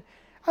feel good?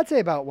 I'd say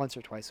about once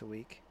or twice a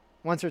week.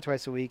 Once or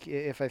twice a week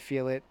if I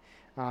feel it.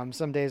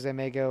 Some days I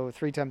may go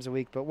 3 times a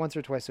week, but once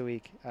or twice a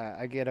week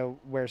I get to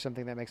wear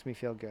something that makes me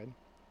feel good.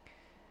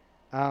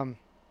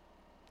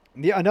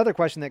 Another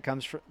question that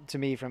comes to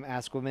me from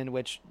Ask Women,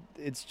 which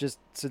it's just,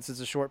 since it's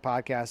a short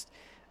podcast,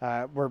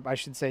 or I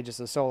should say just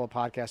a solo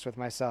podcast with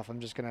myself, I'm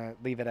just going to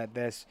leave it at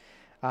this.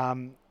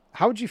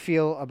 How would you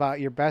feel about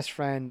your best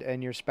friend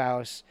and your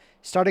spouse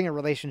starting a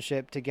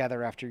relationship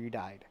together after you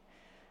died?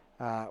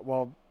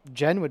 Well,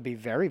 Jen would be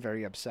very,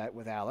 very upset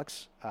with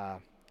Alex,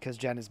 because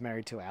Jen is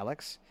married to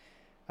Alex.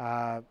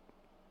 I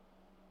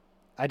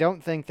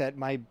don't think that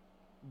my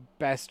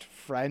best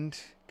friend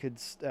could...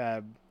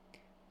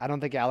 I don't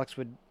think Alex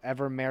would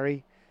ever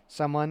marry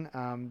someone.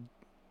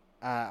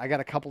 I got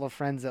a couple of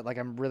friends that like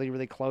I'm really,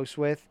 really close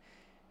with,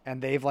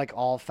 and they've like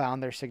all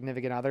found their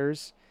significant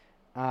others.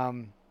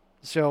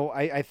 So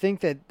I think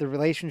that the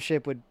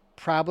relationship would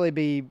probably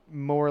be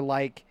more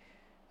like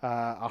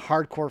a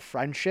hardcore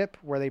friendship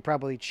where they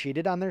probably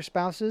cheated on their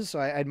spouses. So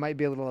I might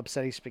be a little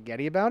upsetty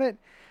spaghetti about it.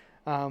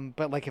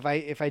 But like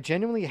if I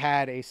genuinely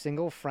had a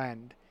single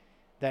friend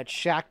that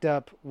shacked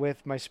up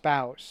with my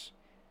spouse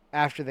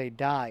after they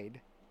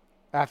died,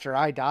 after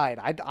I died,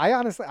 I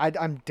honestly,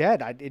 I'm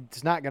dead.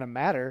 It's not going to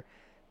matter,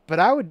 but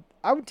I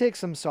would take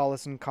some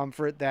solace and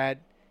comfort that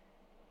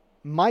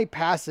my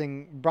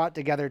passing brought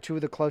together two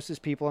of the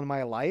closest people in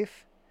my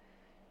life,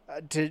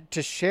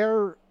 to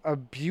share a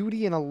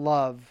beauty and a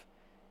love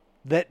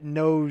that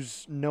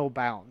knows no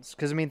bounds.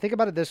 Because I mean, think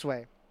about it this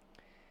way.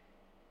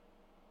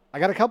 I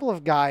got a couple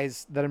of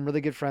guys that I'm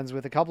really good friends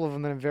with, a couple of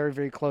them that I'm very,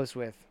 very close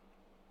with,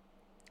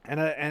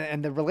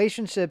 and the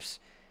relationships,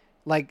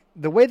 like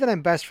the way that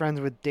I'm best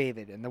friends with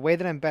David, and the way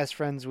that I'm best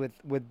friends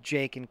with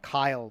Jake and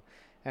Kyle,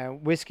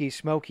 Whiskey,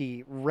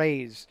 Smokey,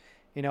 Rays,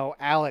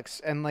 Alex,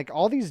 and like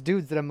all these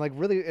dudes that I'm like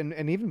really,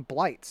 and even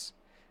Blights,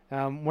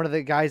 one of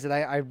the guys that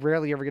I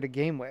rarely ever get a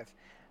game with,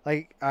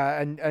 like,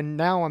 and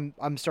now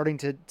I'm starting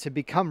to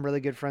become really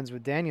good friends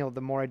with Daniel.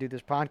 The more I do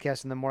this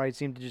podcast, and the more I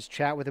seem to just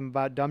chat with him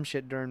about dumb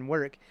shit during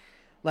work,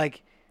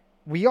 like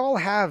they all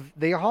have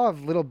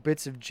little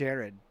bits of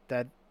Jared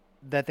that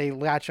they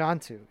latch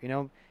onto.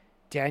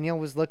 Daniel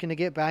was looking to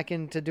get back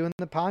into doing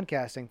the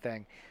podcasting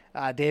thing.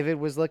 David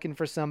was looking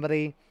for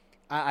somebody,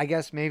 I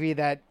guess maybe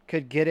that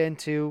could get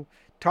into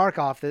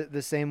Tarkov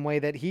the same way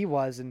that he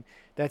was, and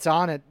that's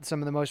on at some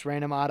of the most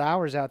random odd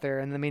hours out there.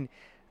 And I mean,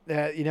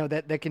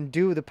 that can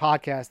do the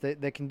podcast,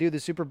 that can do the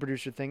super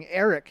producer thing.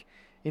 Eric,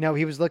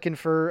 he was looking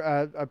for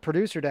a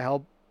producer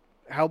to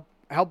help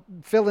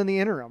fill in the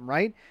interim,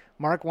 right?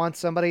 Mark wants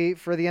somebody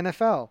for the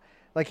NFL.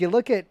 Like you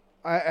look at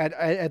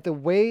the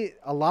way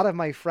a lot of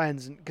my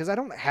friends, because I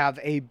don't have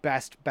a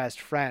best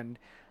friend.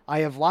 I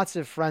have lots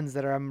of friends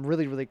that I'm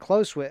really, really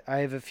close with. I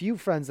have a few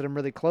friends that I'm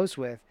really close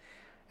with,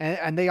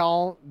 and they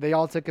all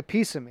took a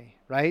piece of me,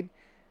 right?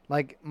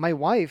 Like my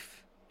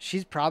wife,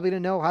 she's probably to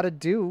know how to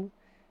do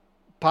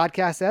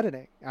podcast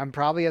editing. I'm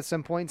probably at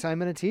some point in time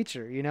going to teach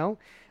her,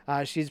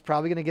 she's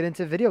probably going to get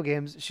into video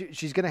games.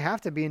 She's going to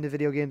have to be into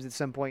video games at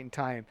some point in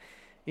time,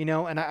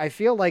 and I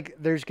feel like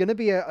there's going to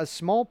be a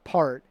small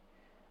part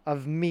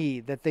of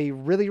me that they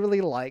really, really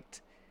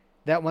liked,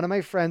 that one of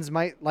my friends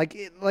might like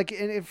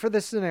for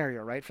this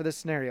scenario, right? For this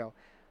scenario,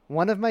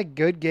 one of my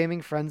good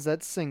gaming friends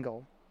that's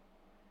single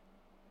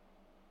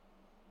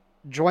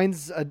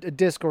joins a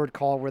Discord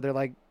call where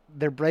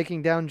they're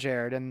breaking down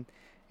Jared, and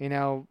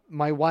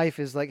my wife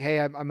is like, hey,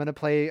 I'm going to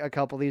play a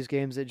couple of these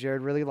games that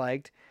Jared really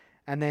liked.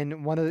 And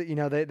then one of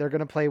the, they're going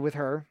to play with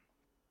her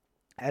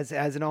as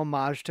an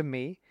homage to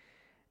me.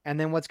 And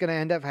then what's going to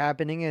end up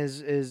happening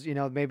is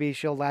maybe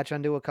she'll latch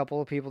onto a couple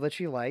of people that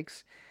she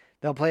likes.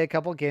 They'll play a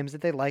couple of games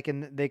that they like,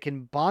 and they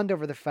can bond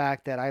over the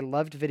fact that I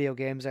loved video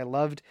games. I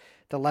loved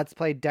the Let's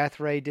Play Death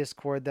Ray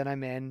Discord that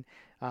I'm in.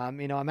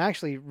 I'm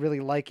actually really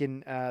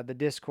liking the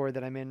Discord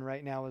that I'm in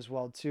right now as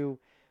well too,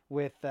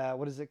 with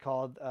what is it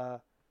called?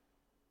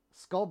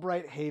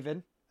 Skullbright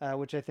Haven,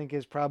 which I think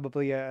is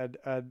probably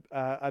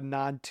a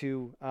nod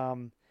to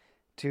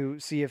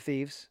Sea of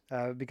Thieves,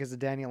 because of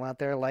Daniel out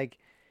there. Like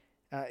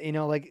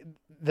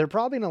they're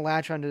probably going to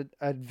latch onto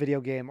a video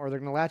game, or they're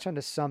going to latch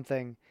onto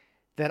something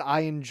that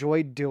I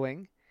enjoyed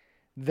doing.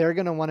 They're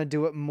going to want to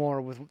do it more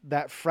with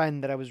that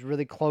friend that I was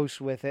really close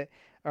with it,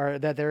 or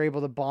that they're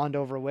able to bond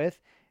over with.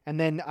 And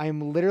then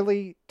I'm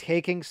literally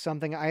taking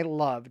something I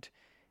loved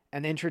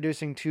and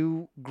introducing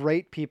two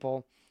great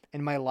people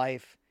in my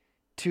life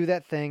to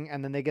that thing.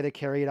 And then they get to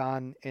carry it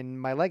on in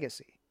my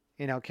legacy,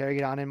 carry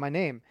it on in my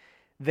name.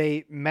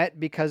 They met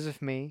because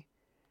of me.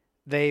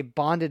 They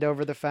bonded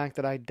over the fact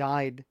that I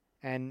died,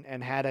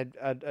 and had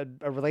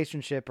a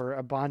relationship or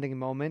a bonding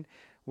moment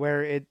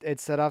where it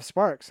set off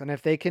sparks. And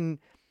if they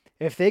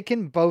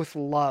can both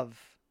love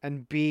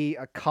and be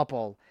a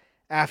couple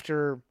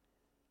after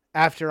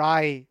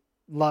I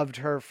loved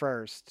her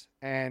first,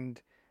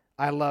 and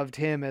I loved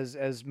him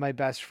as my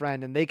best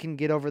friend, and they can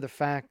get over the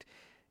fact,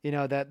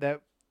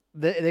 that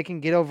they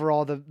can get over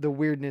all the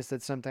weirdness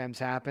that sometimes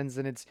happens,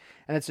 and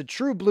it's a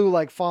true blue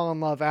like fall in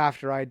love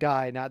after I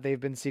die, not they've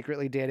been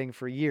secretly dating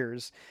for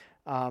years.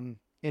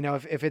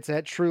 If it's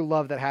that true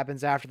love that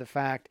happens after the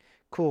fact,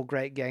 cool,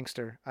 great,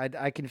 gangster.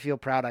 I can feel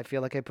proud. I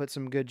feel like I put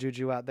some good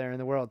juju out there in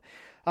the world.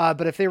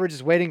 But if they were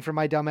just waiting for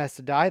my dumbass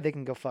to die, they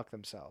can go fuck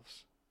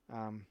themselves.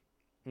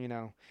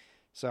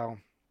 So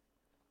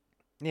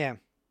yeah.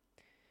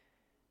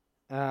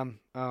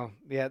 Oh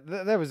yeah,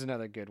 that was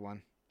another good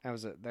one. That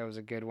was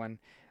a good one.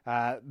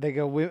 They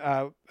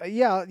go,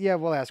 yeah,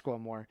 we'll ask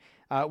one more.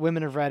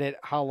 Women of Reddit,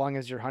 how long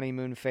has your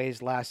honeymoon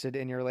phase lasted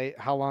in your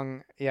how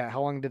long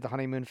did the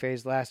honeymoon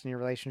phase last in your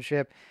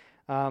relationship?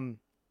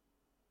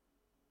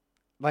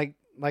 Like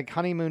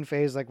honeymoon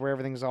phase, like where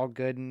everything's all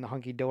good and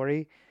hunky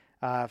dory.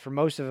 For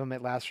most of them,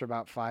 it lasts for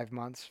about 5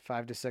 months,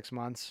 5 to 6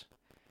 months.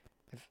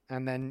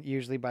 And then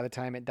usually by the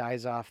time it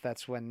dies off,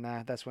 that's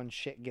when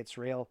shit gets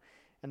real.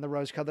 And the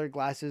rose-colored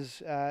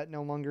glasses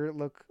no longer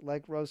look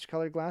like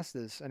rose-colored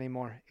glasses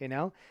anymore,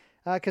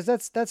 Because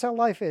that's how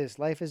life is.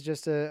 Life is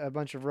just a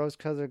bunch of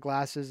rose-colored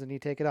glasses, and you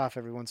take it off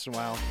every once in a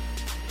while.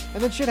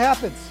 And then shit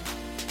happens.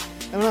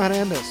 I don't know how to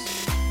end this.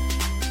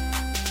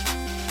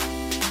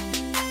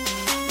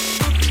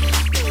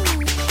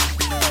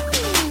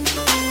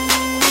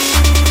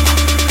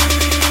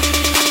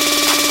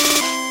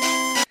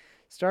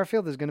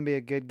 Starfield is going to be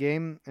a good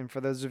game, and for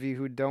those of you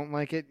who don't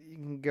like it, you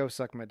can go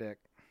suck my dick.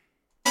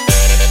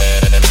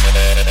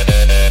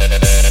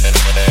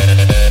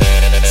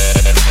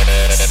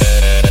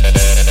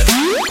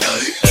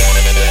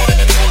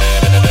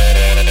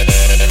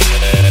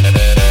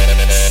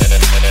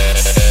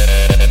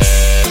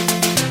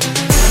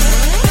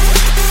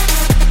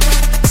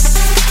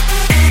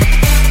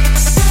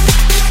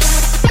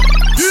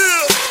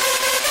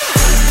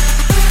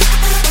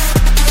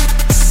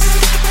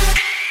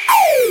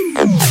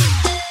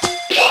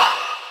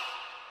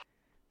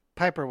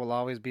 Piper will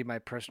always be my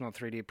personal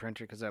 3D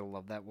printer because I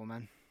love that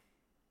woman.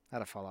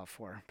 Out of Fallout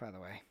 4, by the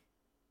way.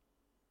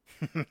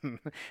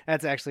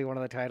 That's actually one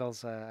of the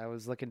titles. I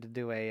was looking to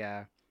do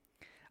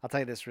I'll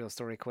tell you this real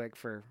story quick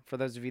for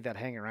those of you that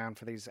hang around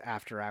for these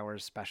after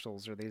hours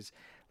specials or these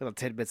little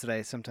tidbits that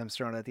I sometimes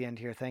throw in at the end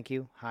here. Thank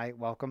you. Hi,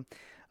 welcome.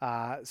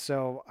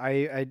 So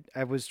I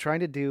was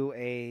trying to do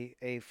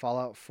a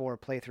Fallout 4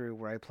 playthrough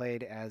where I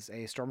played as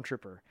a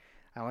stormtrooper.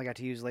 I only got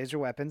to use laser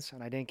weapons,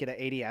 and I didn't get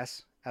an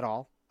ADS at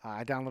all.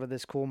 I downloaded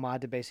this cool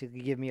mod to basically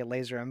give me a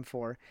laser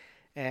M4,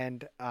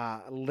 and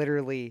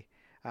literally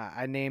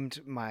I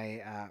named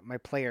my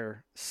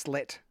player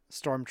Slit,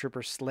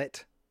 Stormtrooper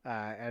Slit,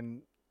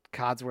 and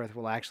Codsworth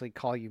will actually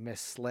call you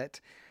Miss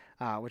Slit,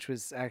 which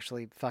was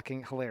actually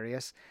fucking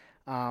hilarious.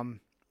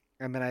 And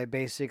then I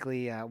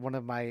basically one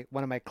of my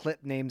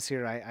clip names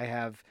here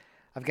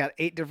I've got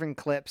 8 different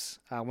clips.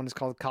 One is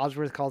called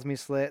Codsworth Calls Me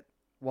Slit,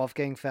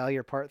 Wolfgang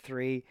Failure Part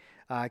 3,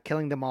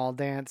 Kill Them All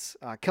Dance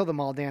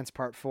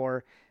Part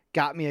 4,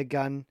 Got Me a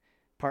Gun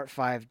Part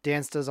 5,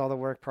 Dance Does All the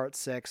Work Part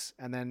 6,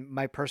 and then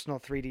my personal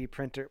 3D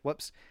printer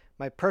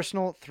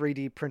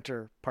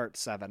Part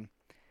 7.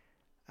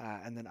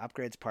 And then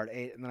Upgrades Part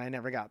 8, and then I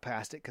never got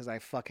past it because I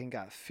fucking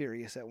got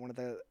furious at one of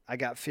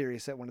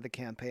the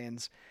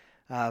campaigns.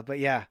 But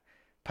yeah,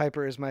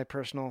 Piper is my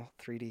personal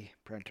 3D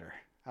printer.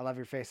 I love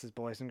your faces,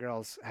 boys and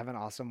girls. Have an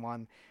awesome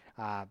one.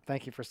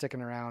 Thank you for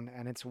sticking around.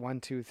 And it's 1,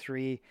 2,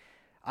 3.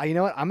 You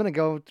know what? I'm going to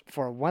go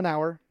for 1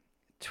 hour,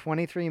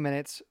 23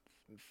 minutes,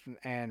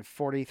 and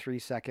 43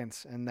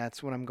 seconds. And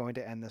that's what I'm going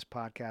to end this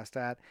podcast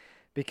at,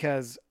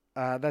 because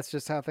that's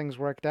just how things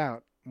worked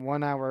out.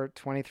 1 hour,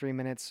 23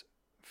 minutes,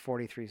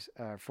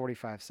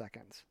 45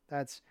 seconds.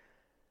 That's,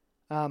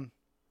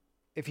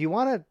 if you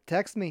want to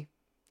text me,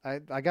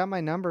 I got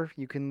my number.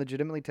 You can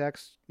legitimately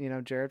text,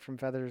 Jared from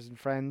Feathers and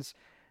Friends.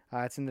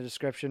 It's in the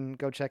description.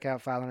 Go check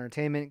out File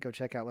Entertainment. Go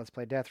check out Let's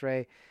Play Death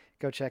Ray.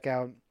 Go check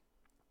out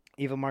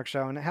Evil Mark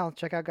Show. And hell,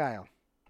 check out Guile.